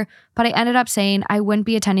here, but I ended up saying I wouldn't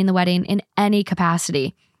be attending the wedding in any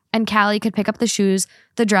capacity. And Callie could pick up the shoes,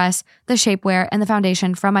 the dress, the shapewear, and the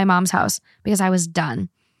foundation from my mom's house because I was done.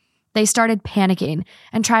 They started panicking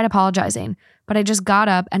and tried apologizing, but I just got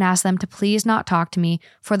up and asked them to please not talk to me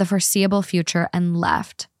for the foreseeable future and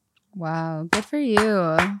left. Wow, good for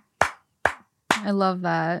you. I love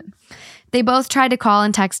that. They both tried to call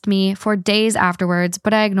and text me for days afterwards,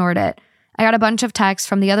 but I ignored it. I got a bunch of texts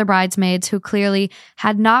from the other bridesmaids who clearly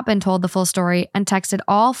had not been told the full story and texted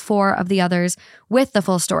all 4 of the others with the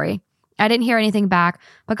full story. I didn't hear anything back,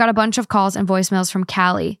 but got a bunch of calls and voicemails from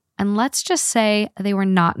Callie, and let's just say they were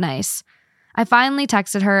not nice. I finally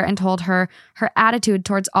texted her and told her her attitude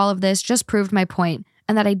towards all of this just proved my point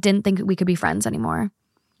and that I didn't think we could be friends anymore.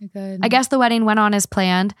 Good. I guess the wedding went on as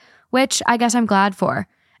planned, which I guess I'm glad for.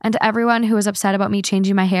 And to everyone who was upset about me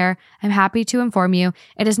changing my hair, I'm happy to inform you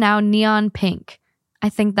it is now neon pink. I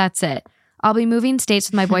think that's it. I'll be moving states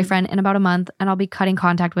with my boyfriend in about a month, and I'll be cutting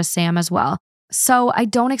contact with Sam as well. So I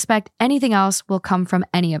don't expect anything else will come from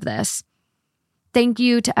any of this. Thank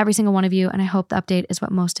you to every single one of you, and I hope the update is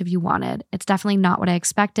what most of you wanted. It's definitely not what I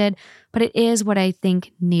expected, but it is what I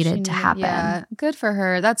think needed to happen. Yeah, good for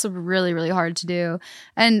her. That's really, really hard to do.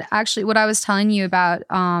 And actually, what I was telling you about,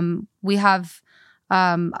 we have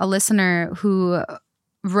a listener who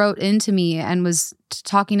wrote into me and was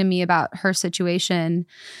talking to me about her situation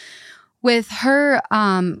with her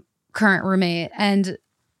current roommate. And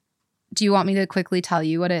do you want me to quickly tell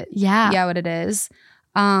you what it? Yeah, what it is?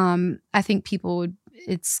 I think people would.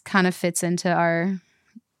 It's kind of fits into our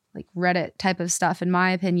like Reddit type of stuff, in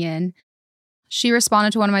my opinion. She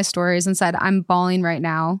responded to one of my stories and said, "I'm bawling right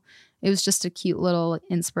now." It was just a cute little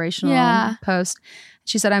inspirational post.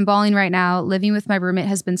 She said, "I'm bawling right now. Living with my roommate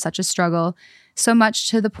has been such a struggle. So much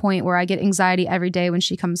to the point where I get anxiety every day when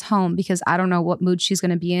she comes home because I don't know what mood she's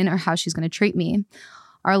going to be in or how she's going to treat me.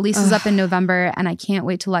 Our lease is up in November, and I can't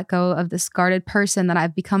wait to let go of this guarded person that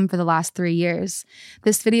I've become for the last 3 years.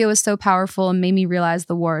 This video is so powerful and made me realize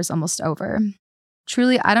the war is almost over.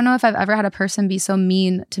 Truly, I don't know if I've ever had a person be so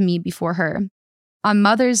mean to me before her. On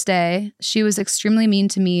Mother's Day, she was extremely mean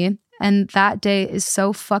to me, and that day is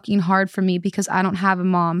so fucking hard for me because I don't have a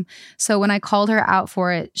mom. So when I called her out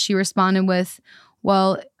for it, she responded with,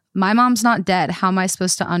 well, my mom's not dead. How am I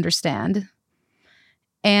supposed to understand?"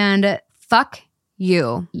 And fuck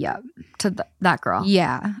you. Yeah. To that girl.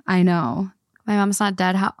 Yeah, I know. My mom's not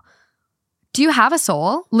dead. How? Do you have a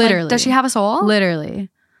soul? Literally. Like, does she have a soul? Literally.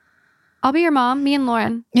 I'll be your mom, me and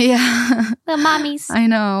Lauren. Yeah. The mommies. I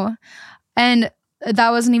know. And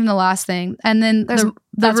that wasn't even the last thing. And then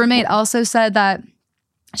the roommate also said that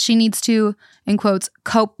she needs to, in quotes,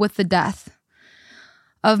 cope with the death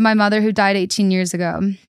of my mother who died 18 years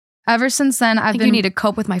ago. Ever since then, you need to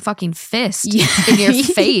cope with my fucking fist in your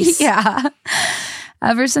face. Yeah.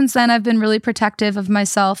 Ever since then, I've been really protective of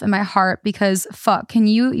myself and my heart because fuck, can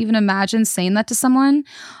you even imagine saying that to someone?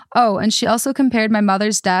 Oh, and she also compared my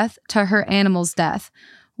mother's death to her animal's death,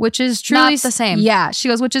 which is truly not the same. Yeah. She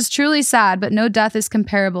goes, which is truly sad, but no death is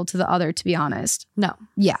comparable to the other, to be honest. No.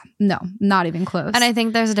 Yeah. No, not even close. And I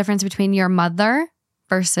think there's a difference between your mother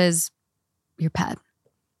versus your pet.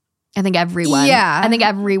 I think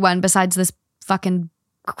everyone besides this fucking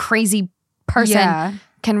crazy person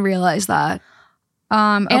can realize that.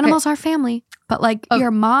 Animals are family, but like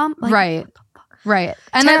your mom, like, right.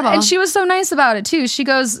 And she was so nice about it too. She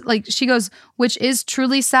goes, which is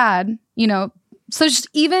truly sad, you know. So just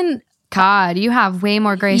even God, you have way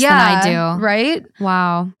more grace than I do. Right?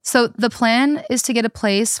 Wow. So the plan is to get a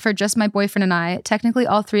place for just my boyfriend and I. Technically,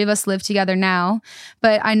 all three of us live together now,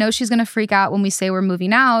 but I know she's going to freak out when we say we're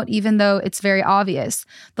moving out, even though it's very obvious.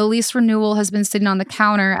 The lease renewal has been sitting on the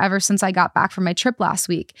counter ever since I got back from my trip last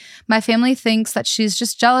week. My family thinks that she's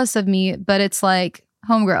just jealous of me, but it's like,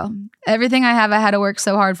 homegirl, everything I have, I had to work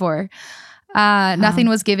so hard for. Nothing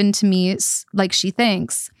was given to me like she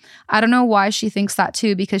thinks. I don't know why she thinks that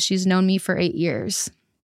too, because she's known me for 8 years.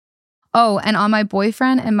 Oh, and on my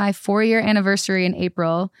boyfriend and my 4-year anniversary in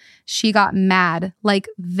April, she got mad, like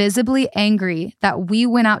visibly angry that we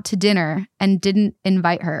went out to dinner and didn't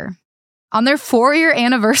invite her. On their 4-year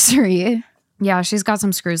anniversary. Yeah, she's got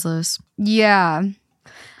some screws loose. Yeah.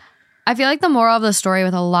 I feel like the moral of the story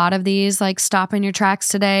with a lot of these, like, stop in your tracks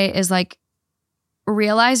today is like,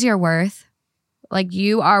 realize your worth. Like,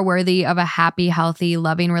 you are worthy of a happy, healthy,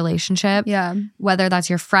 loving relationship. Yeah. Whether that's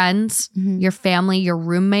your friends, your family, your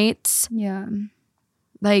roommates. Yeah.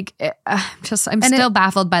 Like, I'm still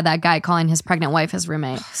baffled by that guy calling his pregnant wife his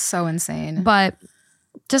roommate. So insane. But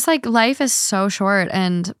just like, life is so short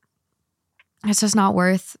and it's just not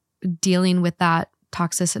worth dealing with that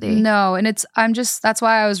toxicity. No. And that's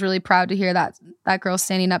why I was really proud to hear that girl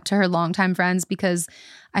standing up to her longtime friends, because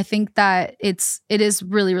I think that it is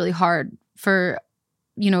really, really hard for,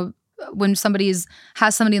 you know, when somebody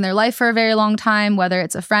has somebody in their life for a very long time, whether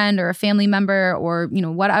it's a friend or a family member or, you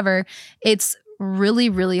know, whatever, it's really,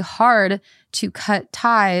 really hard to cut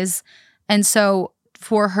ties. And so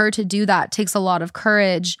for her to do that takes a lot of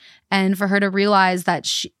courage, and for her to realize that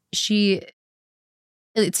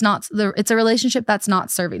it's a relationship that's not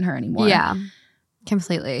serving her anymore. Yeah,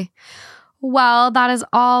 completely. Well, that is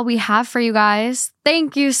all we have for you guys.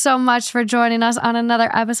 Thank you so much for joining us on another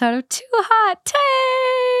episode of Two Hot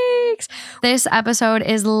Takes. This episode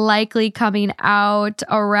is likely coming out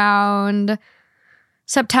around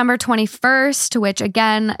September 21st, which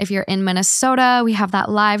again, if you're in Minnesota, we have that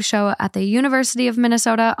live show at the University of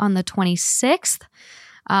Minnesota on the 26th.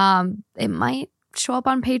 It might show up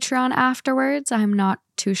on Patreon afterwards. I'm not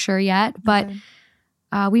too sure yet, but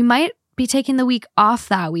we might be taking the week off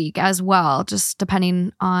that week as well, just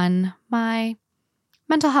depending on my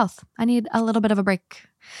mental health. I need a little bit of a break.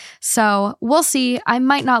 So we'll see. I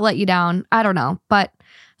might not let you down. I don't know, but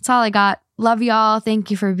that's all I got. Love y'all.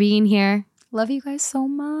 Thank you for being here. Love you guys so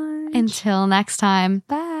much. Until next time.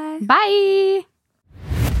 Bye. Bye.